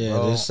watch that, yeah,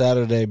 bro. this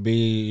Saturday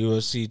be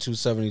UFC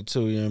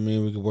 272, you know what I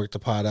mean? We could work the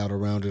pod out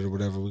around it or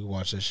whatever. We can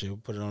watch that shit. We'll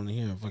put it on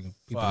here. Fucking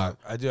people Fuck.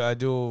 I do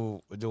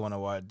want to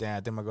watch. Damn,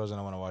 I think my girl's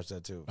gonna want to watch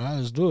that too. All right,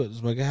 let's do it.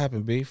 Let's make it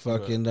happen, B.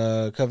 Fucking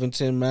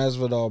Covington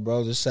Masvidal,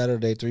 bro. This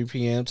Saturday, 3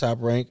 p.m., Top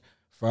Rank.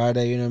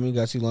 Friday, you know what I mean?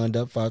 Got you lined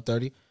up,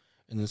 5:30.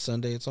 And then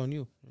Sunday, it's on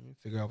you.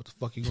 Figure out what the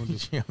fuck you gonna do. You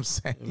know what I'm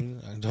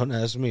saying? Don't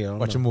ask me. I don't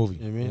Watch know. a movie.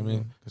 You know what I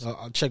mean?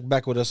 I'll check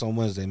back with us on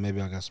Wednesday.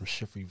 Maybe I got some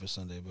shit for you for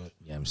Sunday, but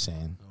yeah, I'm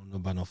saying I don't know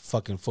about no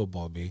fucking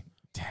football, B.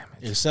 Damn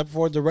it. Except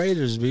for the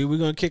Raiders, B. We're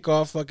gonna kick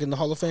off fucking the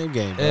Hall of Fame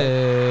game, bro.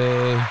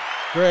 Hey.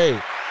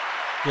 Great.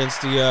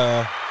 Against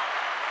the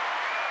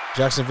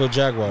Jacksonville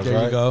Jaguars, There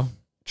right? you go.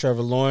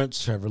 Trevor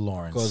Lawrence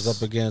goes goes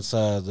up against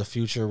the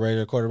future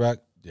Raider quarterback.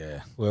 Yeah.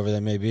 Whoever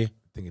that may be. I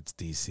think it's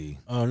DC.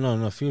 Oh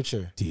no,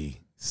 future.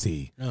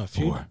 DC. No,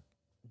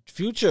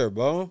 future,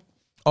 bro.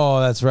 Oh,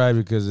 that's right,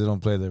 because they don't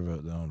play the.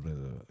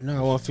 No, I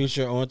want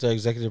future. I want the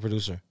executive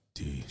producer.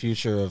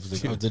 Future of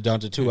the Down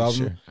to 2 album.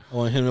 Sure. I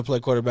want him to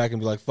play quarterback and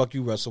be like, "Fuck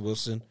you, Russell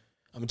Wilson.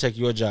 I'm gonna take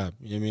your job."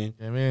 You know what I mean?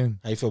 Yeah, man.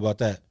 How you feel about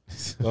that?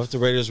 What if the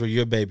Raiders were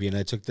your baby and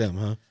I took them,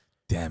 huh?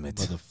 Damn it,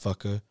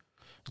 motherfucker.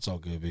 It's all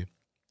good, B.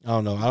 I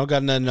don't know. I don't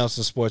got nothing else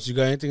in sports. You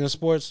got anything in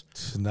sports?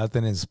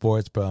 Nothing in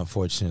sports, but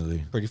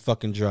unfortunately, pretty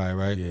fucking dry,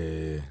 right?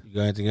 Yeah. You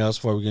got anything else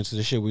before we get into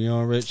the shit we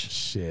on, Rich?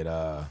 Shit.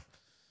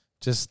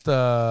 Just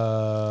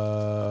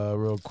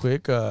real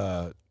quick.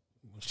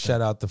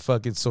 Shout out to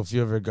fucking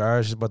Sofia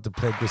Vergara. She's about to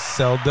play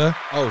Griselda.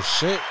 Oh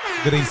shit.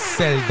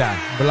 Griselda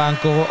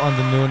Blanco on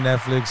the new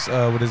Netflix.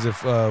 What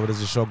is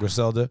the show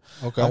Griselda?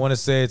 Okay. I want to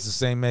say it's the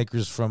same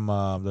makers from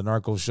the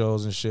Narco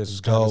shows and shit. So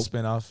it's kind of a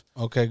spinoff.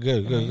 Okay,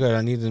 good.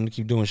 I need them to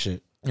keep doing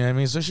shit. You know what I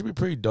mean? So it should be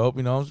pretty dope.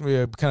 You know, it's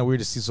kind of weird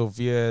to see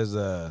Sofia as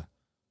a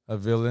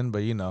villain, but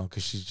you know,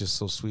 because she's just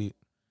so sweet.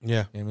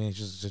 Yeah. You know what I mean?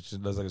 She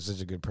does like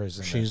such a good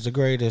person. She's the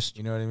greatest.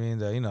 You know what I mean?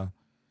 That, you know.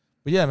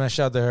 But yeah, man,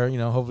 shout out to her. You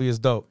know, hopefully it's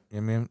dope. You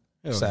know what I mean?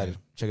 Excited.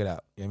 Check it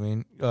out. You know what I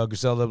mean?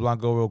 Griselda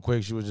Blanco, real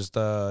quick. She was just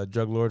a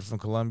drug lord from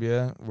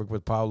Colombia. Worked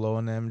with Pablo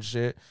and them and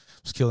shit.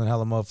 Was killing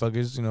hella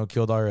motherfuckers. You know,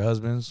 killed all her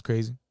husbands.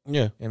 Crazy. Yeah.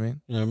 You know what I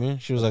mean? You know what I mean?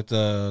 She was like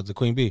the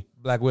Queen Bee.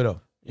 Black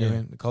Widow. You know Yeah. what I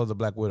mean? They call her the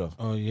Black Widow.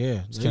 Oh,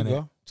 yeah. Just There you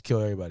killing go. Just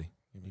kill everybody.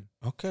 You know what I mean?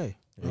 Okay.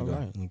 There you All go.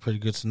 right. And pretty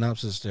good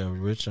synopsis there,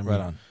 Rich. I mean,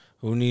 Right on.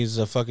 Who needs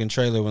a fucking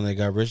trailer when they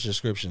got rich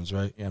descriptions,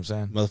 right? You know what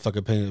I'm saying?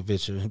 Motherfucker painted a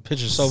picture.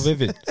 Picture's so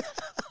vivid.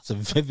 It's a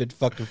vivid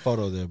fucking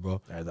photo there,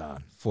 bro. Right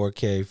on.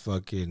 4K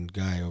fucking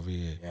guy over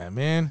here. Yeah,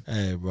 man.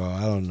 Hey, bro,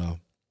 I don't know.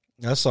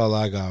 That's all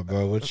I got,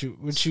 bro. What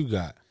you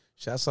got?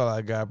 That's all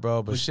I got,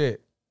 bro. But shit.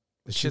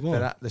 The what shit you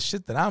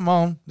that I'm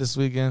on this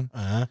weekend.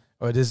 Uh-huh.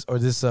 or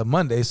this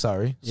Monday.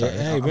 Sorry.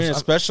 Hey man,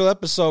 special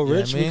episode,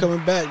 Rich. We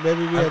coming back,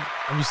 baby.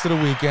 I'm used to the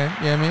weekend.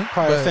 You know what I mean?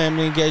 Prior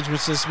family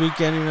engagements this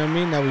weekend. You know what I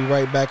mean? Now we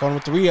right back on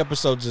with 3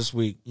 episodes this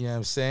week. You know what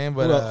I'm saying?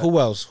 But who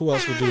else? Who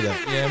else would do that?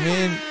 You know what I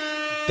mean?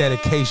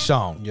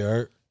 Dedication. You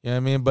heard? You know what I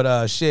mean?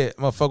 But shit,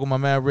 I'm gonna fuck with my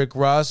man Rick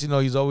Ross. You know,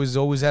 he's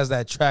always has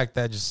that track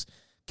that just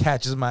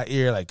catches my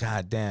ear. Like,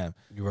 god damn.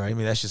 You're right. I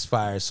mean, that's just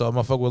fire. So I'm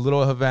gonna fuck with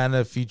Little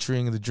Havana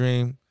featuring The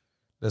Dream.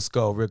 Let's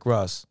go, Rick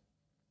Ross.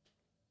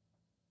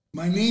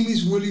 My name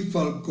is Willie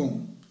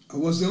Falcone. I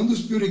was the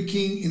undisputed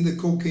king in the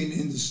cocaine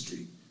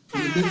industry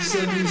from the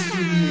mid-70s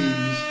through the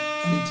 80s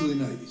and into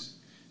the 90s.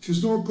 If you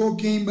snort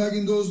cocaine back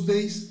in those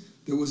days,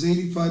 there was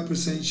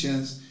 85%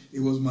 chance it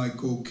was my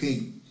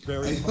cocaine.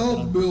 I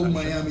helped build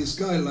Miami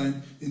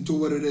skyline into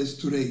what it is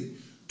today.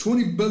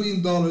 $20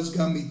 billion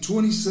got me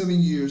 27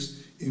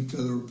 years in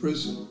federal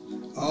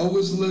prison. I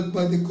always lived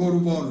by the code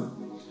of honor.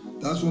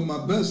 That's when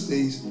my best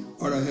days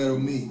are ahead of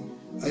me.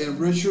 I am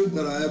richer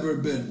than I ever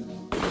been.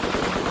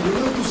 I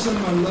would like to send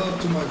my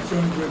love to my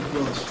friend Rick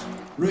Ross.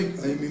 Rick,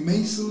 I am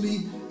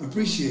immensely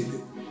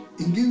appreciated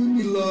in giving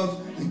me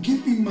love and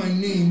keeping my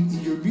name in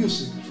your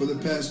music for the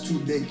past 2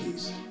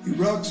 decades. It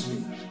rocks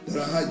me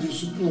that I had your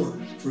support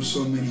for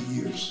so many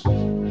years.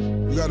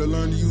 You gotta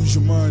learn to use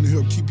your mind to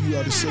help keep you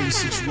out of certain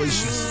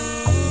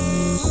situations.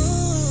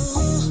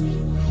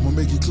 I'm gonna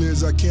make it clear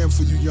as I can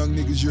for you young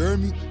niggas, you heard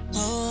me?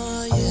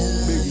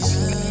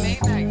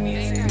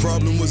 Biggest.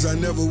 Problem was I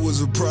never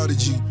was a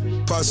prodigy.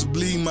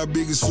 Possibly my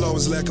biggest flaw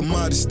was lack of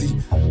modesty.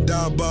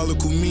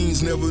 Diabolical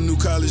means, never knew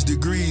college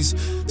degrees.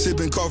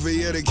 Sipping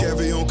coffee at a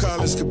cafe on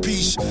college,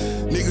 capiche.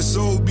 Niggas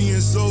sold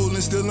being sold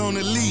and still on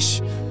a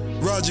leash.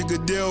 Roger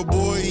Goodell,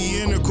 boy,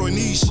 he in a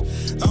Corniche.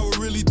 I was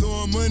really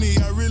throwing money,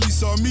 I really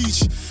saw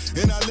Meech.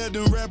 And I let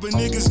them rapper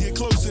niggas get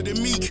closer to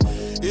Meek.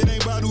 It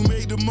ain't about who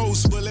made the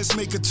most, but let's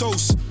make a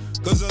toast.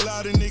 Cause a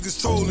lot of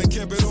niggas told and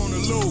kept it on the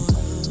low.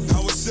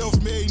 I was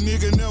self-made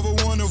nigga, never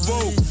wanna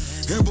vote.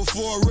 And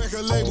before a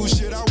record label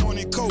shit, I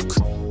wanted coke.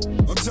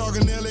 I'm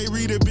talking L.A.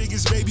 Reader,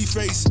 biggest baby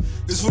face.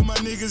 It's for my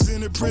niggas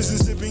in the prison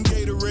sipping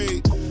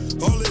Gatorade.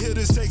 All the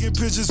hitters taking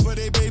pictures for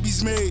their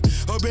babies made.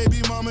 Her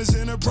baby mamas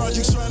in the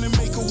projects trying to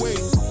make a way.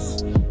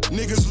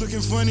 Niggas looking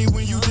funny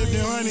when you dip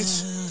their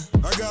hundreds.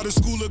 I got a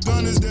school of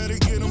gunners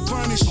that'll get them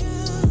punished.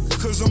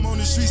 Cause I'm on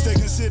the streets, they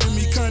consider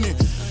me cunning.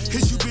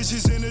 Hit you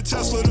bitches in a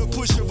Tesla, the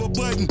push of a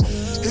button.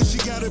 If she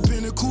got up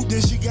in a coupe,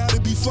 then she gotta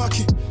be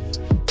fucking.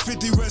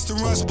 50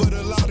 restaurants, but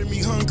a lot of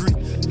me hungry.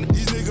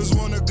 These niggas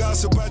wanna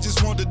gossip, I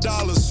just want the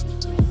dollars.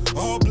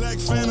 All black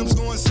phantoms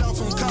going south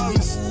from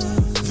Collins.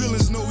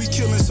 Feelings know we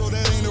killing, so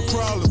that ain't a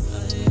problem.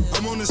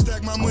 I'm gonna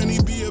stack my money,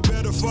 be a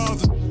better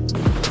father.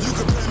 You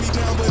can pay me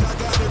down, but I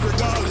got it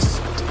regardless.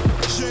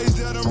 Shades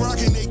that I'm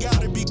rocking, they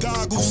gotta be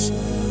goggles.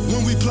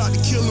 When we plot to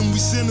kill them, we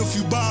send a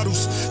few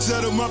bottles.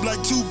 Set them up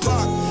like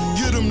Tupac,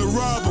 get them to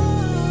rob them.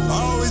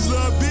 I always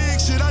love big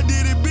shit, I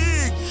did it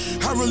big.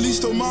 I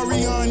released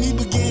Omarion, he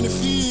began to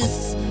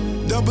fizz.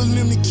 Doubling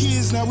them the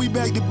kids, now we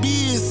back to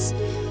biz.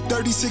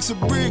 36 a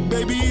brick,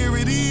 baby, here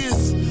it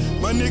is.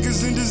 My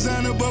niggas in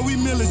designer, but we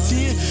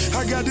militant.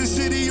 I got the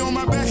city on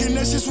my back, and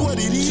that's just what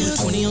it is.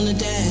 220 on the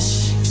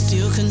dash, you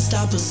still couldn't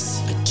stop us.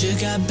 I just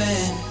got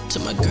bad.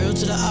 Took my girl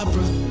to the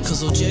opera,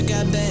 cause OJ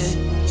got bad.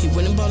 He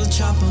went and bought a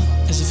chopper,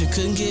 as if it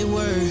couldn't get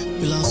word.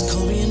 We lost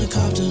Kobe in a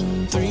copter.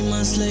 3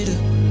 months later,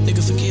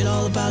 nigga forget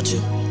all about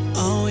you.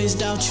 I always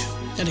doubt you,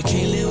 that I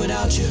can't live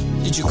without you.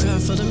 Did you cry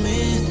for the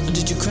man, or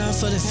did you cry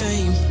for the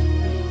fame?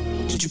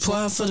 Did you pour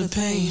out for the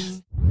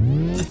pain?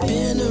 I've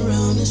been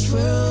around this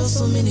world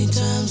so many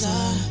times.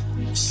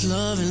 It's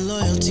love and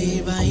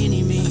loyalty by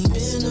any means. I've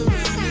been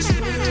around this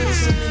world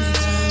so many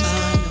times.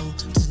 I know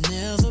to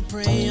never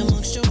pray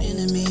amongst your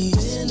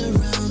enemies. Been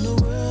around the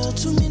world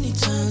too many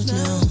times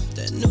now.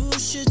 That new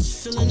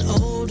shit's feeling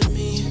old to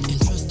me. And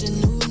trusting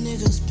new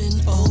niggas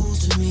been old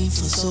to me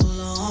for so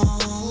long.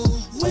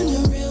 When the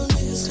real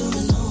niggas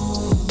coming home.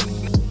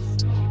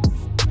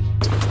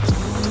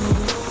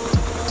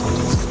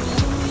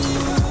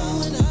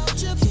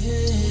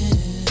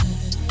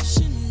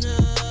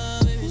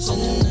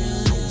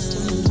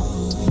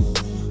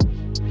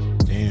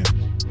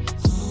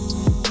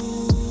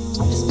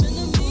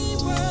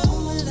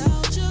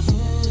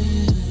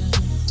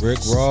 Rick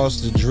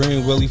Ross, The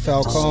Dream, Willie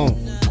Falcone.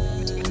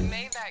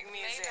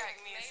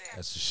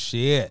 That's the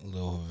shit.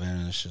 Little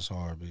Havana, that shit's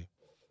hard, B.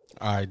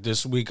 All right,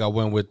 this week I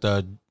went with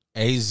the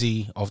AZ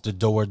off the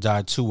Do or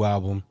Die 2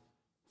 album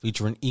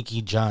featuring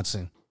Inky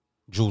Johnson,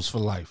 Jules for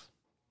Life.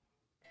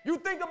 You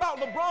think about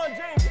LeBron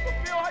James, you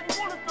can feel how you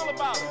want to feel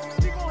about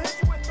him. He gonna hit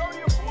you with 30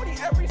 or 40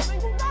 every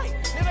single night.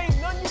 There ain't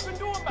nothing you can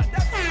do about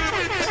that.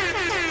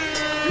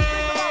 You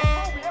think about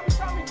Kobe, every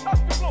time he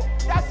touched the floor,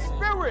 that's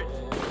spirit.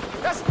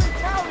 That's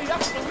mentality,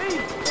 that's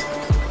belief.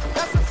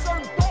 That's a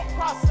certain thought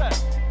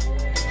process.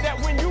 That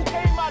when you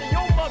came out of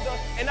your mother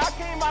and I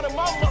came out of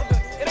my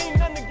mother, it ain't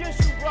nothing against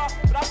you, bro,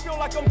 but I feel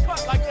like I'm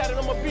cut like that and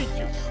I'ma beat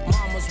you.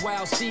 Mama's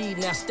wild seed,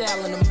 now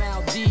styling the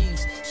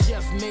Maldives.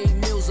 Chef made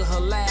meals of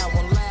halal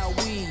on loud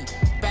weed.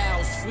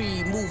 Bows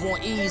free, move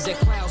on ease at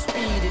cloud speed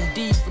and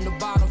deep from the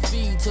bottom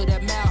feed to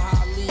that mile high.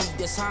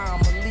 time,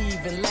 I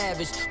leave and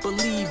lavish,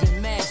 believe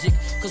in magic.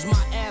 Cause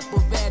my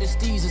apparatus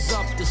is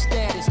up to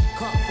status.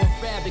 Cut from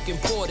fabric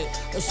imported,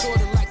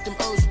 assorted like them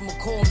herbs from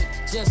McCormick.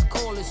 Just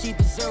call it, she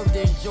deserved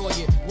to enjoy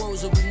it.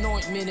 Words of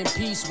anointment and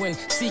peace when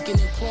seeking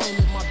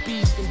employment. My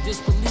beef and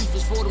disbelief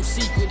is for them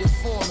secret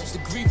informants. The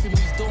grief in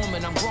me's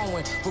dormant, I'm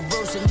growing,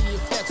 reversing the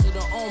effects of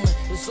the omen.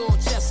 It's all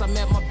chess, I'm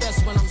at my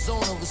best when I'm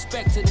zoning.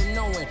 Respect to the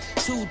knowing,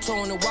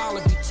 two-tone and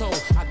wallaby toe.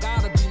 I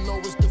gotta be low,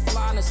 it's the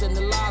flyness and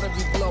the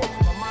lottery blow.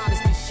 My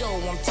modesty show,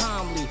 I'm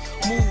timely,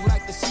 move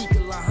like the Sheikh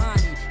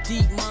Lahani.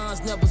 Deep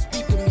minds never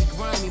speak of me,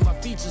 grimy. My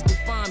features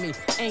define me,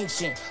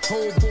 ancient.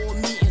 Whole board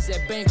meetings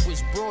at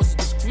banquets, bros are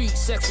discreet.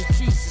 Sex with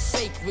treats is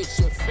sacred,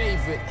 your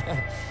favorite.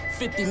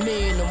 50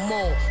 million or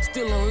more,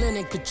 still in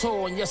linen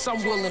couture, and yes,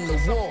 I'm willing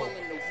to war.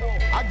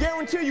 I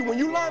guarantee you, when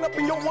you line up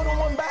in your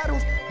one-on-one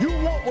battles, you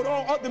want what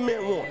all other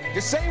men want.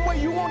 The same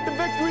way you want the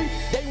victory,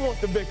 they want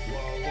the victory.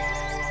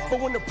 But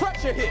when the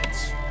pressure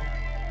hits,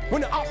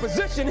 when the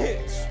opposition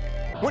hits,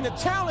 when the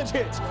challenge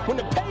hits, when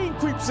the pain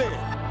creeps in,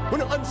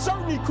 when the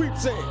uncertainty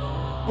creeps in,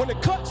 when the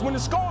cuts, when the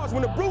scars,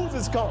 when the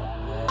bruises come,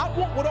 I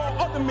want what all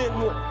other men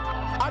want.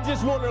 I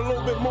just want it a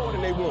little bit more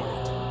than they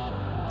want.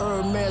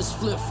 Hermes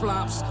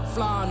flip-flops,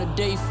 fly on a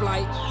day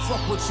flight.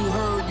 Fuck what you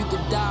heard, you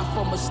could die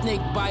from a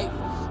snake bite.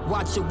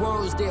 Watch your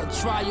words, they'll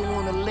try you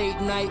on a late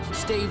night.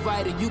 Stay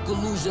right or you could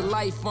lose your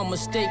life from a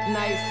steak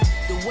knife.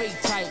 The weight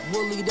tight,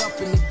 woolied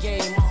up in the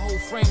game. My whole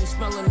frame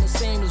smelling the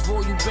same as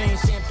Royal Bane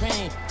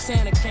champagne.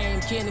 Santa came,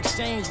 can't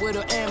exchange with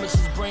her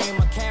amateur's brain.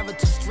 My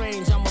character's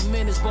strange, I'm a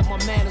menace, but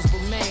my manners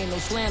remain. No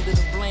slander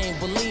to blame.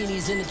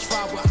 Bellinis in the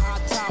trap with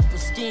hot top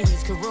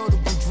bikinis.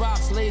 Convertible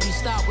drops, ladies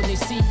stop when they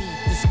see me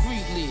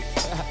discreetly.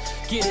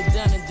 Get it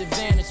done in the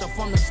vanish. I'm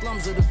from the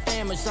slums of the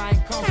famished. I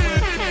ain't come from the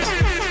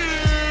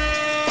camp.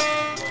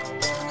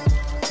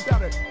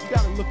 You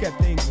gotta look at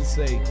things and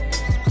say,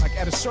 like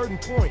at a certain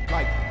point,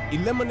 like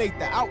eliminate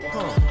the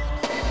outcome.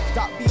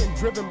 Stop being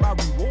driven by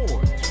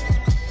rewards.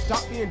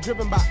 Stop being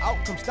driven by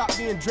outcomes. Stop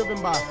being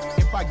driven by,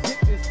 if I get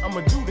this,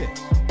 I'ma do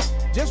this.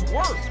 Just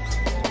work.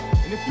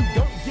 And if you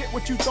don't get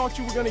what you thought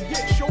you were gonna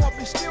get, show up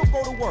and still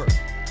go to work.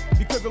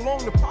 Because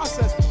along the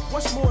process,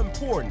 what's more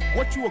important,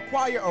 what you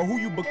acquire or who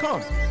you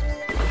become?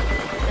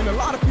 And a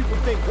lot of people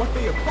think what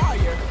they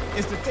acquire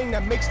is the thing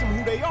that makes them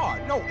who they are.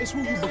 No, it's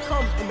who you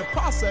become in the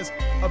process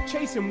of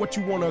chasing what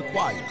you want to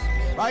acquire,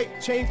 right?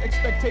 Change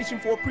expectation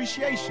for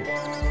appreciation.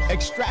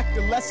 Extract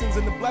the lessons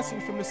and the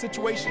blessings from the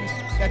situations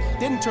that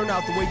didn't turn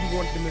out the way you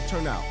wanted them to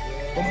turn out.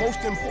 But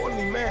most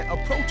importantly, man,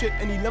 approach it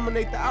and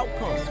eliminate the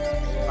outcome,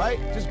 right?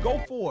 Just go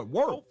for it,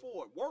 work.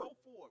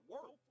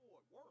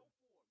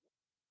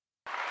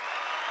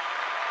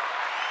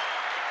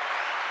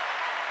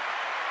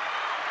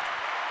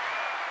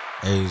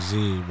 AZ,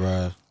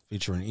 bruh,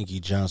 featuring Inky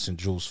Johnson,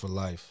 Jules for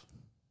Life.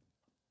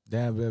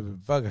 Damn, baby,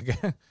 fuck,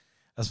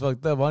 that's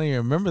fucked up. I don't even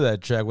remember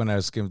that track when I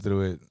skimmed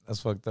through it. That's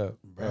fucked up.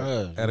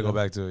 Bruh, I gotta go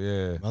back to it,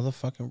 yeah.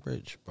 Motherfucking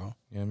rich, bro.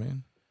 You know what I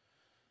mean?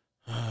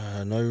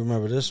 I know you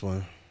remember this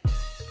one.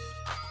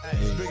 Hey,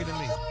 it's bigger than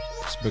me.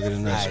 It's bigger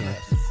than this, man.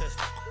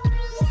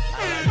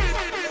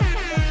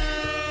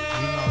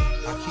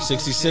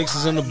 66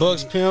 is in the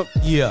books, pimp.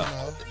 Yeah.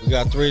 We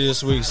got 3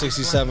 this week,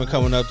 67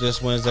 coming up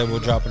this Wednesday. We'll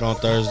drop it on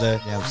Thursday.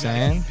 You know what I'm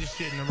saying?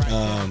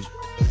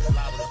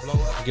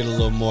 Get a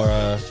little more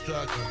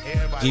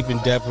deep in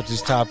depth with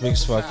these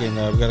topics. Fucking,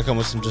 we got to come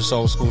with some just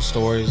old school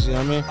stories. You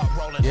know what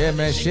I mean? Yeah,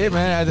 man. Shit,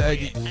 man. I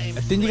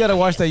think you got to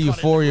watch that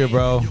Euphoria,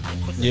 bro.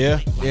 Yeah?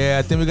 Yeah,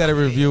 I think we got to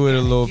review it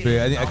a little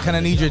bit. I kind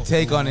of need your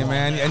take on it,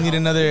 man. I need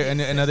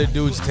another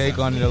dude's take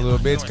on it a little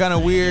bit. It's kind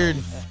of weird,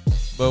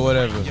 but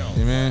whatever. You know what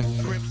I mean?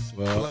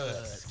 Well,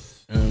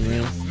 you know what I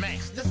mean?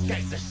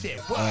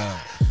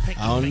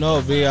 I don't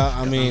know, B.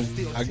 I mean,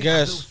 I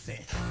guess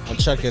I'll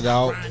check it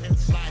out.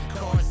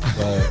 But,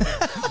 you know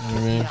what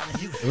I mean?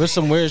 If it's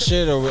some weird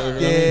shit or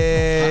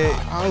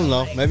yeah, I don't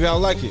know. Maybe I'll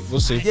like it. We'll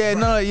see. Yeah,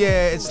 no,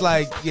 yeah, it's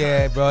like,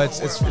 yeah, bro,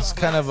 it's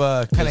kind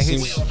of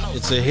hits.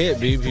 It's a hit,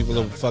 B. People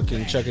are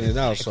fucking checking it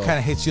out. So it kind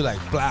of hits you like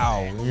blow,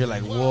 and you're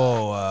like,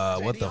 whoa,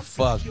 what the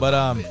fuck? But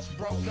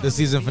the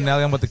season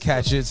finale, I'm about to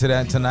catch it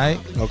tonight.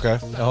 Okay.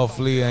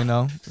 Hopefully, you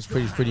know, it's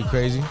pretty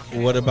crazy.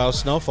 What about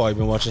Snowfall? You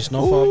been watching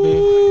Snowfall,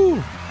 Ooh.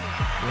 B?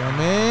 Yeah,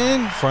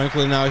 man.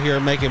 Franklin out here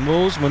making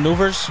moves,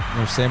 maneuvers. You know what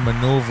I'm saying?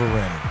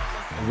 Maneuvering.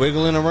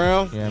 Wiggling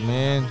around. Yeah,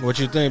 man. What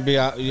you think, B?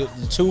 The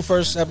 2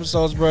 first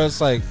episodes, bro,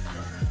 it's like,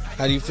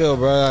 how do you feel,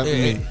 bro?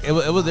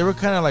 They were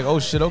kind of like, oh,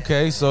 shit,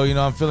 okay. So, you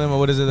know, I'm feeling,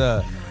 what is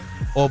it,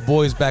 old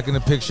boys back in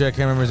the picture. I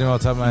can't remember his name off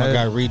the top of my head.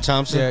 My guy, Reed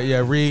Thompson?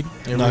 Yeah, Reed.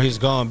 Yeah, no, Reed. he's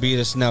gone, B.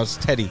 This now it's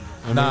Teddy.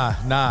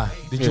 Nah.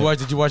 Did you watch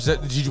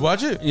that? Did you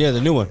watch it? Yeah,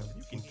 the new one.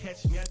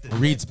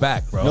 Reed's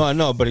back, bro. No, I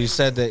know, but he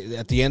said that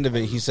at the end of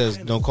it, he says,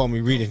 don't call me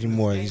Reed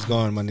anymore. He's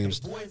gone.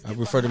 I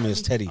refer to him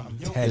as Teddy.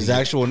 His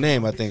actual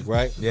name, I think,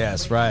 right?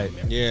 Yes, right.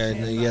 Yeah,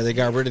 they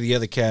got rid of the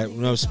other cat.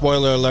 No,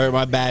 spoiler alert,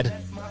 my bad.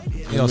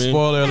 You know,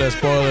 spoiler alert.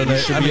 You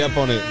should be up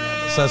on it.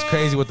 So it's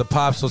crazy with the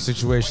Pops whole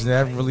situation. They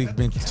haven't really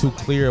been too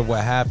clear of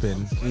what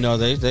happened. No,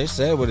 they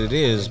said what it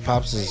is.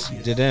 Pops is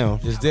did down.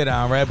 Just did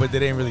down, right? But they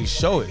didn't really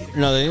show it.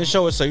 No, they didn't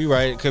show it. So you're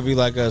right. It could be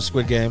like a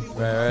Squid Game.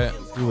 Right.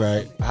 You're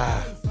right.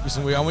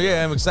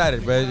 I'm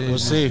excited, bro. We'll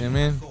see. You know what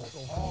I mean?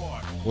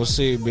 We'll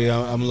see, B.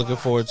 I'm looking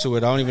forward to it.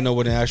 I don't even know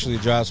when it actually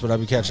drops, but I'll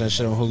be catching that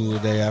shit on Hulu the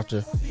day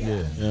after. Yeah.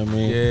 You know what I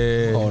mean?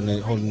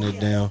 Yeah. Holding it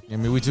down. I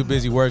mean, we too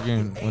busy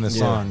working when it's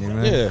on, you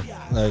know? Yeah.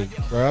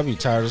 Like, bro, I'll be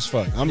tired as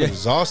fuck. I'm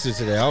exhausted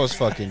today. I was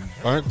fucking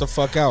burnt the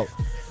fuck out.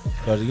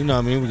 But you know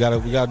what I mean? We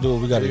gotta do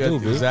what we gotta do,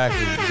 B.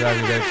 Exactly. We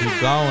gotta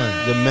keep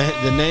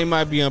going. The name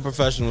might be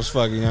unprofessional as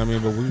fuck, you know what I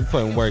mean? But we be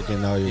putting work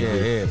in all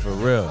year. Yeah, for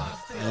real.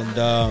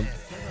 And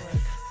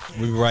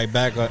we be right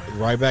back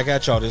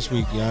at y'all this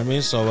week, you know what I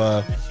mean?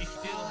 So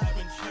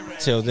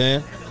till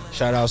then,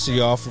 shout out to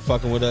y'all for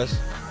fucking with us.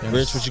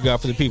 Rich, what you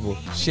got for the people?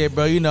 Shit,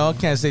 bro, you know, I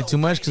can't say too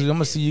much because I'm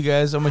gonna see you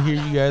guys, I'm gonna hear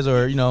you guys,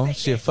 or, you know,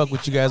 shit, fuck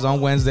with you guys on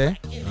Wednesday.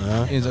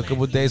 In a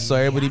couple of days, so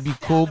everybody be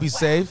cool, be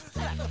safe.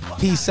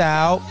 Peace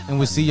out, and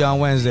we'll see you on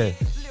Wednesday.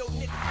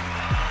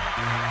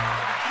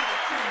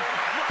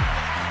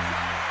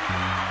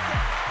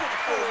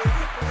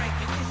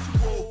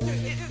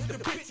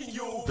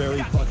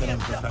 Very fucking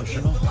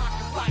unprofessional.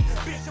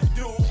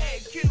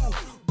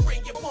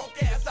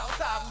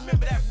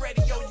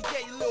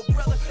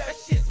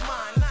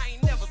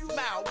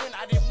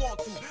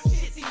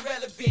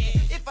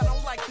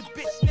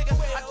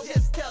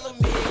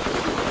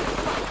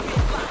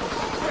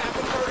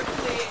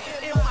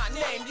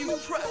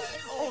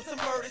 On some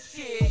murder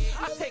shit,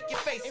 I take your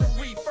face and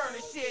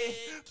refurnish it.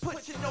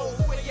 Put your nose